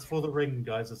 It's for the ring,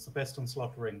 guys. It's the best on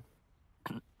slot ring.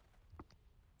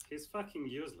 He's fucking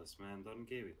useless, man. Don't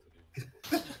give it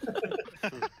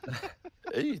to him.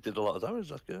 He did a lot of damage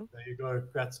that game. There you go.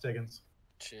 Grats, Tegans.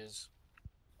 Cheers.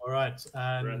 All right,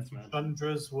 and Congrats, man.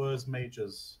 Chandra's was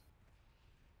mages.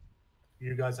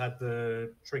 You guys had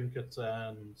the trinket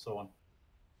and so on.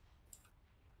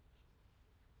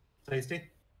 Tasty?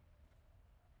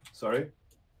 Sorry?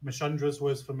 Mishandra's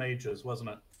was for mages, wasn't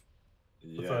it?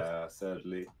 Yeah,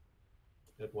 sadly.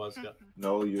 It was, yeah.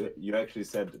 No, you actually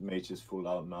said mages full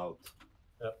out and out.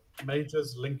 Yeah.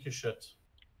 Mages, link your shit.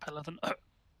 Paladin.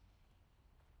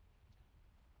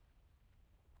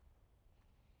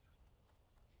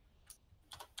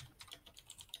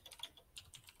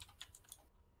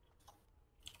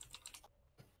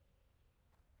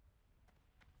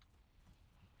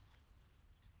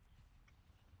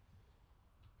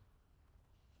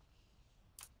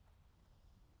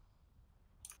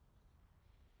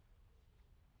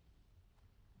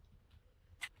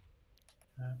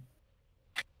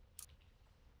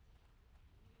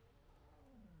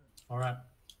 All right.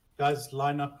 Guys,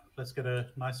 line up. Let's get a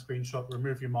nice screenshot.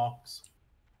 Remove your marks.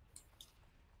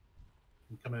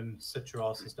 And come and sit your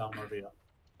asses down over here.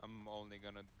 I'm only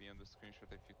gonna be on the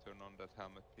screenshot if you turn on that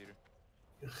helmet, Peter.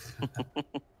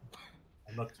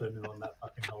 I'm not turning on that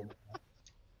fucking helmet.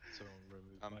 So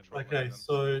Man. Okay,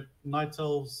 so Night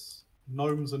Elves,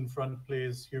 Gnomes in front,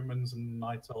 please. Humans and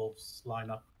Night Elves line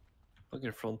up. Look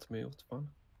in front of me, what the fuck?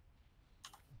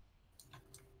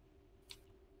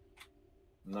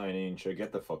 9-incher,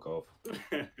 get the fuck off.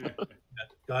 Yeah,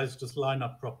 guys, just line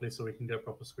up properly so we can get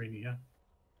proper screening here.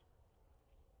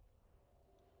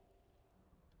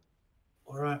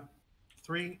 All right,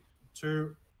 3,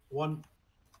 2, 1.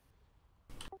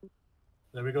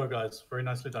 There we go, guys. Very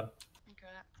nicely done.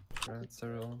 Right,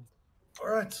 everyone. All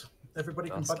right, everybody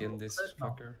can skin this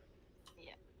fucker.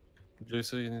 Yeah.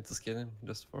 Juicy, you need to skin him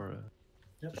just for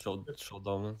show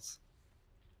dominance.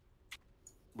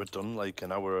 We're done like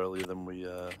an hour earlier than we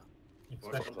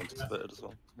anticipated as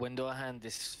well. When do I hand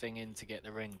this thing in to get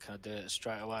the ring? Can I do it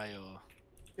straight away or?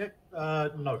 Yeah,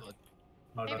 no.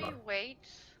 Maybe No. wait.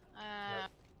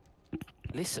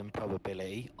 Listen,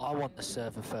 probability. I want to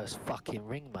serve the first fucking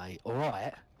ring, mate. All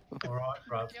right. All right,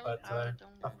 bruv. But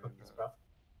tough cookies, bruv.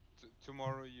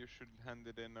 Tomorrow you should hand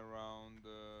it in around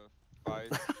 5.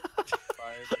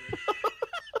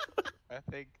 I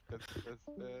think that's the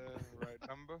right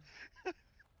number.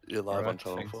 You're live on Alright,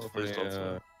 channel thanks 4. for Please don't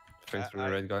swear. thanks for the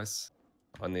raid, guys.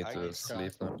 I need to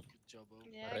sleep now.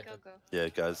 Yeah, go. Yeah,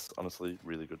 guys, honestly,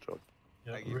 really good job.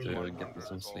 Yeah, I need really to well get done,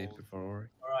 some guys. sleep before work.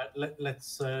 All right,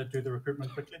 let's do the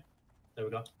recruitment quickly. There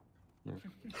we go.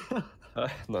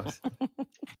 Nice.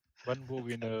 When will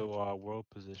we know our world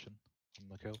position on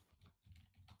the kill?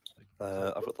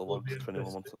 I've got the Will logs be if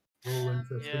anyone wants interesting. it. Real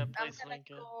interesting. Yeah, I'm please gonna link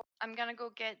it. I'm gonna go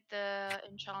get the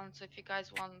enchant. So if you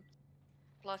guys want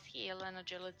plus heal and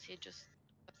agility, just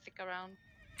stick around.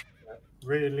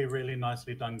 Really, really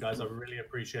nicely done, guys. I really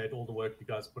appreciate all the work you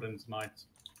guys put in tonight.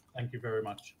 Thank you very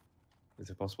much. Is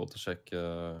it possible to check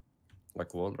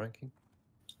like world ranking?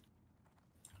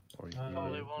 Or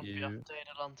Probably won't be you?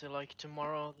 updated until like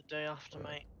tomorrow or the day after,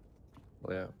 mate.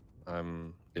 Well, yeah,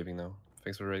 I'm leaving now.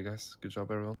 Thanks for the raid, guys. Good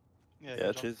job, everyone. Yeah, Yeah,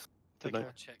 good job. cheers. Take Good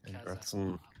night. care. Check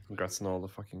Congrats on all the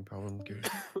fucking power and gear.